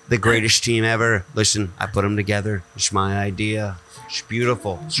 listen, the greatest team ever. Listen, I put them together. It's my idea. It's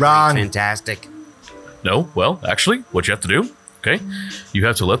beautiful. It's Wrong. fantastic. No, well, actually, what you have to do, okay, you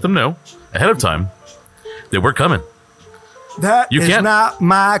have to let them know ahead of time that we're coming. That You is can't- not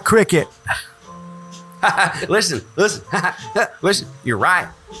my cricket. Listen. Listen, you're right.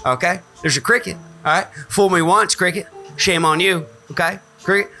 Okay? There's a cricket. All right? Fool me once, cricket. Shame on you. Okay?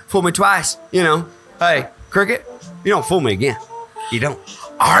 Cricket, fool me twice. You know. Hey, cricket, you don't fool me again. You don't.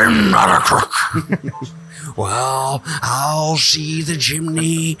 I'm not a crook. Well, I'll see the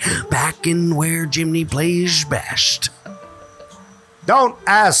Jimny back in where Jimny plays best. Don't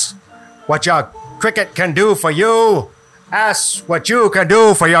ask what your cricket can do for you. Ask what you can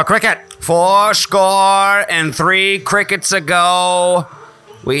do for your cricket. 403 crickets ago,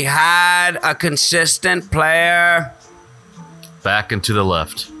 we had a consistent player. Back and to the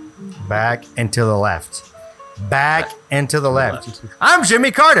left. Back and to the left. Back and to the left. I'm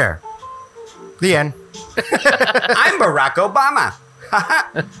Jimmy Carter. The end. I'm Barack Obama.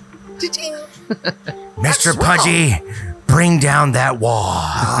 Mr. Pudgy, bring down that wall.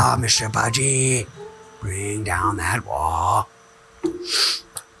 Ah, Mr. Pudgy, bring down that wall.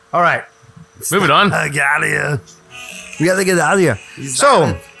 All right. Moving on. I got you. We got to get out of here.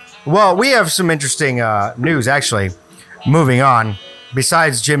 So, well, we have some interesting news, actually. Moving on.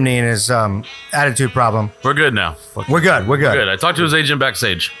 Besides Jimny and his attitude problem. We're good now. We're good. We're good. Good. I talked to his agent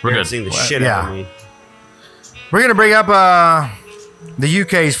backstage. We're good. Seeing the shit Yeah. out of me. We're going to bring up the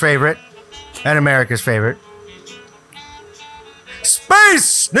UK's favorite and America's favorite.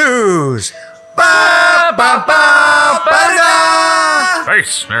 Space news. Ba, ba, ba, ba, da.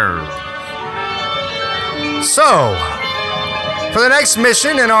 Face nerve. So, for the next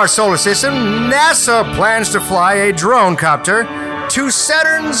mission in our solar system, NASA plans to fly a drone copter to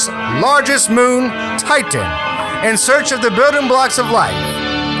Saturn's largest moon, Titan, in search of the building blocks of life.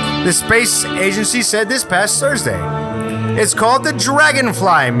 The space agency said this past Thursday. It's called the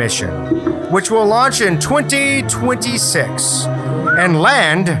Dragonfly mission, which will launch in 2026 and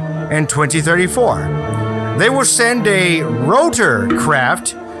land in 2034. They will send a rotor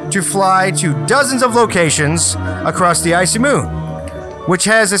craft to fly to dozens of locations across the icy moon, which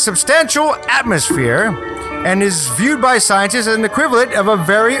has a substantial atmosphere and is viewed by scientists as an equivalent of a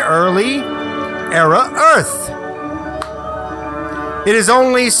very early era Earth. It is the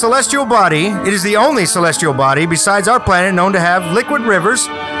only celestial body besides our planet known to have liquid rivers,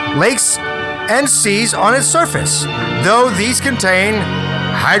 lakes, and seas on its surface, though these contain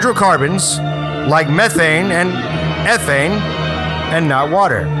hydrocarbons like methane and ethane and not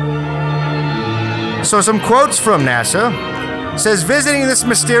water. So some quotes from NASA says visiting this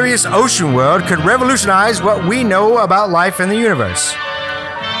mysterious ocean world could revolutionize what we know about life in the universe.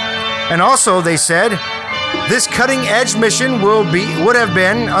 And also they said this cutting-edge mission would have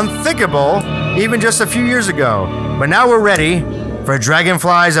been unthinkable even just a few years ago, but now we're ready for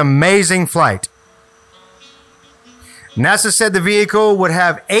Dragonfly's amazing flight. NASA said the vehicle would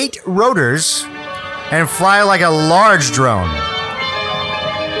have 8 rotors and fly like a large drone.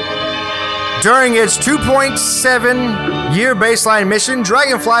 During its 2.7-year baseline mission,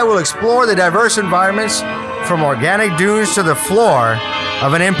 Dragonfly will explore the diverse environments from organic dunes to the floor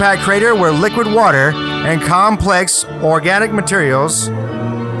of an impact crater where liquid water and complex organic materials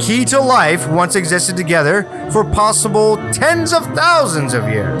key to life once existed together for possible tens of thousands of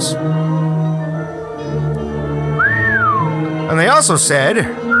years. And they also said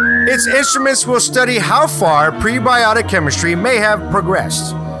its instruments will study how far prebiotic chemistry may have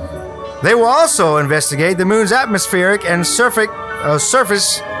progressed. They will also investigate the moon's atmospheric and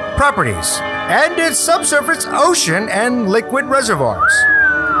surface properties and its subsurface ocean and liquid reservoirs.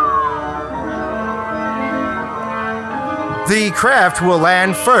 The craft will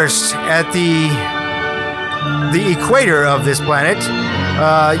land first at the equator of this planet,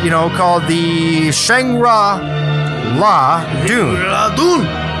 called the Shangri-La Dune,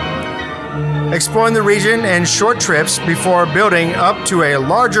 exploring the region in short trips before building up to a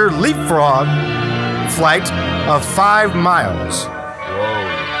larger leapfrog flight of 5 miles. Whoa.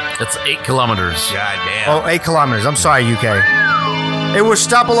 That's 8 kilometers. Goddamn. Oh, 8 kilometers. I'm sorry, UK. It will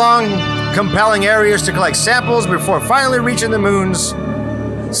stop along compelling areas to collect samples before finally reaching the moon's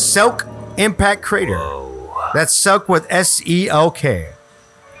Selk impact crater. That's Selk with S-E-L-K,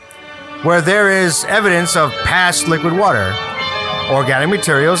 where there is evidence of past liquid water, organic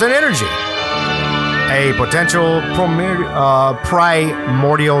materials, and energy. A potential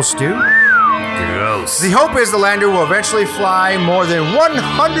primordial stew. Gross. The hope is the lander will eventually fly more than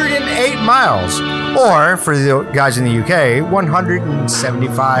 108 miles, or for the guys in the UK,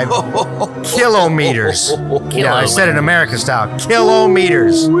 175 kilometers. Yeah, I said it American style.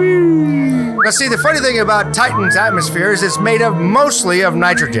 Kilometers. Now, see, the funny thing about Titan's atmosphere is it's made up mostly of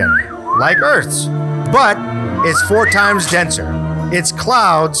nitrogen, like Earth's, but it's 4 times denser. Its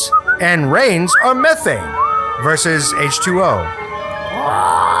clouds and rains are methane versus H2O.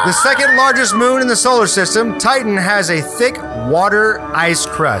 The second largest moon in the solar system, Titan has a thick water ice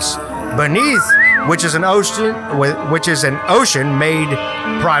crust beneath, which is an ocean made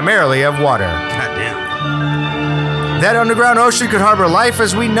primarily of water. Goddamn. That underground ocean could harbor life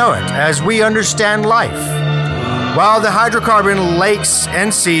as we know it, as we understand life. While the hydrocarbon lakes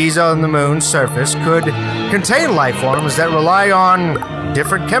and seas on the moon's surface could contain life forms that rely on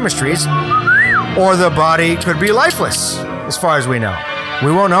different chemistries, or the body could be lifeless, as far as we know.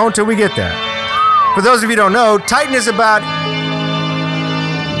 We won't know until we get there. For those of you who don't know, Titan is about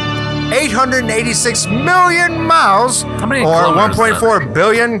 886 million miles, How many or kilometers 1.4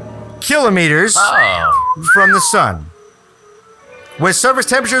 billion kilometers from the sun. With surface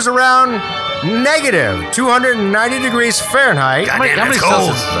temperatures around negative 290 degrees Fahrenheit. How many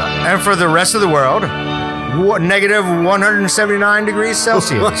Celsius is that? And for the rest of the world, negative 179 degrees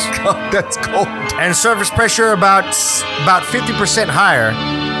Celsius. Oh my God, that's cold. And surface pressure about 50% higher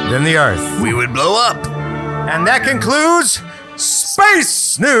than the Earth. We would blow up. And that concludes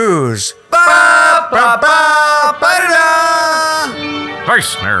Space News. Ba, ba, ba, ba-da-da.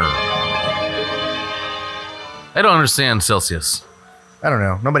 First, I don't understand Celsius. I don't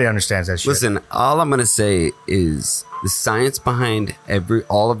know. Nobody understands that shit. Listen, all I'm gonna say is the science behind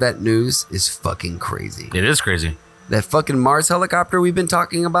all of that news is fucking crazy. It is crazy. That fucking Mars helicopter we've been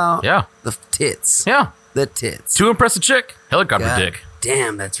talking about. Yeah. The tits. Yeah. The tits. To impress a chick, helicopter God dick.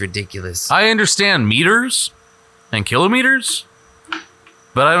 Damn, that's ridiculous. I understand meters and kilometers,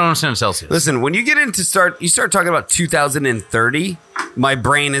 but I don't understand Celsius. Listen, when you get into start talking about 2030, my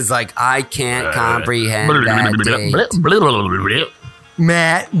brain is like, I can't comprehend that date.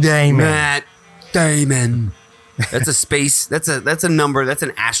 Matt Damon. Matt Damon. That's a space. That's a number. That's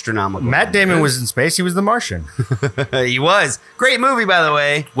an astronomical. Matt Damon was in space. He was the Martian. He was. Great movie, by the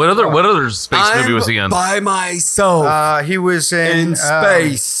way. What other space movie was he in? By myself He was in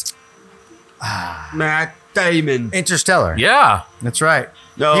space. Matt Damon. Interstellar. Yeah. That's right.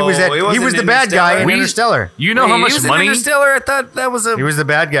 No, he was he wasn't the bad guy in We- Interstellar. You know how He much was in money? Interstellar? I thought that was a. He was the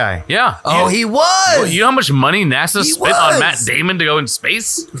bad guy. Yeah. Oh, he was. You know how much money NASA He spent on was. Matt Damon to go in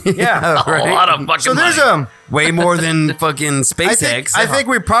space? Yeah. A lot of fucking So there's money. Way more than fucking I SpaceX. think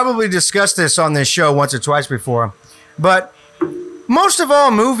we probably discussed this on this show once or twice before, but most of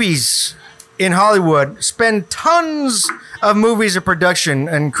all movies in Hollywood spend tons of movies of production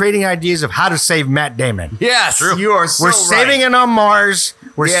and creating ideas of how to save Matt Damon. Yes, you are so We're saving right. him on Mars.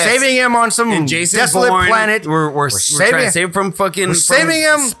 We're Yes. saving him on some And Jason desolate Bourne, planet. We're trying to save him from fucking. We're saving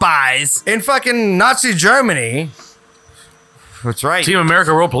him- spies. in fucking Nazi Germany. That's right. Team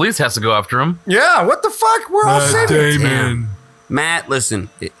America World Police has to go after him. Yeah, what the fuck? We're all saving Damn. Matt, listen.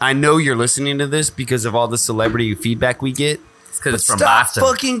 I know you're listening to this because of all the celebrity feedback we get. It's because it's Stop from Boston.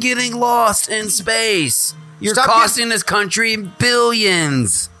 fucking getting lost in space. You're Stop costing this country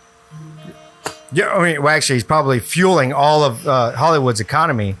billions. Yeah, I mean, well, actually, he's probably fueling all of Hollywood's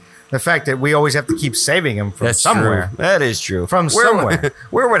economy. The fact that we always have to keep saving him from somewhere. True. That is true. From where, somewhere.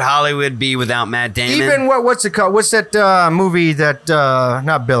 Where would Hollywood be without Matt Damon? Even what's it called? What's that movie that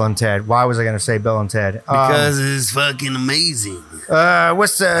not Bill and Ted? Why was I going to say Bill and Ted? Because it's fucking amazing.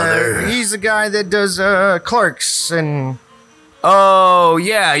 What's he's the guy that does Clerks and Oh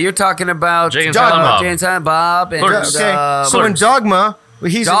yeah, you're talking about Jay and Dogma. Silent Bob. Jay and Silent Bob and Clerks. okay. So in Clerks. Dogma,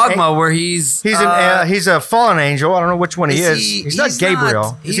 he's Dogma, where he's he's a fallen angel. I don't know which one he is. He's not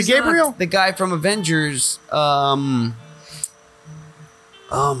Gabriel. Is he he's Gabriel? not the guy from Avengers.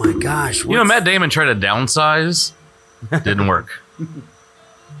 Oh my gosh! You know, Matt Damon tried to downsize. Didn't work.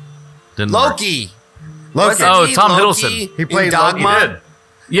 Didn't work. Loki. Loki. Oh, Wasn't Tom Loki Hiddleston. He played in Loki. Dogma. He did.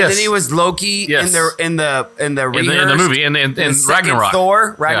 Yes. And then he was Loki Yes. in the in the rehearsed- movie in the second Ragnarok.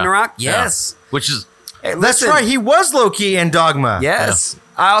 Thor Yeah. Ragnarok. Yeah. Yes. Which is Hey, That's listen. right. He was Loki in Dogma. Yes.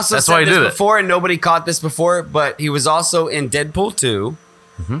 I also That's why said he this did it. before, and nobody caught this before, but he was also in Deadpool 2.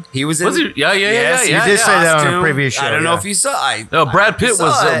 He was in. Was he? Yeah, Yes, You did say that on a costume. previous show. I don't know yeah. if you saw. No, Brad Pitt saw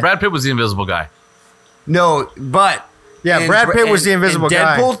was it. Brad Pitt was the Invisible Guy. No, but Yeah, Brad Pitt was the invisible in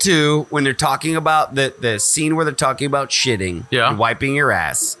guy. Deadpool 2, when they're talking about the scene where they're talking about shitting Yeah. and wiping your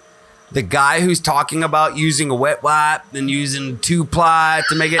ass, the guy who's talking about using a wet wipe and using 2-ply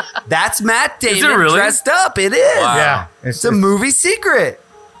to make it, that's Matt Damon really? dressed up. It is. Wow. Yeah. It's a movie secret.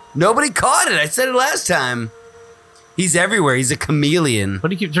 Nobody caught it. I said it last time. He's everywhere. He's a chameleon. What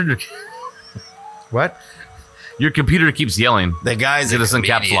do you keep turning? What? Your computer keeps yelling. The guy's Get a us in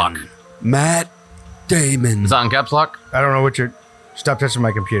caps comedian. lock. Matt Damon. Is that in caps lock? I don't know what you're. Stop touching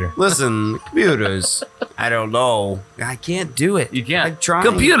my computer. Listen, computers. I don't know. I can't do it. You can't. I'm trying.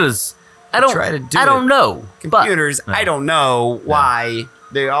 Computers. I try to do I don't it. know. Computers. I don't know why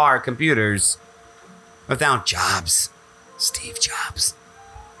they are computers without Jobs. Steve Jobs.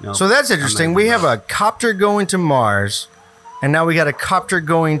 No, So that's I'm interesting. not We gonna have know. a copter going to Mars, and now we got a copter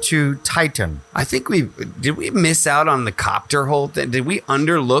going to Titan. I think did we miss out on the copter whole thing? Did we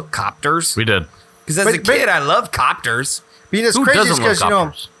underlook copters? We did. Because as a kid, I love copters. Because Who crazy doesn't love because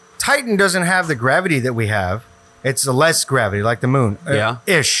copters? Titan doesn't have the gravity that we have. It's a less gravity, like the moon. Yeah.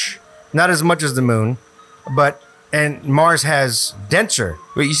 Ish. Not as much as the moon, and Mars has denser.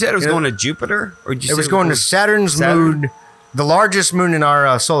 Wait, you said it was Yeah. going to Jupiter, or did you It say was going to Saturn's Saturn? moon, the largest moon in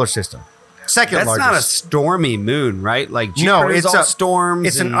our solar system. Second That's largest. not a stormy moon, right? Like No, Jupiter's it's all a storms.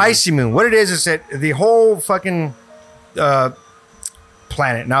 It's an and- icy moon. What it is that the whole fucking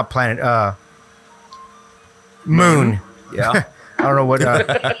moon. Yeah. I don't know what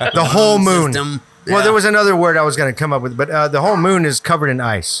the whole moon. System. Well, Yeah. there was another word I was going to come up with, but the whole moon is covered in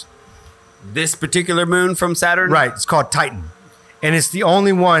ice. This particular moon from Saturn, Right. It's called Titan, and it's the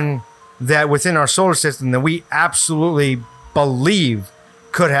only one that within our solar system that we absolutely believe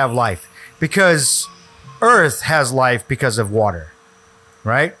could have life, because Earth has life because of water,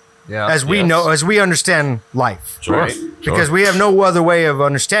 right? Yeah. As we Yes. know, as we understand life. Sure. Because we have no other way of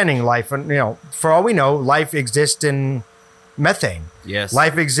understanding life. And, for all we know, life exists in methane. Yes.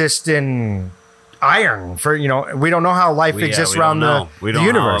 Life exists in iron. We don't know how life exists around the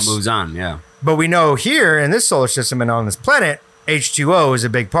universe. How it moves on. Yeah. But we know here in this solar system and on this planet, H2O is a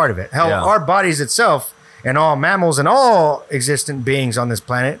big part of it. Hell, Yeah. our bodies itself and all mammals and all existent beings on this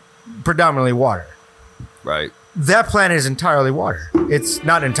planet, predominantly water. Right. That planet is entirely water. It's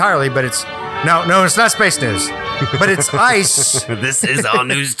not entirely, but it's no, it's not space news. But it's ice. This is all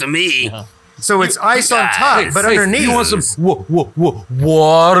news to me. So it's ice on top, but underneath. You want some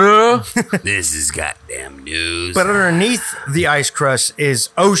water? This is goddamn news. But underneath the ice crust is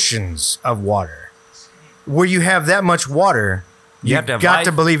oceans of water. Where you have that much water, you have to have got life.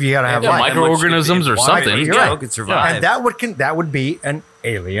 to believe you got to have Yeah, life. microorganisms or Water, something. you You're know, right. could survive. And that would be an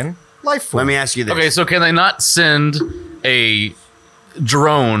alien life form. Let me ask you this. Okay, so can they not send a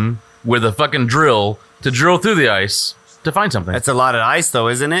drone with a fucking drill to drill through the ice to find something? That's a lot of ice, though,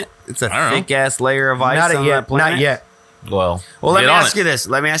 isn't it? It's a I don't know. thick ass layer of ice not on yet. that planet. Not yet. Well, Well, let get me on ask it. you this.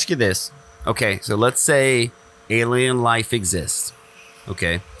 Let me ask you this. Okay, so let's say alien life exists.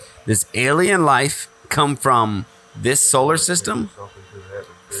 Okay, does alien life come from this solar system?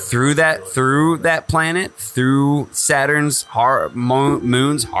 Through that planet, through Saturn's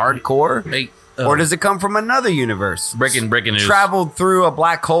moon's hardcore, Hey, or does it come from another universe? breaking news. Traveled through a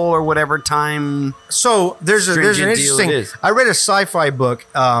black hole or whatever time. So there's an Stringent deal interesting. it is. I read a sci-fi book.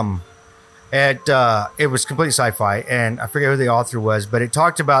 It was complete sci-fi, and I forget who the author was, but it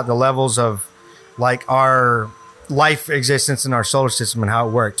talked about the levels of like our life existence in our solar system and how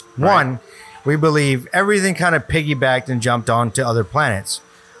it worked. One, we believe everything kind of piggybacked and jumped on to other planets.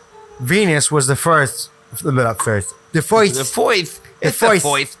 Venus was the fourth. The fourth. It's the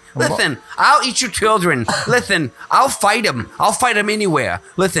fourth. Listen, I'll eat your children. Listen, I'll fight them. I'll fight them anywhere.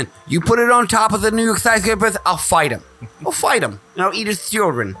 Listen, you put it on top of the New York skyscrapers, I'll fight him. I'll fight him. And I'll eat his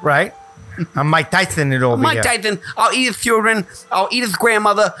children. Right? I'm Mike Tyson it over Mike here. Tyson, I'll eat his children. I'll eat his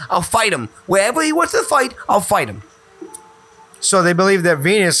grandmother. I'll fight him. Wherever he wants to fight, I'll fight him. So they believe that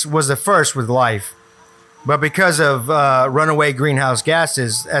Venus was the first with life. But because of runaway greenhouse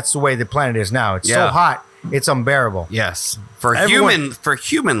gases, that's the way the planet is now. It's so Yeah. hot, it's unbearable. Yes. For Everyone-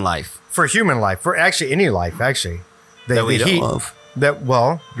 human life. For human life, for actually any life, actually. That we know of.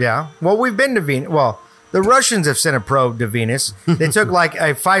 Well, we've been to Venus. Well, the Russians have sent a probe to Venus. They took like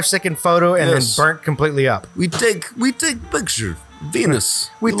a 5-second photo and Yes. then burnt completely up. We take pictures. Venus.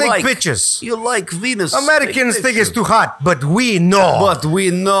 We You take like- pictures. You like Venus. Americans Take think it's picture. too hot, but we know But we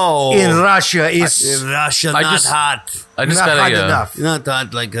know. in Russia it's In Russia, I not just- hot. I just not got hot a. enough. Not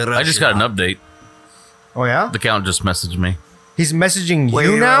hot like a Russia. I just got an update. Oh yeah? The count just messaged me. He's messaging Wait,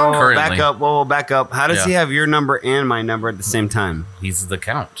 you now? Currently. Back up. Whoa, back up. How does he Yeah. have your number and my number at the same time? He's the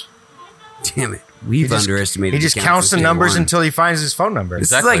count. Damn it. We've underestimated. He just count counts since the day numbers one. until he finds his phone number. This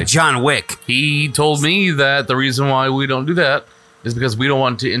Exactly. is like John Wick. He told me that the reason why we don't do that is because we don't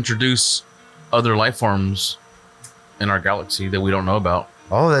want to introduce other life forms in our galaxy that we don't know about.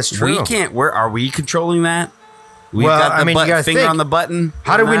 Oh, that's true. We can't. Are we controlling that? We've Well, got the I mean, you gotta finger think. on the button.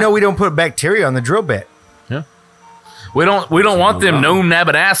 How do on we that? know we don't put bacteria on the drill bit? Yeah. We don't want them gnome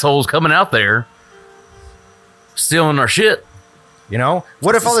nabbit assholes coming out there stealing our shit. You know,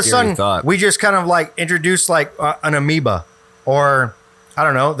 what if That's a all of a scary sudden thought. we just kind of like introduce like an amoeba, or I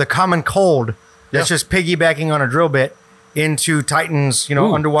don't know, the common cold that's just piggybacking on a drill bit into Titan's,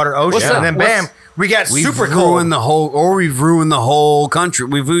 Ooh. underwater ocean, What's that? and then bam, we got We've super ruined cold. we've ruined the whole country.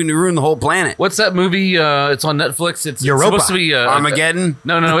 We've ruined the whole planet. What's that movie? It's on Netflix. It's Europa. supposed to be Armageddon?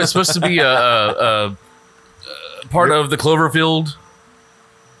 No. It's supposed to be a part of the Cloverfield,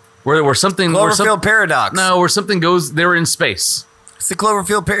 where something. Cloverfield Paradox. No, where something goes. They're in space. It's the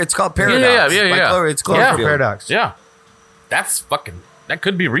Cloverfield Paradox. It's called Paradox. Yeah. It's Yeah. Cloverfield. Paradox. Yeah, that's fucking. That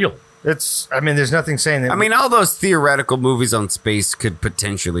could be real. It's. I mean, there's nothing saying that. I mean, all those theoretical movies on space could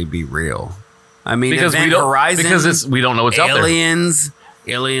potentially be real. I mean, Because Event we don't. Horizon, Because we don't know what's out there. Aliens,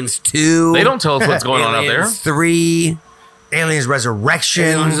 Aliens 2. They don't tell us what's going on out there. Aliens 3. Aliens Resurrection,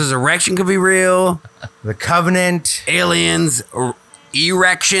 Aliens Resurrection could be real. The Covenant. Aliens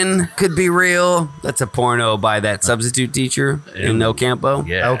Erection could be real. That's a porno by that substitute teacher in No Campo.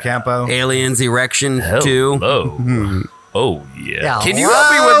 Yeah. El Campo. Aliens Erection Hell, 2. Oh. Oh yeah. Can you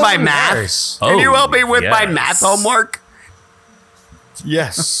help me with my Hello, math? nurse. Can you Oh, help me with my yes. math homework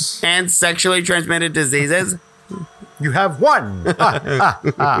Yes, and sexually transmitted diseases? you have one.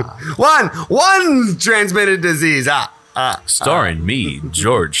 One transmitted disease. Starring me,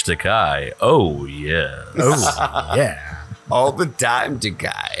 George Takei. Oh yeah. Oh, yeah. All the time to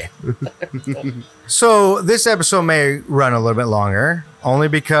guy. So this episode may run a little bit longer, only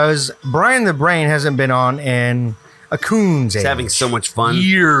because Brian the Brain hasn't been on in a coon's age. He's having so much fun.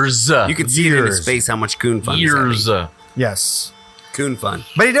 Years. You can see it in his Years. face how much coon fun Years. he's having. Yes. Coon fun.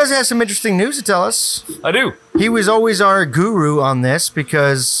 But he does have some interesting news to tell us. I do. He was always our guru on this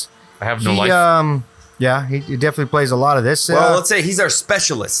because I have no he, life. he definitely plays a lot of this. Well, let's say he's our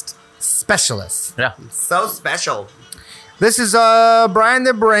specialist. Specialist. Yeah. So special. This is Brian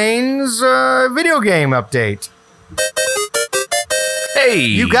the Brain's video game update. Hey.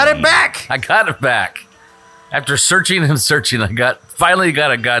 You got it back. I got it back. After searching and searching, I finally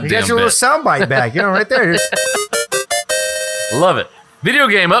got a You goddamn got your little bit. soundbite back. You know, right there. Love it. Video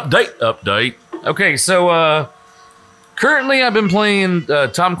game update. Okay, so currently I've been playing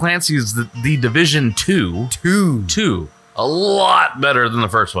Tom Clancy's The Division 2. 2. A lot better than the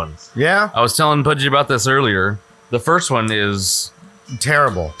first one. Yeah. I was telling Pudgy about this earlier. The first one is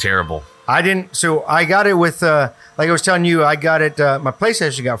terrible. Terrible. I didn't. So I got it with, like I was telling you, I got it. My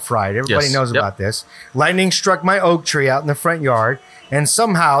PlayStation got fried. Everybody Yes. knows Yep. about this. Lightning struck my oak tree out in the front yard, and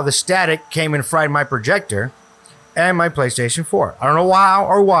somehow the static came and fried my projector and my PlayStation 4. I don't know how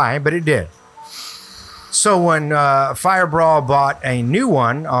or why, but it did. So when Fire Brawl bought a new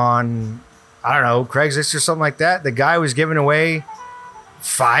one on, I don't know, Craigslist or something like that, the guy was giving away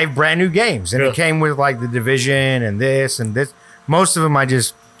 5 brand new games, and it came with like the Division and this and this. Most of them I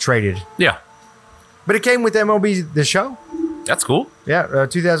just traded. Yeah. But it came with MLB The Show. That's cool. Yeah,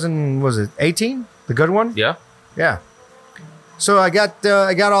 2000, was it 18? The good one? Yeah. Yeah. So I got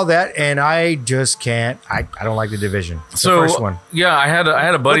all that, and I just can't. I don't like the Division. It's the first one. Yeah, I had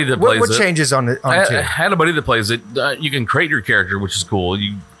a buddy that What plays it. changes on I two? had a buddy that plays it. You can create your character, which is cool.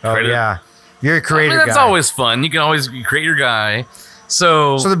 You Oh create yeah, you're a creator that's guy. always fun. You can always create your guy.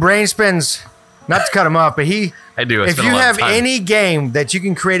 So So the brain spends. Not to cut him off, but I do. I if spend you a lot of have time. any game that you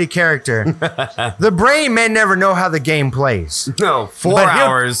can create a character, the brain may never know how the game plays. No, 4 But he'll-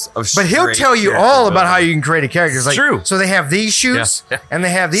 hours of But he'll straight tell you character all about building. how you can create a character. It's like, true. So they have these shoes, Yeah. and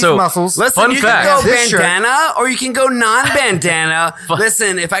they have these So, muscles. Listen, Fun you fact. can go This shirt- bandana or you can go non-bandana.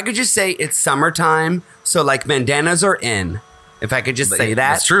 Listen, if I could just say it's summertime, so like bandanas are in. If I could just say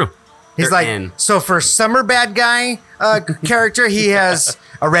that. That's true. He's they're like, in. so for summer bad guy character, he has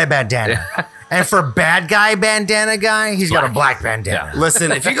a red bandana. And for bad guy bandana guy, he's got a black bandana.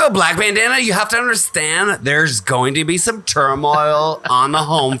 Listen, if you go black bandana, you have to understand there's going to be some turmoil on the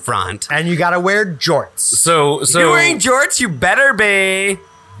home front. And you got to wear jorts. So You're wearing jorts, you better be.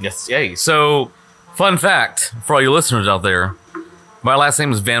 yes. Hey. So fun fact for all you listeners out there. My last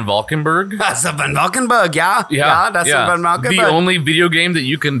name is Van Valkenburg. That's a Van Valkenburg, yeah? That's a Van Valkenburg. The only video game that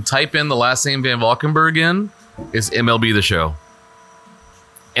you can type in the last name Van Valkenburg in is MLB The Show.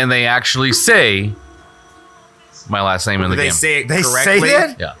 And they actually say my last name in the they game. say it They correctly. say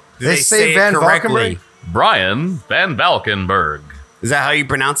that? Yeah. Do They say it Van correctly? Valkenburg? Brian Van Valkenburg. Is that how you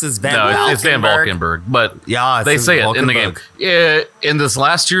pronounce it? Van No, Valkenburg? it's Van Valkenburg, but Yeah, it's they Van say it in the game. Valkenburg. Yeah, in this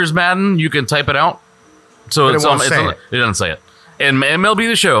last year's Madden, you can type it out. So But it it's won't on, say it doesn't say it. In MLB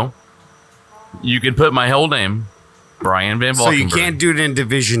The Show, you can put my whole name, Brian Van So Valkenburg. you can't do it in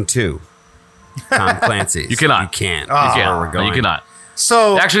Division 2. Tom Clancy's. You cannot. You can't. Oh. You That's where can't. we're No, going. you cannot.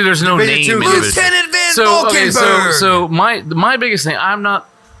 So Actually, there's no Division name two in is- Division. Lieutenant Van So okay, Valkenburg. so my biggest thing,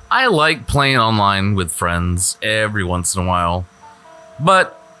 I like playing online with friends every once in a while,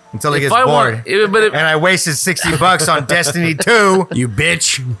 but until he if gets I bored. want, but if, And I wasted $60 on Destiny 2. You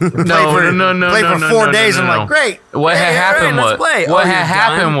bitch. no, Played for 4 days. I'm like, great. What Hey, had happened all right, let's was play. what Oh, had you're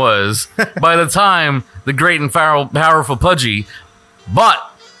happened done? was by the time the great and powerful Pudgy bought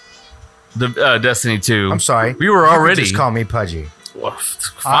the Destiny 2, I'm sorry. we were You could already just call me Pudgy. well,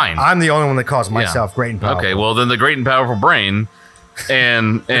 fine. I'm the only one that calls myself Yeah. great and powerful. Okay, well then the great and powerful brain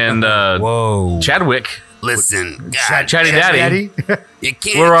and Whoa. Chadwick, Listen. Chatty Daddy. You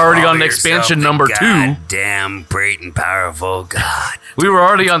can't We're already call on yourself expansion the number 2. Goddamn great and powerful God. We were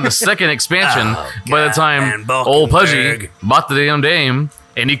already on the second expansion Oh, by the God, time Van old Pudgy Valkenburg. bought the damn game,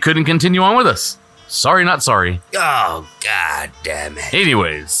 and he couldn't continue on with us. Sorry, not sorry. Oh, God damn it.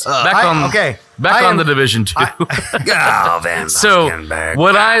 Anyways, I- back I on am- the Division 2. Oh, Van So Valkenburg.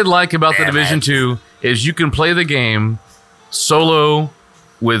 what I like about the Damn Division it. 2 is you can play the game solo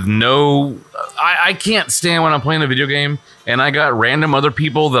with no. I can't stand when I'm playing a video game and I got random other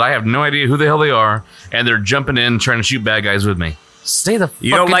people that I have no idea who the hell they are, and they're jumping in trying to shoot bad guys with me. Stay the.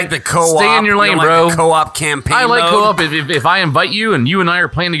 You don't fucking- like the co-op? Stay in your lane, you don't bro. like the co-op campaign I like mode? co-op. If I invite you and you and I are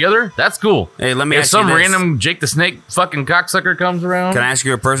playing together, that's cool. Hey, let me If ask you some this. random Jake the Snake fucking cocksucker comes around Can I ask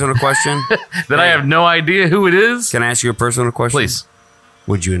you a personal question? that I have no idea who it is, Can I ask you a personal question? please.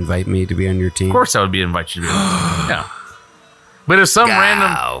 Would you invite me to be on your team? Of course, I would be invited you to be. Yeah. But if some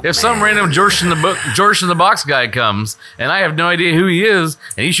random George in the box guy comes and I have no idea who he is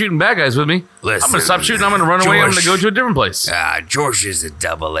and he's shooting bad guys with me, I'm Listen, gonna stop shooting. I'm gonna run away. I'm gonna George. go to a different place. George is a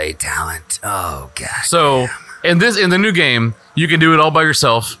AA talent. Oh, God. So in the new game, you can do it all by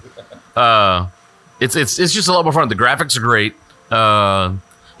yourself. It's just a lot more fun. The graphics are great.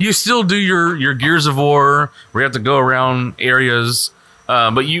 You still do your Gears of War where you have to go around areas.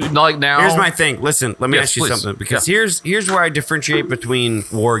 But you like now. Here's my thing. Listen, let me Yes, ask you please. something because here's where I differentiate between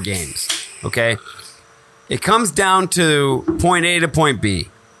war games. Okay, it comes down to point A to point B.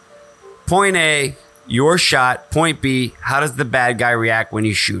 Point A, your shot. Point B, how does the bad guy react when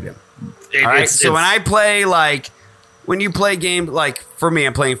you shoot him? All right. So when I play when you play games like for me,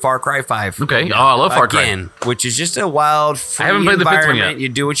 I'm playing Far Cry 5. Okay. Oh, I love Far Cry. Again, which is just a wild, free I haven't played the fifth one environment. yet. You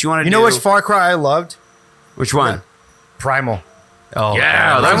do what you want to do. You know which Far Cry I loved? Which one? Primal. Oh,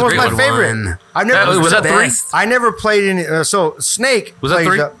 Yeah, that That was was a my great favorite. one. I never Was that three? I never played any. So Snake Was that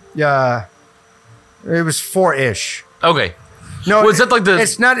plays, three? Yeah, it was 4-ish. Okay. No, Was that like the-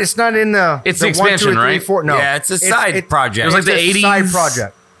 It's not. It's not in the. It's the the expansion, 1, 2, 3, right? 4. No, Yeah, it's a side project. It was like the it's a side 80s?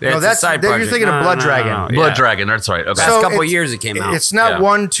 project. Yeah, No, it's a that's side You're project. thinking of No, Blood no, Dragon. no. Blood Yeah. Dragon. That's right. Okay. Past couple it's- years it came out. It's not Yeah.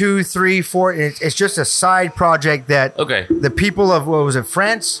 1, 2, 3, 4. It's just a side project that Okay. the people of what was it,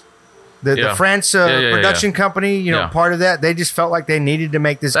 France, the Yeah. France Yeah, production company, Yeah. part of that. They just felt like they needed to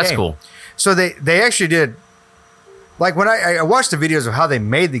make this That's game. cool. So they actually did. Like when I watched the videos of how they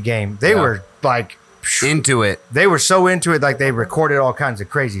made the game, they were like. Into it. They were so into it, like they recorded all kinds of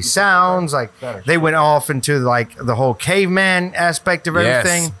crazy sounds. Like they went off into like the whole caveman aspect of Yes.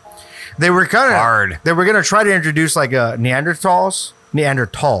 everything. They were kind of Hard. They were gonna try to introduce like a Neanderthals.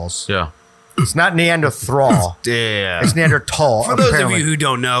 Yeah. It's not Neanderthal. Yeah. It's Neanderthal. For those of apparently. you who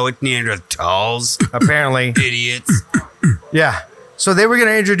don't know, it's Neanderthals. apparently, Idiots. yeah. So they were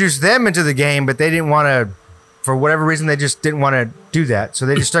gonna introduce them into the game, but they didn't want to. For whatever reason, they just didn't want to do that. So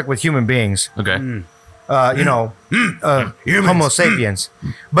they just stuck with human beings. Okay. Homo sapiens.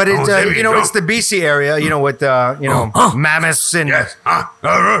 But it, it's the BC area, with, mammoths and.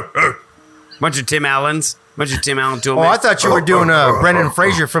 Bunch of Tim Allens. Bunch of Tim Allen Oh, Toolman. I thought you were doing Brendan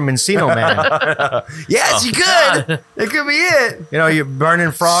Fraser from Encino Man. Yes, you could. It could be it. You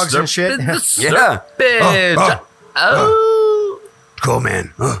burning frogs and shit. Yeah. Bitch. Oh. Cool,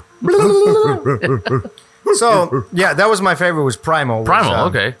 man. So yeah, that was my favorite. Was Primal. Primal.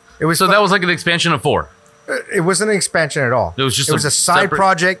 Okay. It was so that was like an expansion of 4. It wasn't an expansion at all. It was just a side separate-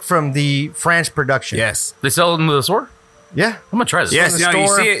 project from the France production. Yes. They sell it in the store. Yeah. I'm gonna try this. Yes, the you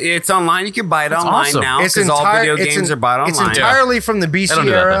store. see it. It's online. You can buy it online awesome. now. It's Because all video it's games are bought online. It's entirely from the I BC don't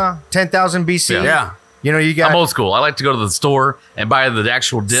do that era, 10,000 BC. Yeah. You got I'm old school. I like to go to the store and buy the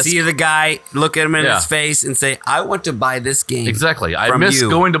actual disc. See the guy, look at him in Yeah. his face, and say, "I want to buy this game." Exactly. I from miss you.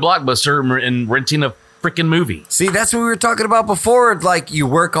 going to Blockbuster and renting a freaking movie. See, that's what we were talking about before. Like, you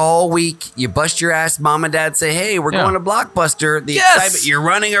work all week, you bust your ass. Mom and dad say, "Hey, we're Yeah. going to Blockbuster." The Yes! excitement, you're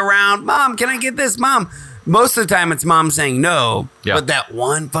running around. Mom, can I get this? Mom. Most of the time, it's mom saying no. Yeah. But that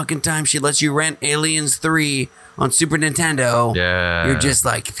one fucking time she lets you rent Aliens 3 on Super Nintendo, Yeah. you're just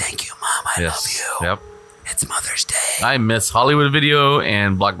like, "Thank you, Mom. I love you." Yep. It's Mother's Day. I miss Hollywood Video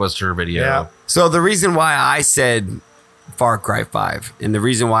and Blockbuster Video. Yeah. So the reason why I said Far Cry 5 and the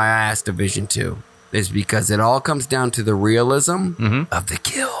reason why I asked Division 2 is because it all comes down to the realism of the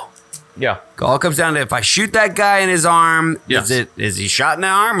kill. Yeah. It all comes down to if I shoot that guy in his arm, Yes. is he shot in the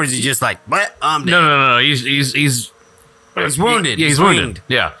arm or is he just like, what? I'm dead. No. He's He's wounded. Yeah, he's wounded.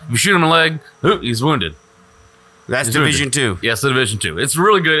 Yeah. If you shoot him in the leg, he's wounded. That's He's Division wounded. 2. Yes, the Division 2. It's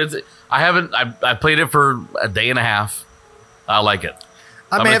really good. I played it for a day and a half. I like it.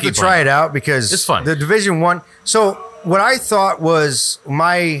 I I'm may gonna have to keep try playing. it out because It's fun. the Division 1. So what I thought was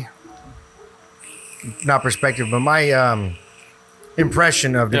my, not perspective, but my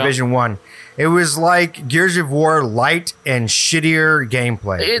impression of Yeah. Division 1, it was like Gears of War light and shittier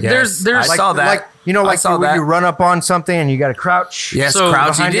gameplay. There's I saw that. Like, I like saw when that. you run up on something and you got to crouch. Yes, So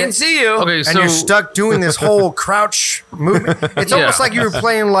Crouch, he behind didn't it- see you. Okay, And so you're stuck doing this whole crouch movement. It's almost like you were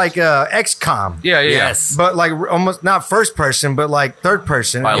playing like XCOM. Yeah. Yes. But like almost not first person, but like third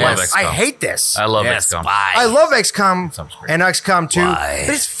person. I love Yes. I XCOM. hate this. I love Yes, XCOM. why? I love XCOM Sounds great. and XCOM 2, Why?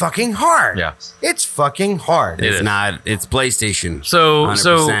 but it's fucking hard. Yeah. It's fucking hard. It It's is. not. It's PlayStation. So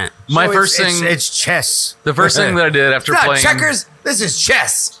 100%. my So first it's, thing, it's chess. the first thing that I did after It's not playing checkers. This is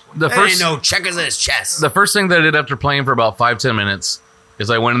chess. The There first- ain't no checkers. It's chess. the first thing that I did after playing for about 5-10 minutes is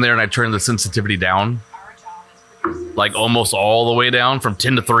I went in there and I turned the sensitivity down, like almost all the way down from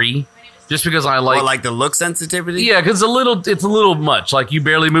 10 to 3, just because I like the look sensitivity. yeah, because it's a little much. Like you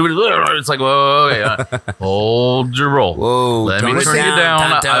barely move it. It's like, whoa, yeah. Hold your roll. Whoa, let me tone it turn you down, down.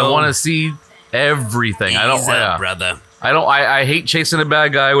 Tonto. I want to see everything. I don't. Ease up, Yeah. brother. I don't. I hate chasing a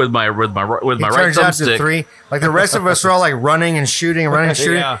bad guy with my It right turns out to thumbstick. 3. Like the rest of us are all like running and shooting, running and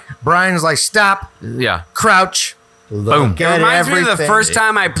shooting. Yeah. Brian's like, stop, Yeah. crouch, look It at reminds me of the everything. first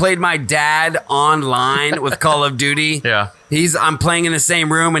time I played my dad online with Call of Duty. Yeah. I'm playing in the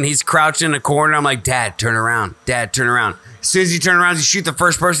same room and he's crouched in a corner. I'm like, Dad, turn around. Dad, turn around. As soon as he turns around, he shoot the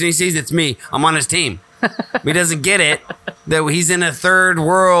first person he sees. It's me. I'm on his team. He doesn't get it that he's in a third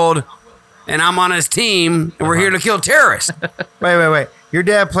world and I'm on his team and we're here to kill terrorists. Wait. Your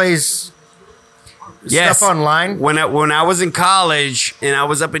dad plays Yes. stuff online? When I was in college and I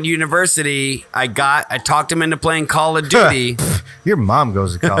was up in university, I talked him into playing Call of Duty. Your mom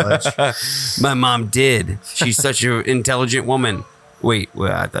goes to college. My mom did. She's such an intelligent woman. Wait,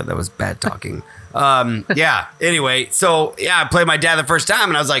 I thought that was bad talking. Yeah. Anyway, so yeah, I played my dad the first time,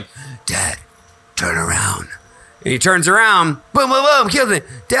 and I was like, "Dad, turn around." And he turns around, boom, boom, boom, kills it.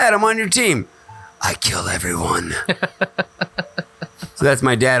 Dad, I'm on your team. I kill everyone. So that's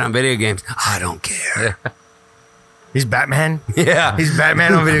my dad on video games. I don't care. He's Batman. Yeah. He's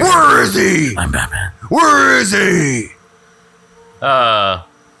Batman on video games. Where is he? I'm Batman. Where is he?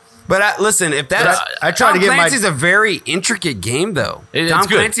 But listen, if that's I try Tom to get Clancy's a very intricate game, though. It's Tom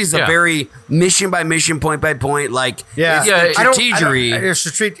good. Clancy's a Yeah. very mission by mission, point by point, like Yeah, it's I don't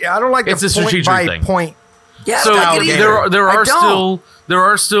strategery. I don't like It's the a point strategery by thing. point. Yeah, So I don't get it either. there I are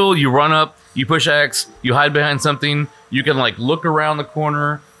don't. still you run up, you push X, you hide behind something, you can like look around the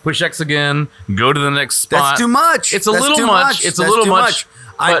corner, push X again, go to the next spot. That's too much. It's a That's little too much. It's a That's little too much.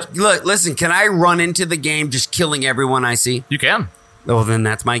 But Look, listen. Can I run into the game just killing everyone I see? you can. Well, then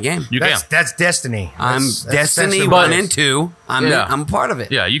that's my game. You can. That's Destiny. I'm That's Destiny essentially 1 what it and is. 2. I'm a part of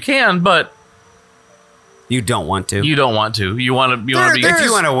it. Yeah, you can, but You don't want to. you don't want to. You want to be if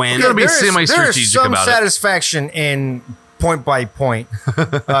you want to win. you gotta be There's semi-strategic some about it. satisfaction in point by point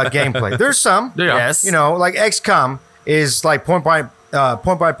gameplay. There's some. Yeah. Yes. You know, like XCOM is like point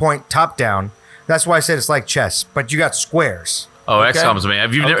by point top down. That's why I said it's like chess, but you got squares. Oh, Okay. XCOM's man.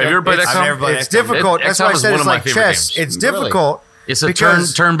 Have you ever played It's, XCOM? never played it's XCOM. difficult. That's why I XCOM is said one it's of my like favorite chess. games. It's difficult. It's a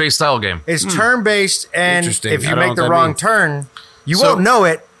because turn-based style game. It's turn-based, and Interesting. if I you don't make know the what that wrong means. turn, you So- won't know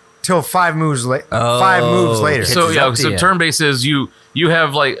it till 5 moves later. 5 moves later. So It's yeah, up to so you. turn-based is you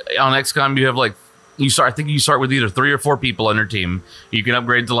have like on XCOM you have like I think you start with either 3 or 4 people on your team. You can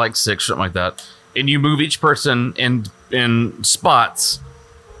upgrade to like 6, something like that, and you move each person in spots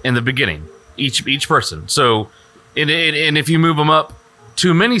in the beginning. Each person. So, and if you move them up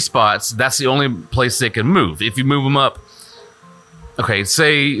too many spots, that's the only place they can move. If you move them up, okay,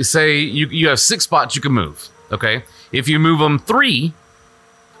 say you have 6 spots you can move. Okay, if you move them 3,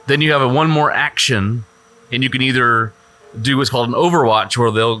 then you have one more action, and you can either do what's called an overwatch, where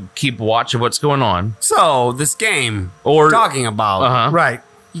they'll keep watch of what's going on, So this game or talking about, right.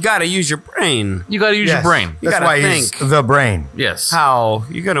 you got to use your brain. you got to use Yes. your brain. You That's gotta why he's think. the brain. Yes. How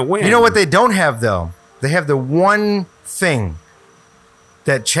you gonna win? You know what they don't have though? They have the one thing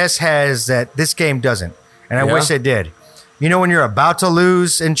that chess has that this game doesn't, and I Yeah. wish they did. You know when you're about to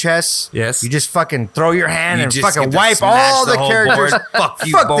lose in chess? Yes. You just fucking throw your hand You and just fucking get to wipe smash all the the whole characters. board. Fuck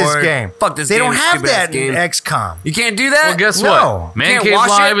you, Fuck this board. game. Fuck this They game, don't have stupid-ass that in game. XCOM. You can't do that. Well, guess No. what? Man Can't Cave wash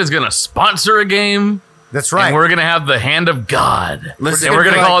Live it? is going to sponsor a game. That's right. And we're gonna have the hand of God. Listen, and we're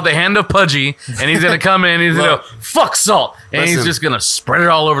gonna like- call it the hand of Pudgy, and he's gonna come in. And he's gonna go, fuck salt, and he's Listen. just gonna spread it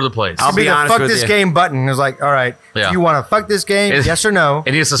all over the place. I'll be be the honest fuck with this you. game button. It's like, all right, Yeah. if you want to fuck this game, It's- yes or no.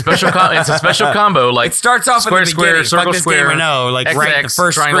 And it's a special. It's a special combo. Like It starts off square, at the square, beginning. circle, Fuck this square, game or no, like X, right X, the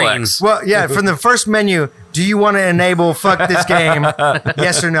first triangle screen. X. Well, yeah, from the first menu, do you want to enable fuck this game?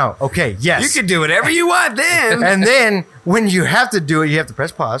 Yes or no? Okay, yes. You can do whatever you want then. And then when you have to do it, you have to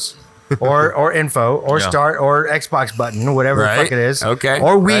press pause or info or Yeah. start or Xbox button, whatever the Right. fuck it is. Okay.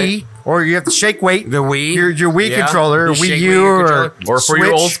 Or Wii, Right. or you have to shake weight. The Wii. Your Wii Yeah. controller, You Wii shake U, weight your or controller. Or for your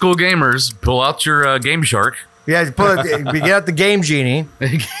Switch. old school gamers, pull out your Game Shark. Yeah, you pull out you get out the Game Genie.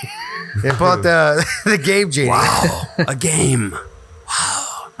 You pull out the Game Genie. Wow, a game.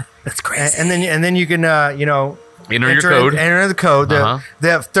 Wow, that's crazy. And then you can Enter your code. Enter the code. Uh-huh.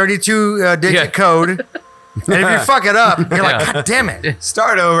 The 32 digit Yeah. code. And if you fuck it up, you're like, Yeah. God damn it.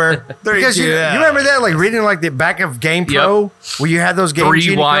 Start over. Because you remember that, like reading like the back of Game Pro, where you had those Game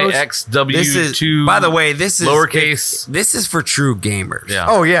Genie codes? 3YXW2. This is, by the way, this is lowercase. This is for true gamers. Yeah.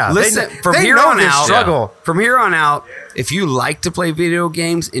 Oh yeah, Listen, from they here know on this out, struggle. From here on out, if you like to play video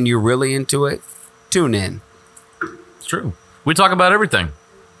games and you're really into it, tune in. It's true. We talk about everything.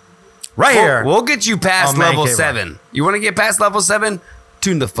 Right here. We'll get you past On Man level Cave 7. You want to get past level 7?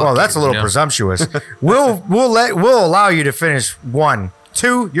 Tune the fuck. Well, that's a in. little Yeah. presumptuous. We'll allow you to finish 1,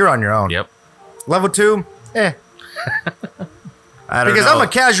 2. You're on your own. Yep. Level 2, I don't because know. I'm a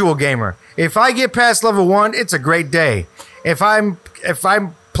casual gamer. If I get past level 1, it's a great day. If I'm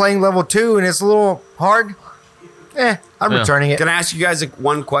playing level 2 and it's a little hard, I'm Yeah. returning it. Can I ask you guys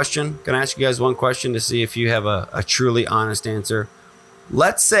one question? Can I ask you guys one question to see if you have a truly honest answer?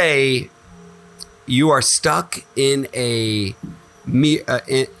 Let's say you are stuck in a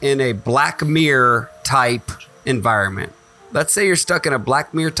Black Mirror type environment. Let's say you're stuck in a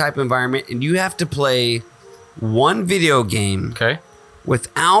Black Mirror type environment and you have to play one video game Okay.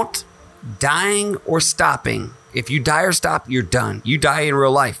 without dying or stopping. If you die or stop, you're done. You die in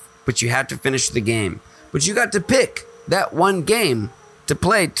real life, but you have to finish the game. But you got to pick that one game to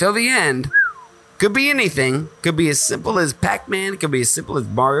play till the end. Could be anything. Could be as simple as Pac-Man. Could be as simple as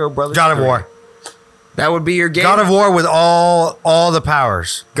Mario Brothers. God of 3. War. That would be your game. God of War with all the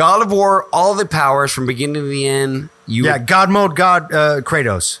powers. God of War, all the powers from beginning to the end. Yeah, God mode, God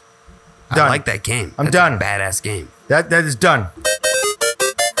Kratos. I Done. like that game. I'm That's done. A badass game. That is done.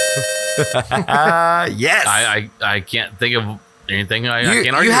 Yes. I can't think of anything. I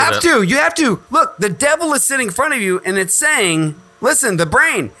can't argue you have with to. You have to. Look, the devil is sitting in front of you and it's saying, listen, the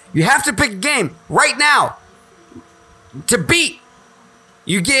brain, you have to pick a game right now to beat.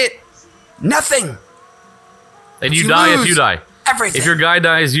 You get nothing. And you You die if lose you die. everything. If your guy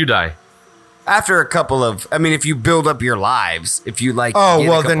dies, you die. After a couple of, I mean, if you build up your lives, if you like. Oh, get a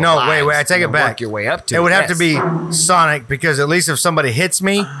well, couple then no. lives Wait. I take and it back. Work your way up to it would have to yes. be Sonic because at least if somebody hits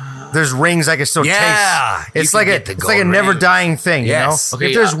me, there's rings I can still Yeah, chase. you It's can like get the it's like a gold never ring. dying thing. Yes. You know, Okay,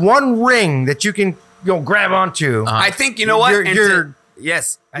 if there's one ring that you can grab onto. I think, you know what? You're- And you're-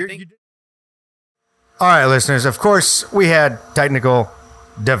 yes. I you're- think. All right, listeners. Of course, we had technical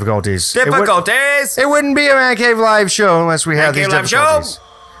difficulties. Difficulties. It wouldn't be a Man Cave Live show unless we had Man these Cave Live show. difficulties.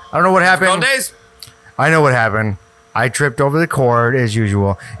 I don't know what happened. Difficulties. I know what happened. I tripped over the cord as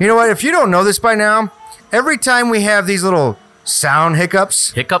usual. You know what? If you don't know this by now, every time we have these little sound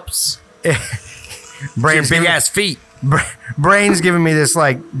hiccups, Hiccups. brains Big giving, ass feet. brains giving me this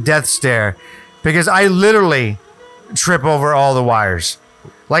like death stare because I literally trip over all the wires.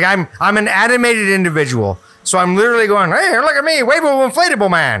 Like I'm an animated individual, so I'm literally going, "Hey, look at me, waveable inflatable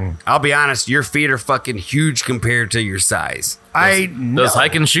man." I'll be honest, your feet are fucking huge compared to your size. Those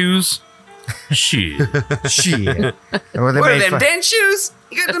hiking shoes. Shit. shit. Well, they What are made them fun- dent shoes?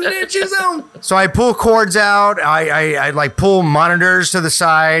 You got them dent shoes on? So I pull cords out. I like pull monitors to the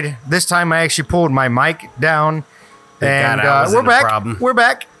side. This time I actually pulled my mic down, and God, I was we're in a back. problem. We're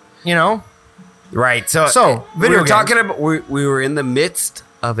back. You know. Right. So we video were games. talking about we were in the midst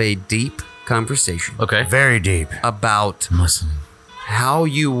of a deep conversation Okay. Very deep. about Listen. how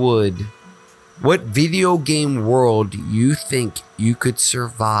you would, what video game world you think you could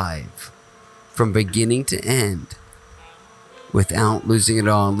survive from beginning to end without losing it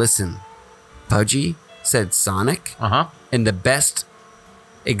all. And listen, Pudgy said Sonic, Uh-huh. and the best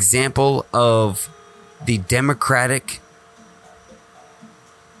example of the democratic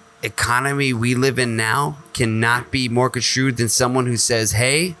economy we live in now cannot be more construed than someone who says,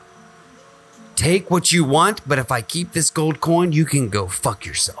 hey, take what you want, but if I keep this gold coin, you can go fuck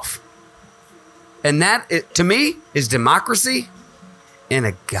yourself. And that, to me, is democracy in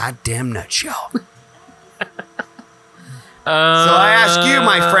a goddamn nutshell. So I ask you,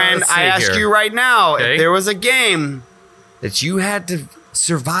 my friend, let's see I ask here. you right now, Okay. if there was a game that you had to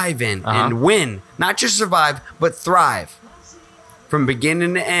survive in and win, not just survive, but thrive from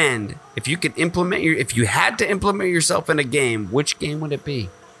beginning to end, if you could if you had to implement yourself in a game, which game would it be?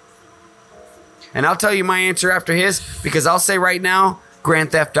 And I'll tell you my answer after his, because I'll say right now,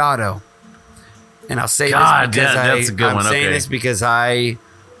 Grand Theft Auto. And I'll say God, this because yeah, that's a good I'm one, saying okay. this because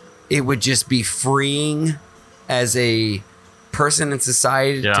it would just be freeing as a person in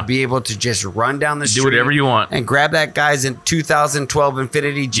society Yeah. to be able to just run down the street. Do whatever you want. And grab that guy's in 2012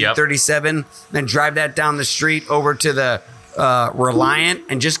 Infinity G37, then drive that down the street over to the Reliant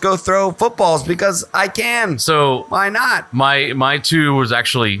and just go throw footballs because I can. So Why not? my two was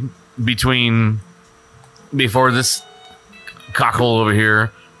actually before this cockhole over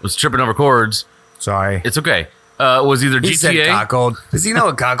here was tripping over cords. Sorry. It's okay. Was either He said GTA. cockhold. Does he know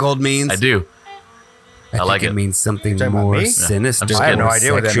what cockhold means? I do. I think like it. means something Talking about more me? sinister. I'm just I have no or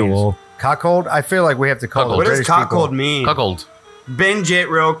idea what that sexual. means. Cockhold? I feel like we have to call Cuckold. the What What does British cockhold people. mean? Cuckold. Binge it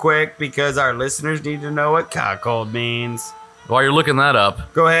real quick because our listeners need to know what cockhold means. While you're looking that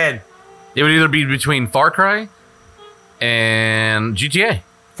up, Go ahead. it would either be between Far Cry and GTA.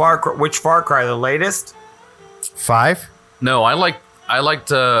 Which Far Cry? The latest? 5? No, I liked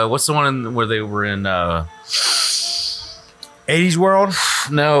what's the one where they were in 80s world?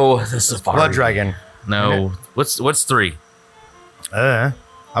 no, this is Blood Dragon. No. What's 3? I've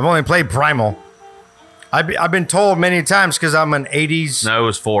only played Primal. I've been told many times because I'm an 80s No, it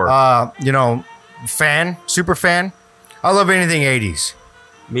was 4. fan, super fan. I love anything 80s.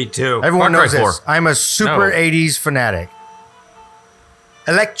 Me too. Everyone Far knows Cry this. 4. I'm a super No. 80s fanatic.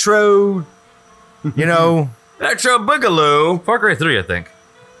 Electro, you know, Electro Boogaloo. Far Cry 3, I think.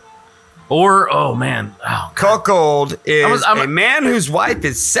 Or Cuckold is I'm- a man whose wife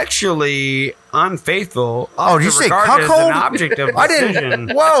is sexually unfaithful. Oh, did you say regarded as cuckold? An object of I decision.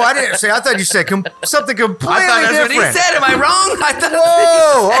 didn't. Whoa, I didn't say. I thought you said something completely I thought that's different. what he said. Am I wrong? I thought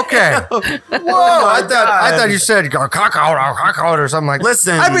Whoa, okay. Whoa, I God. thought you said cockhold or something like.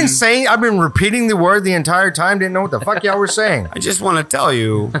 Listen. I've been repeating the word the entire time. Didn't know what the fuck y'all were saying. I just want to tell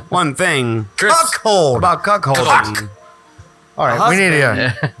you one thing Cuckold. about cuckolding. All right, we need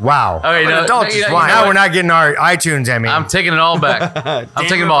to. Wow. okay, an adult is fine. Now we're not getting our iTunes Emmy. I'm taking it all back. I'm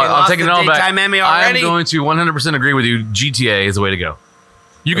taking it all back. Daytime Emmy I'm already? going to 100% agree with you. GTA is the way to go.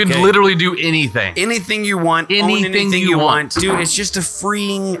 You can Okay. literally do anything. Anything you want, own Anything you want. dude. It's just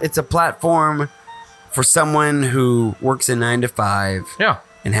it's a platform for someone who works a 9 to 5 Yeah.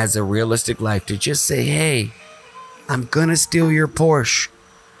 and has a realistic life to just say, "Hey, I'm gonna steal your Porsche,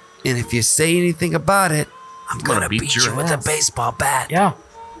 and if you say anything about it, I'm gonna beat you with a baseball bat. Yeah.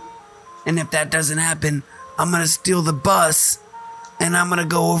 And if that doesn't happen, I'm gonna steal the bus, and I'm gonna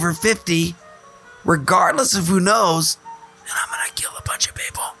go over 50, regardless of who knows, and I'm gonna kill a bunch of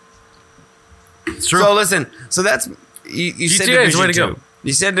people." It's true. So listen, so that's you said GTA is the way Division to 2. go.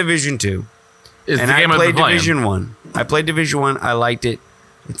 You said Division 2. It's And the I game played I've been playing. Division 1. I played Division 1. I liked it.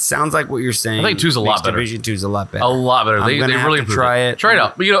 It sounds like what you're saying. I think 2's a lot makes better. Division 2's a lot better. A lot better. I'm They gonna have really to improved try it. Try it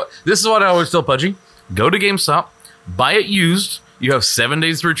out. But this is what I always tell Pudgy. Go to GameStop, buy it used. You have 7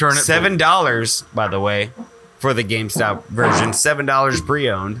 days to return it. $7, by the way, for the GameStop version. $7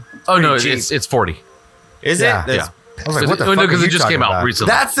 pre-owned. Oh no, Pretty cheap. it's 40. Is Yeah. it? That's- Yeah. I was like, what the fuck Because are it you just talking came out about? recently.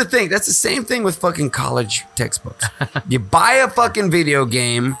 That's the thing. That's the same thing with fucking college textbooks. You buy a fucking video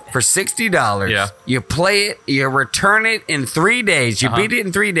game for $60. Yeah. You play it. You return it in 3 days. You Uh-huh. beat it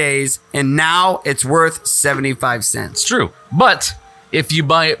in 3 days, and now it's worth 75 cents. It's true. But if you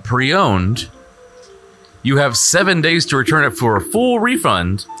buy it pre-owned, you have 7 days to return it for a full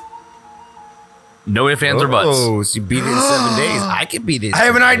refund. No ifs, ands, or buts. Oh, so you beat it in 7 days. I could beat it. I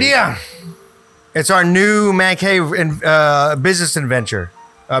have an idea. It's our new Man Cave business adventure.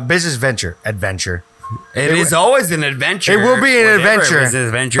 Adventure. It is always an adventure. It will be an Whatever adventure, it is an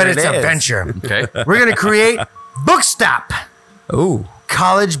adventure but it it's is. adventure. Okay. We're gonna create Bookstop, Ooh.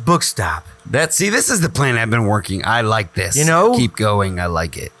 college Bookstop. This is the plan I've been working. I like this. You know? Keep going. I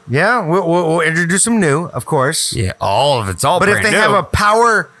like it. Yeah, we'll introduce them new, of course. Yeah, all of it's all But if brand they new. have a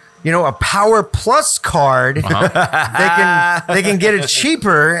power plus card, they can get it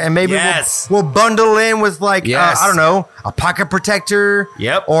cheaper, and maybe Yes. we'll bundle in with Yes. I don't know, a pocket protector,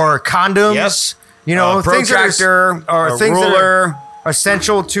 Yep. or condoms. You know, A things that protractor, are a things that are ruler.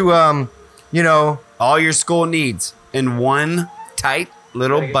 essential to all your school needs in one tight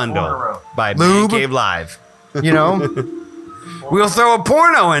little bundle by Lube. Man Cave Live. We'll We'll throw a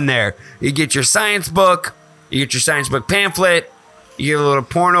porno in there. You get your science book, you get your science book pamphlet, you get a little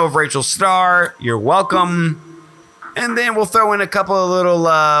porno of Rachel Starr. You're welcome. And then we'll throw in a couple of little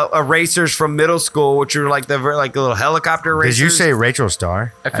erasers from middle school, which are like the little helicopter erasers. Did you say Rachel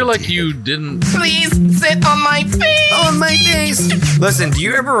Starr? I feel like you didn't. Please sit on my face. on my face? Listen, do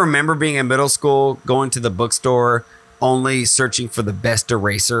you ever remember being in middle school, going to the bookstore, only searching for the best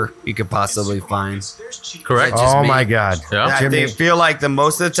eraser you could possibly find? Correct. Just Oh me. my God! Yeah. I Jimmy. feel like the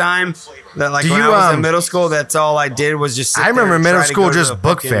most of the time that like Do when you, I was in um, middle school, that's all I did was just sit I remember there and middle try to school go to just the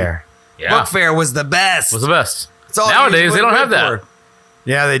book fucking- fair. Yeah. Book fair was the best. Was the best. That's all you Nowadays, usually they don't have wait that. for.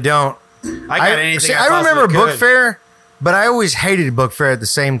 Yeah, they don't. I got anything. see, I I remember possibly book could. fair, but I always hated book fair at the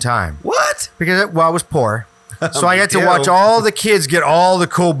same time What? because I was poor. So I got to too. watch all the kids get all the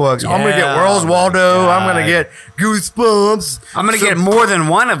cool books. I'm gonna get Yeah, Where's oh my Waldo. I'm gonna God. get Goosebumps. I'm gonna So- get more than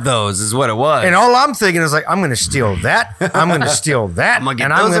one of those. Is what it was. And all I'm thinking is like, I'm gonna steal that. I'm gonna steal that. I'm gonna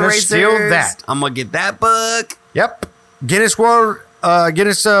get and those I'm gonna erasers. steal that. I'm gonna get that book. Yep. Guinness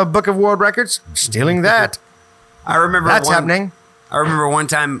Book of World Records. Stealing that. I remember That's one, happening. I remember one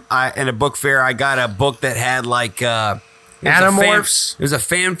time in a book fair, I got a book that had like Animorphs. It was a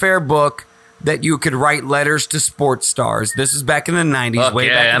fanfare book that you could write letters to sports stars. This is back in the 90s, Fuck way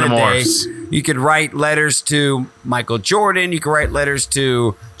yeah, back in the day. Animorphs. You could write letters to Michael Jordan. You could write letters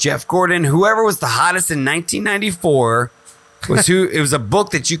to Jeff Gordon. Whoever was the hottest in 1994 was who. It was a book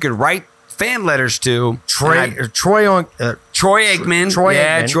that you could write fan letters to. Troy And Aikman. Troy Aikman. Troy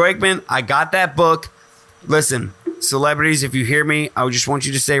Yeah, Aikman. Troy Aikman. I got that book. Listen, celebrities, if you hear me, I just want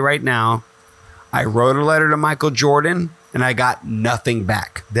you to say right now, I wrote a letter to Michael Jordan and I got nothing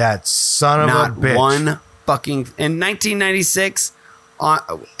back. That son of Not a bitch. one fucking in 1996.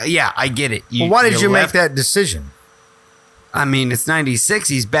 Yeah, I get it. Well, why did you make left- that decision? I mean, it's 96.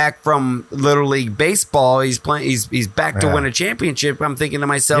 He's back from Little League baseball. He's playing. He's back to Yeah. win a championship. I'm thinking to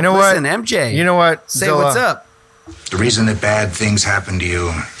myself, You know what? listen, MJ. You know what? Say Zilla? what's up. The reason that bad things happen to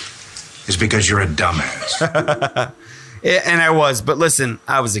you is because you're a dumbass. And I was, but listen,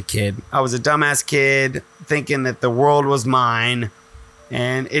 I was a kid. I was a dumbass kid thinking that the world was mine,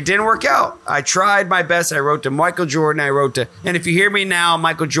 and it didn't work out. I tried my best. I wrote to Michael Jordan. And if you hear me now,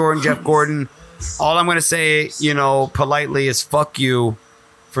 Michael Jordan, Jeff Gordon, all I'm going to say, politely is fuck you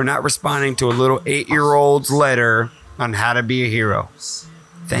for not responding to a little 8-year-old's letter on how to be a hero.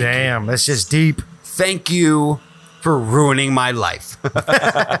 Thank you. Damn, that's just deep. Thank you for ruining my life.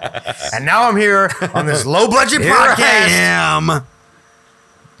 And now I'm here on this low budget Here I podcast. am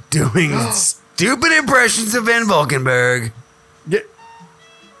doing stupid impressions of Van Valkenburg.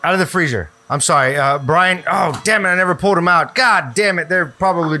 Out of the freezer. I'm sorry, Brian. Oh, damn it! I never pulled them out. God damn it! They're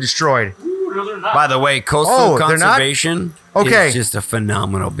probably destroyed. By the way, Coastal they're not? Conservation Okay. is just a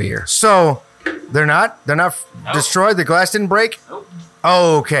phenomenal beer. So they're not destroyed. The glass didn't break. Nope.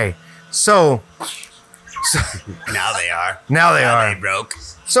 Oh, okay. So Now they are. now they Now are. they broke.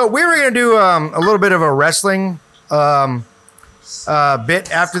 So we were gonna do a little bit of a wrestling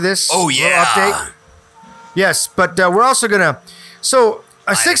bit after this. Oh, little yeah. update. Yes, but we're also gonna. So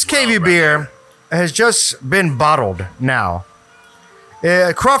a 6 kV beer has just been bottled now.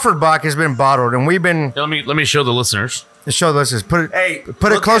 Crawford Bach has been bottled, and we've been. Let me show the listeners. Show this is put it. Hey,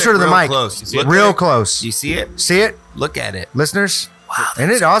 put it look closer at to the real mic. close. Real close. You see it? See it, Look at it. listeners? Wow, isn't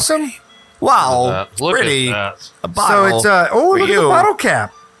it awesome? Wow. Look pretty. at that. A bottle. So it's oh, for look at you. the bottle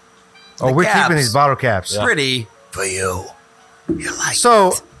cap. Oh, we're caps. keeping these bottle caps. Pretty for you. You like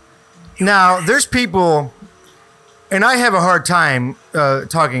So it. now there's people, and I have a hard time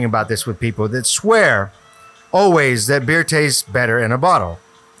talking about this with people that swear always that beer tastes better in a bottle.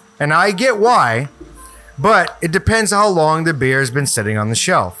 And I get why, but it depends how long the beer has been sitting on the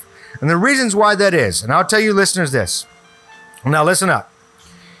shelf. And the reasons why that is, and I'll tell you listeners this. Now listen up.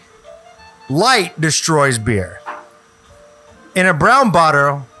 Light destroys beer. In a brown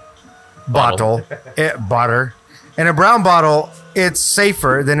bottle, in a brown bottle, it's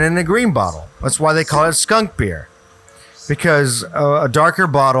safer than in a green bottle. That's why they call it skunk beer, because a darker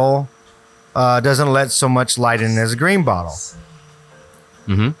bottle doesn't let so much light in as a green bottle.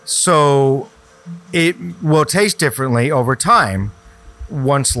 So it will taste differently over time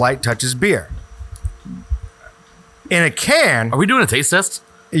once light touches beer. In a can, Are we doing a taste test?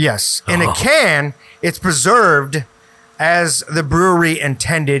 yes, in a can, it's preserved as the brewery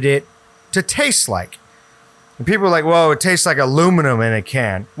intended it to taste like. And people are like, well, it tastes like aluminum in a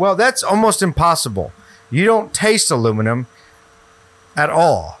can. Well, that's almost impossible. You don't taste aluminum at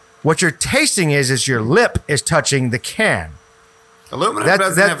all. What you're tasting is your lip is touching the can. Aluminum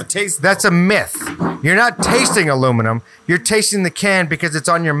doesn't have a taste. That's a myth. You're not tasting aluminum. You're tasting the can because it's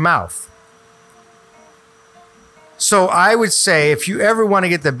on your mouth. So I would say if you ever want to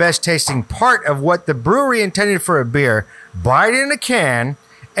get the best tasting part of what the brewery intended for a beer, buy it in a can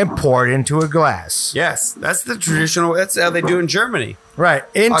and pour it into a glass. Yes, that's the traditional. That's how they do in Germany. Right.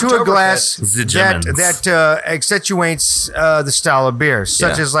 Into a glass The that Germans. accentuates the style of beer,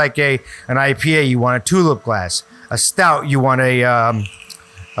 such Yeah. as like an IPA, you want a tulip glass. A stout, you want a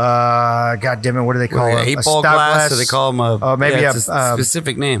God damn it, what do they call it? Eight A ball stout glass, or they call them a. maybe it's a-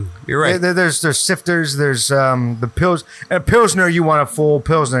 specific name. You're right. There's sifters. There's the pills. A pilsner, you want a full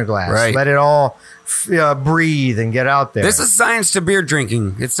pilsner glass. Right. Let it all breathe and get out there. There's a science to beer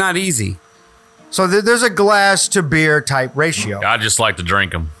drinking. It's not easy. So there's a glass to beer type ratio. I just like to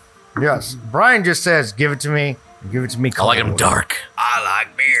drink them. Yes. Brian just says, "Give it to me. Give it to me." I like them cold." dark. I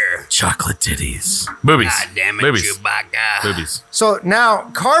like beer. Chocolate titties. Boobies. God damn it, Boobies. Chewbacca. Boobies. So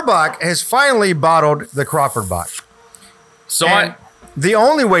now Carbach has finally bottled the Crawford Bach. So And the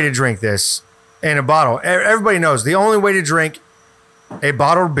only way to drink this in a bottle, everybody knows the only way to drink a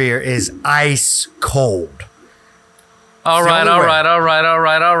bottled beer is ice cold. all right, only all way. right, all right, all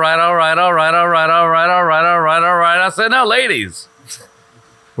right, all right, all right, all right, all right, all right, all right, all right, all right. I said no, ladies.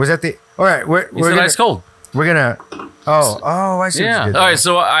 Was that the? All right, we're You said gonna, ice cold. We're gonna. Oh, I see. what you Yeah. did All there. right.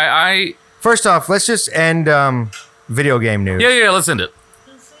 So I First off, let's just end video game news. yeah. Let's end it.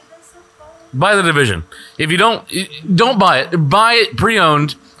 Buy the Division. If you don't buy it. Buy it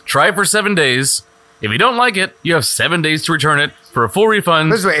pre-owned. Try it for 7 days. If you don't like it, you have 7 days to return it for a full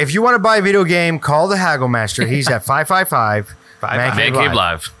refund. This way, if you want to buy a video game, call the Haggle Master. He's at 555 Man Cave Man Cave Live.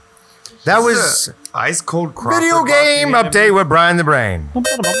 Live. That was Ice cold Crawford video game update with Brian the Brain.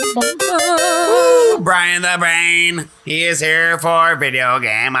 Ooh, Brian the Brain. He is here for video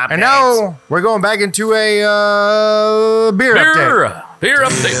game updates. And now we're going back into a beer update. Beer Beer,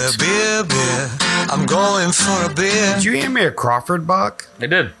 update. beer, beer. I'm going for a beer. Did you hear me a Crawford Bach? I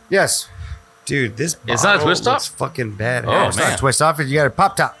did. Yes. Dude, this It's not a bottle twist top? looks fucking bad. Oh, It's not man. a twist off it. You got a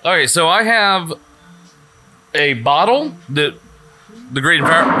pop top. All right, so I have a bottle that the Great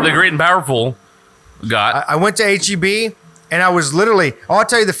and Powerful got. I went to HEB and I was literally. Oh, I'll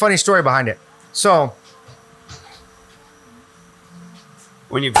tell you the funny story behind it. So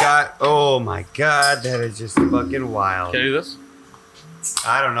When you've got, oh my god, that is just fucking wild. Can I do this?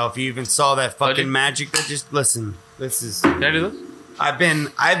 I don't know if you even saw that fucking you? magic. That just listen. This is. Can I do this? I've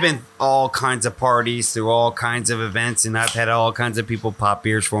been all kinds of parties through all kinds of events, and I've had all kinds of people pop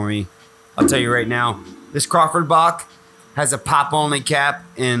beers for me. I'll tell you right now, this Crawford Bach has a pop only cap,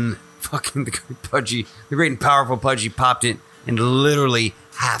 and fucking the Great and Powerful Pudgy popped it in literally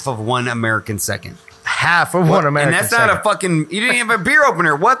half of 1 American second. half of one American And that's not second. a fucking. You didn't have a beer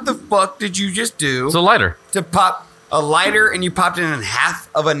opener. What the fuck did you just do? It's a lighter. To pop a lighter and you popped it in half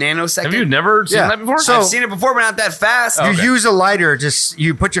of a nanosecond. Have you never seen Yeah. that before? So- I've seen it before, but not that fast. You use a lighter,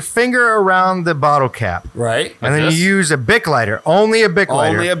 you put your finger around the bottle cap, right, and then this? you use a Bic lighter, only a Bic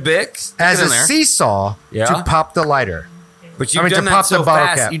lighter, only a Bic as in a there. seesaw Yeah. to pop the lighter. But you've I mean, to done that pop so the bottle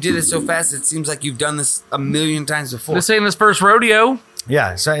fast. cap. You did it so fast. It seems like you've done this a million times before. This ain't his first rodeo.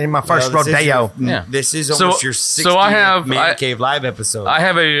 Yeah, so in my first Well, this is rodeo. Yeah. This is So- almost your so 60th I have- Man Cave Live episode. I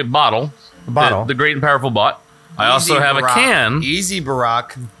have a bottle. Bottle. The Great and Powerful bought. I also Easy, have a Barack. can. Easy,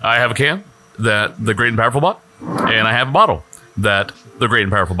 Barack. I have a can that the Great and Powerful bought. And I have a bottle that the Great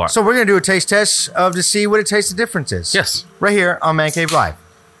and Powerful bought. So we're gonna do a taste test to see what a taste of difference is. Yes. right here on Man Cave Live.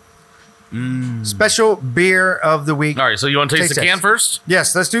 Special beer of the week. All right, so you want to taste Taste the can test. first?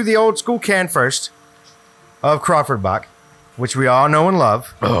 Yes, let's do the old school can first of Crawford Bock, which we all know and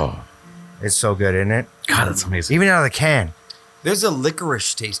love. Oh, It's so good, isn't it? God, that's amazing. Even out of the can. There's a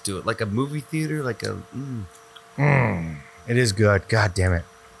licorice taste to it, like a movie theater, like a. It is good. God damn it.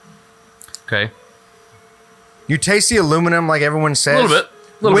 Okay. You taste the aluminum like everyone says.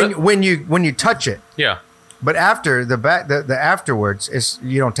 Little bit. When you touch it. Yeah. But after the afterwards is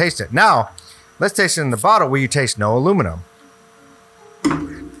you don't taste it. Now, let's taste it in the bottle where you taste no aluminum.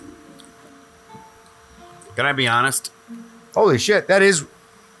 Can I be honest? Holy shit, that is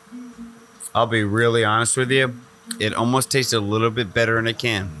I'll be really honest with you. It almost tastes a little bit better in a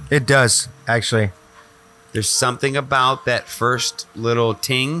can. it does, actually. There's something about that first little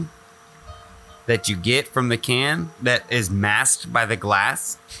ting that you get from the can that is masked by the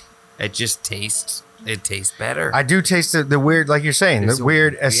glass. It just tastes. It tastes better. I do taste the weird, like you're saying, It's the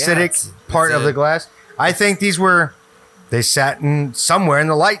weird yeah, acidic it's part of a- the glass. I think they sat in somewhere in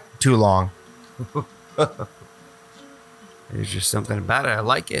the light too long. There's just something about it. I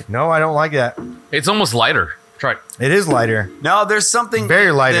like it. No, I don't like that. It's almost lighter. Try it. It is lighter. No, there's something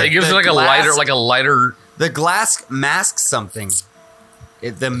Very lighter. It gives the it like glass- a lighter. The glass masks something.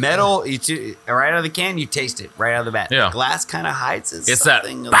 The metal, right out of the can, you taste it right out of the bat. Yeah. The glass kind of hides it. It's that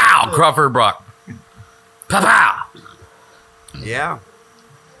something a pow little bit. Crawford Brock. Pow pow. Yeah.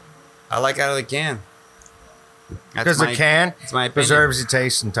 I like out of the can. That's Because the my- can that's my opinion. preserves the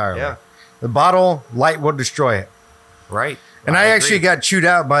taste entirely. Yeah. The bottle, light will destroy it. Right. And I actually agree. got chewed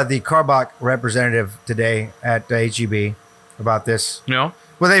out by the Carbach representative today at HEB about this. You know?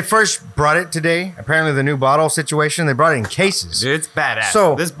 Well, they first brought it today. Apparently, the new bottle situation, they brought it in cases. Dude, it's badass.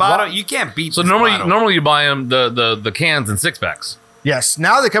 So, this bottle, what- you can't beat So this normally bottle. you buy them the cans in 6-packs, Yes,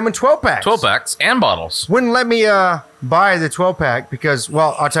 now they come in 12 packs. 12-packs, and bottles. Wouldn't let me buy the 12 pack because,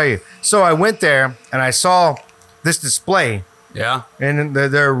 well, I'll tell you. So I went there and I saw this display, Yeah. and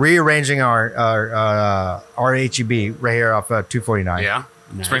they're rearranging our HEB right here off 249. Yeah.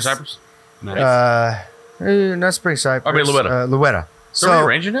 Spring Cypress. Nice. Not Spring Cypress. I mean, Luetta. Luetta. So So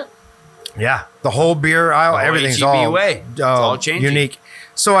rearranging it. yeah, the whole beer aisle, The whole everything's HEB all way. It's all changing. unique.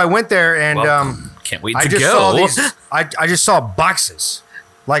 So I went there and Well, can't wait I to just go. saw these. I just saw boxes,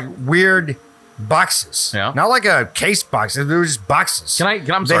 like weird boxes. Yeah. Not like a case box. They were just boxes. I'm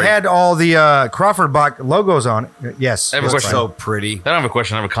They sorry. had all the Crawford Bach logos on it. Yes. I have a yes, question. Brian. So pretty. I don't have a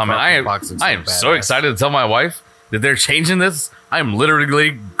question. I have a comment. Crawford box looks I so am so badass. excited to tell my wife that they're changing this. I am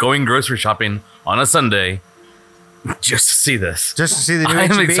literally going grocery shopping on a Sunday just to see this. Just to see the new I am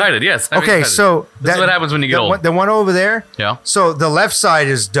HEB? excited. Yes. I'm Okay, excited. so this is what happens when you get the old. One, the one over there. Yeah. So the left side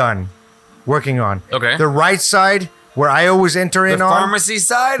is done, working on. Okay. The right side, where I always enter The in on pharmacy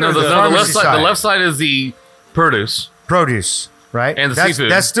side? No, or the left pharmacy side. side. The left side is the produce. produce, right? And the that's,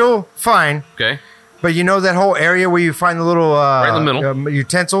 seafood. That's still fine. Okay. But you know that whole area where you find the little in the middle.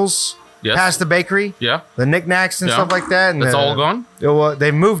 Utensils Yes. past the bakery, Yeah. the knickknacks and Yeah. stuff like that. And That's all gone? Well, they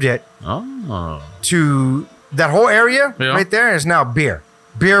moved it Oh. to that whole area Yeah. right there is now beer,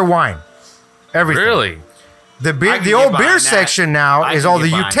 wine, everything. Really? The beer, I can the get old behind beer that. section now I is can all get the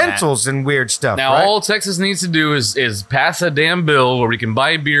behind utensils and weird stuff. Now right? all Texas needs to do is pass a damn bill where we can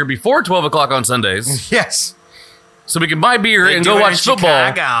buy beer before 12 o'clock on Sundays, yes, so we can buy beer They and do go it watch in football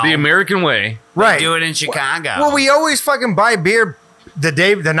Chicago. the American way. right. Do it in Chicago. Well, we always fucking buy beer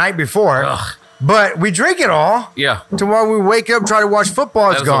the night before, Ugh. but we drink it all. Yeah. Tomorrow we wake up, try to watch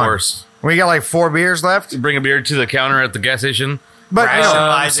football. It's That's the gone. worst. We got like 4 beers left. Bring a beer to the counter at the gas station. But you know,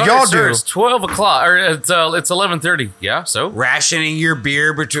 Rationalizing. y'all Sir, do. It's 12 o'clock, or it's 11:30. Yeah, so Rationing your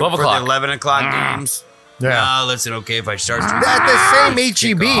beer between 12 for o'clock. the 11 o'clock games. Yeah. No, listen, okay, if I start drinking At beer, the same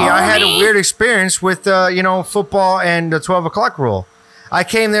kick HEB, off. I had a weird experience with football and the 12 o'clock rule. I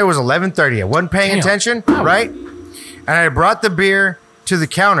came there, it was 11:30. I wasn't paying attention, right? And I brought the beer to the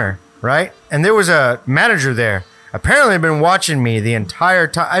counter, right? And there was a manager there. Apparently, been watching me the entire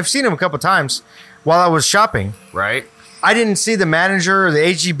time. I've seen him a couple times, while I was shopping. Right. I didn't see the manager or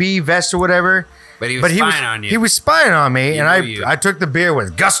the HEB vest or whatever. But he was spying on you. He was spying on me, and knew I took the beer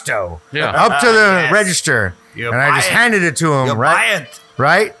with gusto Yeah. up to the Yes. register, You and I just buy it. handed it to him, You right? buy it.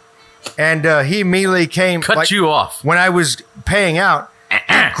 Right? And he immediately came. Cut you off. When I was paying out, he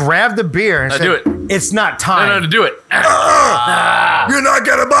grabbed the beer and said, do it. "It's not time. No, to do it. You're not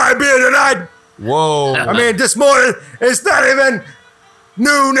gonna buy beer tonight." Whoa. I mean, this morning it's not even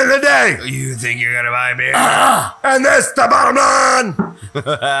noon in the day, You think you're gonna buy beer? and that's the bottom line.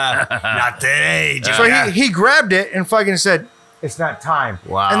 Not today. So he grabbed it and fucking said, "It's not time."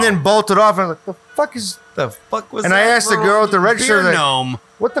 Wow. And then bolted off. And I was like, "The fuck is? the fuck was And that? I asked the for girl at the a register, beer like, gnome.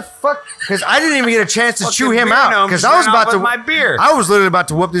 What the fuck?" Because I didn't even get a chance to chew Fucking him beer out. gnome Because just I was ran off about to with my beer. I was literally about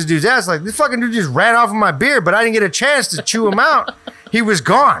to whoop this dude's ass. Like, this fucking dude just ran off with my beer, but I didn't get a chance to chew him out. He was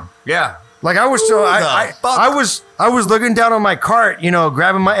gone. Yeah. Like I was so I was looking down on my cart,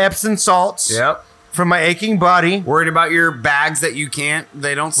 grabbing my Epsom salts Yep. from my aching body, Worried about your bags that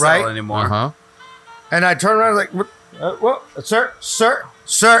they don't sell Right. anymore. Uh-huh. and I turned around like, what, sir.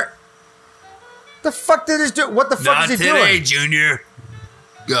 The fuck did this do? What the fuck Not is he today, doing? Junior.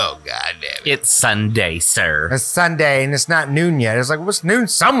 Go, goddamn it. It's Sunday, sir. It's Sunday and it's not noon yet. It's like, what's noon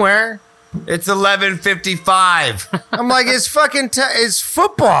somewhere? It's 11:55. I'm like, it's fucking, it's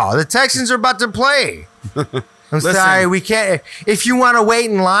football. The Texans are about to play. I'm sorry, we can't. If you want to wait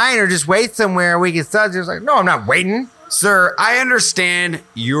in line or just wait somewhere, we can start. It's like, no, I'm not waiting. Sir, I understand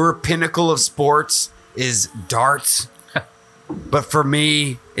your pinnacle of sports is darts, but for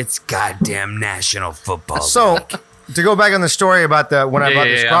me, it's goddamn national football. So, to go back on the story about when I bought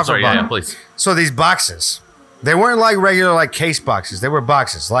this I'm Crawford sorry. bottle. Yeah, please. So these boxes, they weren't like regular like case boxes. They were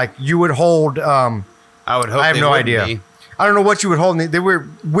boxes like you would hold. I would hope I have they no wouldn't idea. be. I don't know what you would hold. They were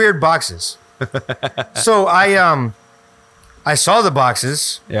weird boxes. So I saw the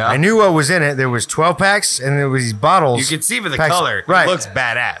boxes. Yeah. I knew what was in it. There was 12 packs and there was these bottles. You can see by the packs- color. Right. It looks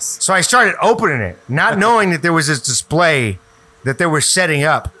badass. So I started opening it, not knowing that there was this display that they were setting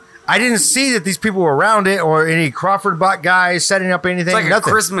up. I didn't see that these people were around it or any Crawford bot guys setting up anything. It's like nothing.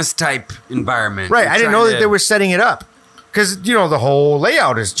 a Christmas type environment. Right. You're I didn't know trying that to- they were setting it up because, the whole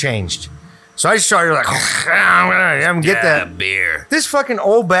layout has changed. So I started like, I'm gonna get that. beer. This fucking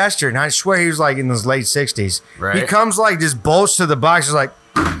old bastard, and I swear he was like in his late 60s. Right. He comes like, just bolts to the box. He's like,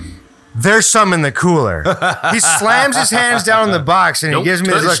 there's some in the cooler. He slams his hands down in the box and Nope, he gives me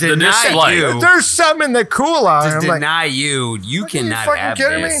touch this the look. display. you. There's some in the cooler. And To I'm like, deny you are you cannot fucking have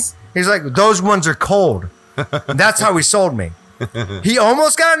kidding this. me? He's like, those ones are cold. That's how he sold me. He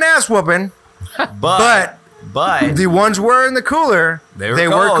almost got an ass whooping, but the ones were in the cooler. They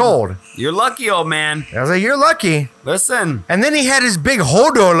were cold. You're lucky, old man. I was like, you're lucky. Listen. And then he had his big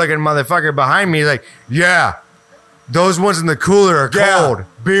Hodor looking motherfucker behind me. He's like, yeah, those ones in the cooler are cold.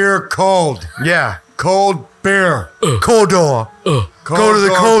 Beer cold. Yeah. Cold beer. Cold door. Go to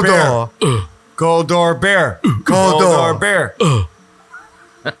the cold door. Cold door beer. Cold door. beer.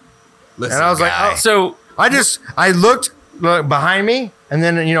 Listen, And I was like, guy. oh. So I looked behind me, and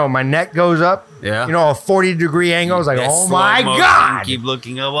then, my neck goes up. Yeah. A 40-degree angle. I was like, That oh slow my motion, God. Keep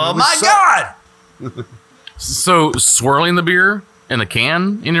looking up. It Oh was my so- God. So swirling the beer in a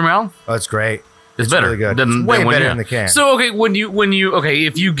can in your mouth Oh, it's great. is It's better. really good. Than, It's way than when better you- in the can. So okay, when you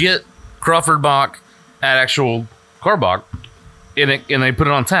if you get Crawford Bock at actual Carbach and they put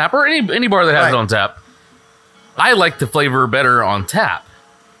it on tap or any bar that has Right. it on tap, I like the flavor better on tap,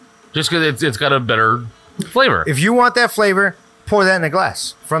 just because it's got a better flavor If you want that flavor, pour that in a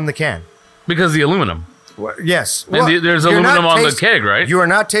glass from the can. because the aluminum. Yes. And there's you're aluminum not on the keg, right? You are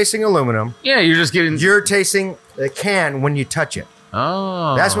not tasting aluminum. Yeah, you're just getting. You're tasting the can when you touch it.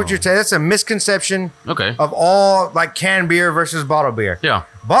 Oh, That's what you're tasting. That's a misconception Okay. of all like canned beer versus bottled beer. Yeah.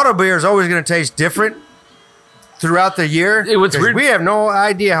 Bottled beer is always going to taste different throughout the year. What's 'cause weird- we have no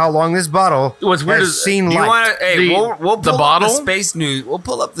idea how long this bottle What's weird has is- seen Do you light. want to? Hey, The- we'll pull the up bottle? the space news. We'll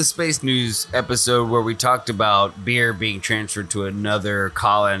pull up the space news episode where we talked about beer being transferred to another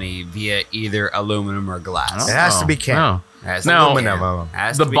colony via either aluminum or glass. It has to be can. No. Has to Now- be Aluminum. can.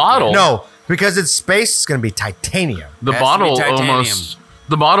 Has The to be bottle- can. No, because it's space, it's going to be titanium. The Has to be bottle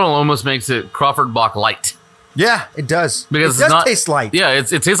titanium. almost makes it Crawford Bock light Yeah, it does. because it it's does not taste light. Yeah, it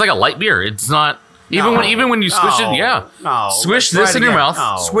tastes like a light beer. It's not even when you swish it. Yeah, swish Try this it in your again. mouth,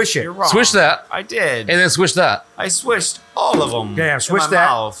 No, Swish it. you're wrong. Swish that. I did. and then swish that. I swished all of them. Yeah, in swish my that.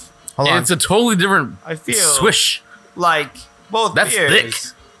 Mouth. Hold And on. it's a totally different I feel swish. like both That's beers thick.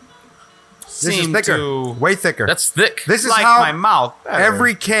 This is seem thicker. to Way thicker. That's thick. This is like how my mouth. better.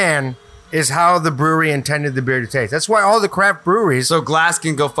 every can is how the brewery intended the beer to taste. That's why all the craft breweries, So glass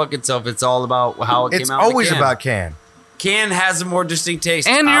can go fuck itself. It's all about how it it's came out. of the always can. about can. Can has a more distinct taste.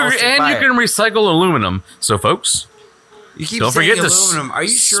 And I'll you stick by it. can recycle aluminum. So, folks, You keep don't saying forget to aluminum. Are you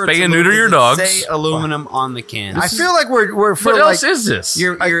sure spay it's and neuter aluminum? your Does it dogs. Say aluminum on the can. I feel like we're what feel like else is this?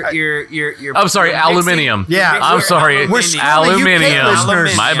 You're I'm sorry, aluminium. Yeah. I'm sorry, We're screwing you aluminium.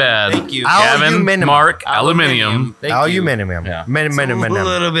 listeners. My bad. Thank you. Kevin, Aluminium. Mark, aluminium. Thank you. Aluminum. Yeah. A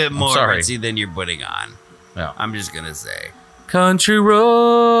little bit more sorry. ritzy than you're putting on. Yeah. I'm just gonna say. Country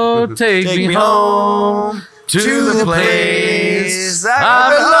road, take me home to the place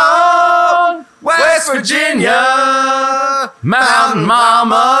I belong. West Virginia, Mountain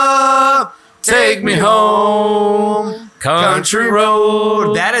Mama, take me home. Country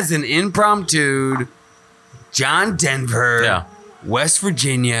road. That is an impromptu John Denver, Yeah. West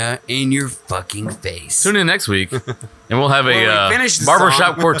Virginia, in your fucking face. Tune in next week, and we'll have When we a finish the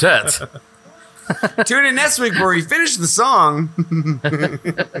barbershop song. quartet. Tune in next week where we finish the song.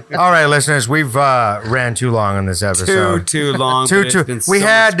 All right, listeners, we've ran too long on this episode. Too long. Too but it's too. been so We much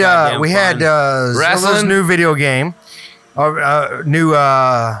had goddamn fun. Zillow's Wrestling? new video game. New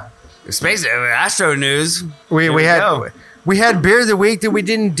Space Astro News. we Here we had go. we had beer of the week that we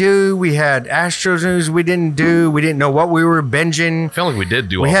didn't do. We had Astros news we didn't do. We didn't know what we were binging. I feel like we did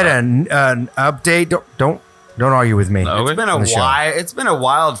do We all had that. an update. Don't argue with me. No. It's been a on the show. wild. It's been a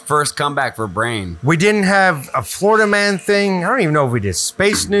wild first comeback for Brain. We didn't have a Florida man thing. I don't even know if we did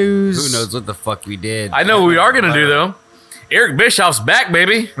space news. Who knows what the fuck we did? I know what we are going to do, though. Eric Bischoff's back,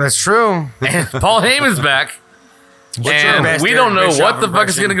 baby. That's true. And Paul Heyman's back. your And best we don't Eric know Bischoff what the fuck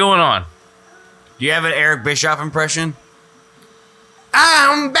is impression? going to go on. Do you have an Eric Bischoff impression?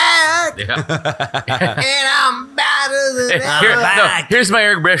 I'm back Yeah. and I'm better than ever. Here's my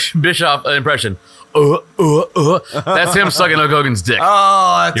Eric Bischoff impression. That's him sucking Hulk Hogan's dick.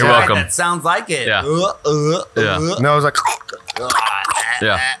 Oh, that's You're right. welcome. That sounds like it. Yeah. Yeah. No, I was like,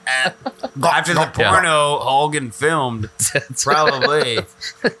 Yeah. After the porno Hogan filmed, probably.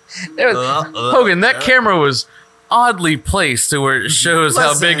 Hogan, that camera was oddly placed to where it shows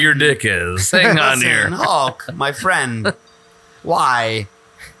how big your dick is. Hang on Listen, here. Hulk, my friend. Why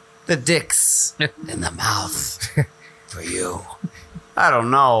the dicks in the mouth for you? I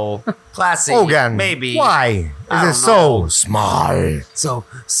don't know. Classy. Hogan. Maybe. Why I is it don't know. so small? So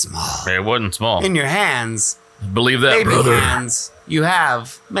small. It wasn't small. In your hands, Believe that, baby brother. hands, you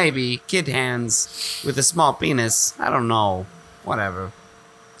have maybe kid hands with a small penis. I don't know. Whatever.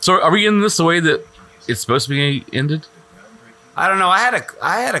 So are we ending this the way that it's supposed to be ended? I don't know. I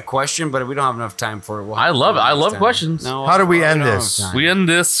had a question, but we don't have enough time for it. We'll I have to love do it. I next love time. questions. No, How do we end don't have this? time. We end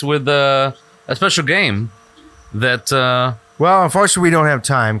this with a special game that Well, unfortunately, we don't have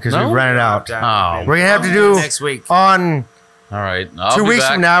time because No? we ran it out. Oh. We're gonna have to do next week. on all right. I'll 2 be weeks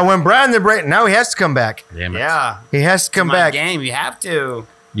back. from now when Brian the Brain. Now he has to come back. Damn it. Yeah. He has to come My back. game. You have to.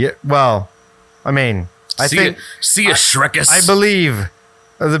 Yeah. Well, I mean, I think see a Shrekus. I believe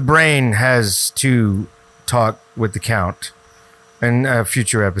the Brain has to talk with the Count in a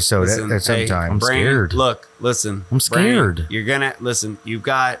future episode Listen, at some hey, time. I'm Brain, scared. Look, listen. I'm scared. Brain, you're gonna listen. You've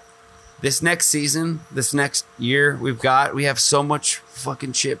got this next season, this next year. We have so much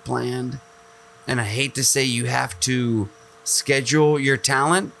fucking shit planned, and I hate to say you have to schedule your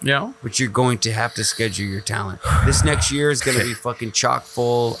talent, Yeah. but you're going to have to schedule your talent. This next year is gonna be fucking chock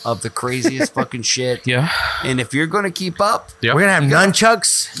full of the craziest fucking shit. Yeah. And if you're gonna keep up, Yep. We're gonna have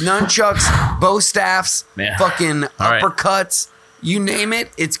nunchucks. nunchucks, bow staffs, Yeah. fucking All right. uppercuts, you name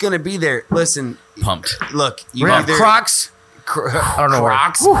it, it's gonna be there. Listen, Pumped. look, you We're gonna have either Crocs. I don't know where-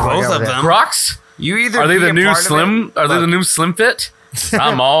 Crocs, Whew, I both got of that. them. Crocs? You either Are they be the a new part of Slim? it- Are they the look, new Slim Fit?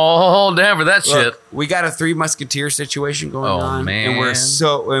 I'm all down for that shit. look, we got a Three Musketeer situation going Oh, on, and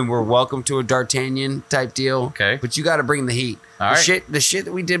man. we're welcome to a D'Artagnan type deal. Okay. but you got to bring the heat. All right. The shit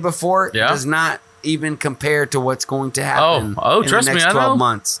that we did before Yeah. does not even compare to what's going to happen. Oh, in trust the me, next I know. 12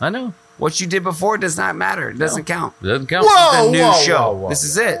 months. I know. What you did before does not matter. It doesn't count. It doesn't count. Whoa, The new whoa, show. whoa, whoa. This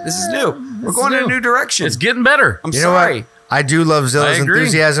is it. This is new. We're This going is in a new. new direction. It's getting better. I'm You know sorry. what? I do love I Zilla's agree.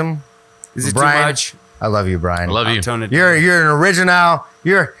 enthusiasm. Is it Brian, too much? I love you, Brian. I love you. I'll tone it You're down. an original.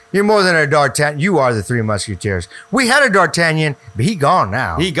 You're more than a D'Artagnan. You are the Three Musketeers. We had a D'Artagnan, but he gone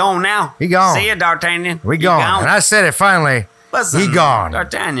now. He gone now. He gone. See ya, D'Artagnan. we He gone. And I said it finally. Listen, he gone.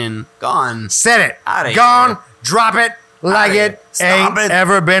 D'Artagnan gone. Said it. Outta Gone. here. Drop it like Outta here. it Stop ain't it.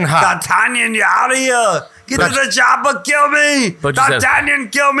 ever been hot. D'Artagnan, you out of here. Get But- to the chopper, kill me. But you said- D'Artagnan,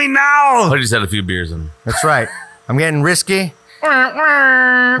 kill me now. I just had a few beers in. That's right. I'm getting risky.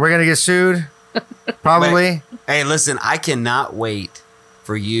 We're gonna get sued. Probably. Hey, listen, I cannot wait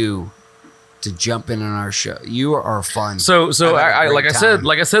for you to jump in on our show. You are fun. So I've had a I great like I said, time.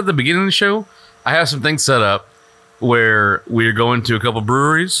 like I said at the beginning of the show, I have some things set up where we're going to a couple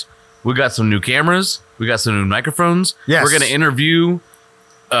breweries. We got some new cameras. We got some new microphones. Yes. We're going to interview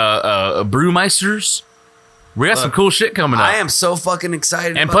brewmeisters. We got some cool shit coming up. I am so fucking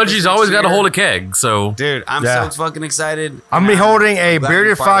excited. And about Pudgy's this always next got to year. hold a keg. So, Dude, I'm Yeah. so fucking excited. I'm be holding a glad you're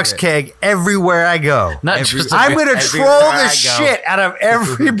Bearded part of Fox it. keg everywhere I go. not Every- just I'm going to Everywhere troll I the go. shit out of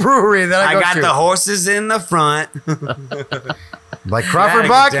every brewery that I I go got to. the horses in the front. Like Crawford Gotta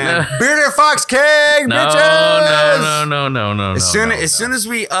Buck, get down. Bearded Fox keg, no, bitches. no. As soon as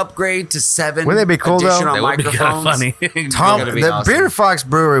we upgrade to 7 Wouldn't that be cool, though? additional That would be kind of microphones, funny. Tom, gonna be the awesome. Bearded Fox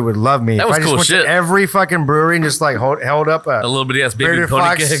Brewery would love me. That if was I just cool went shit. to every fucking brewery and just like held up a little bitty ass baby Bearded pony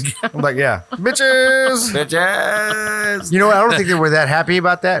Fox. keg. I'm like, yeah, bitches. bitches. You know what? I don't think they were that happy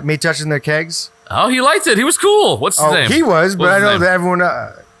about that. Me touching their kegs. Oh, he liked it. He was cool. What's his Oh, name? he was, but What's I his know name? that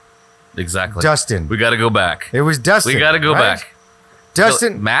everyone. Exactly. Dustin. We got to go back. It was Dustin. We got to go right? back.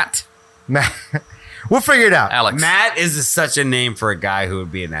 Dustin. Matt. We'll figure it out. Alex. Matt is such a name for a guy who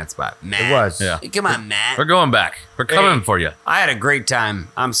would be in that spot. Matt. It was. Yeah. Hey, come on, Matt. We're going back. We're coming Hey. for you. I had a great time.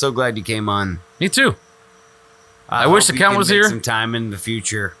 I'm so glad you came on. Me too. I wish hope the you count can was make here. Some time in the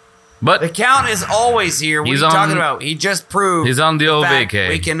future. The But count is always here. What He's are you on- talking about? He just proved he's on the old fact vacay.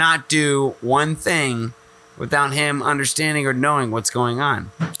 we cannot do one thing without him understanding or knowing what's going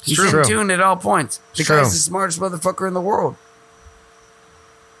on. He's true. in tune at all points. The It's guy's true. the smartest motherfucker in the world.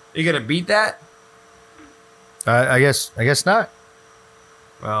 You gonna beat that? I guess not.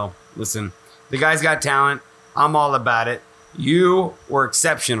 Well, listen, the guy's got talent. I'm all about it. You were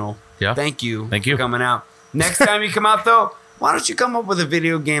exceptional. Yeah. Thank you. Thank you. For coming out. Next time you come out, though, why don't you come up with a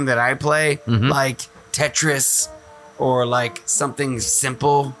video game that I play, Mm-hmm. like Tetris, or like something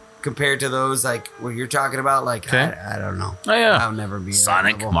simple compared to those, like what you're talking about? Like, Okay. I don't know. Oh, yeah. I'll never be at that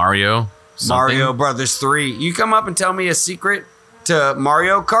Sonic, level. Mario, something. Mario Brothers 3. You come up and tell me a secret to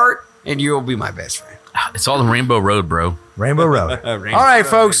Mario Kart, and you will be my best friend. It's all the Rainbow Road, bro. Rainbow Road. Rainbow All right, Road,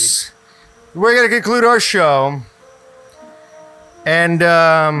 folks. We're going to conclude our show. And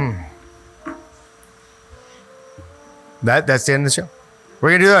that's the end of the show. We're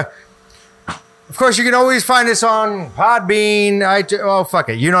going to do that. Of course, you can always find us on Podbean. Oh, fuck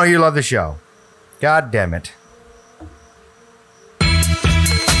it. You know you love the show. God damn it.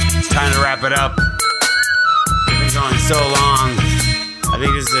 It's time to wrap it up. It's been going so long. I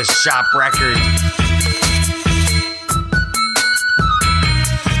think this is a shop record.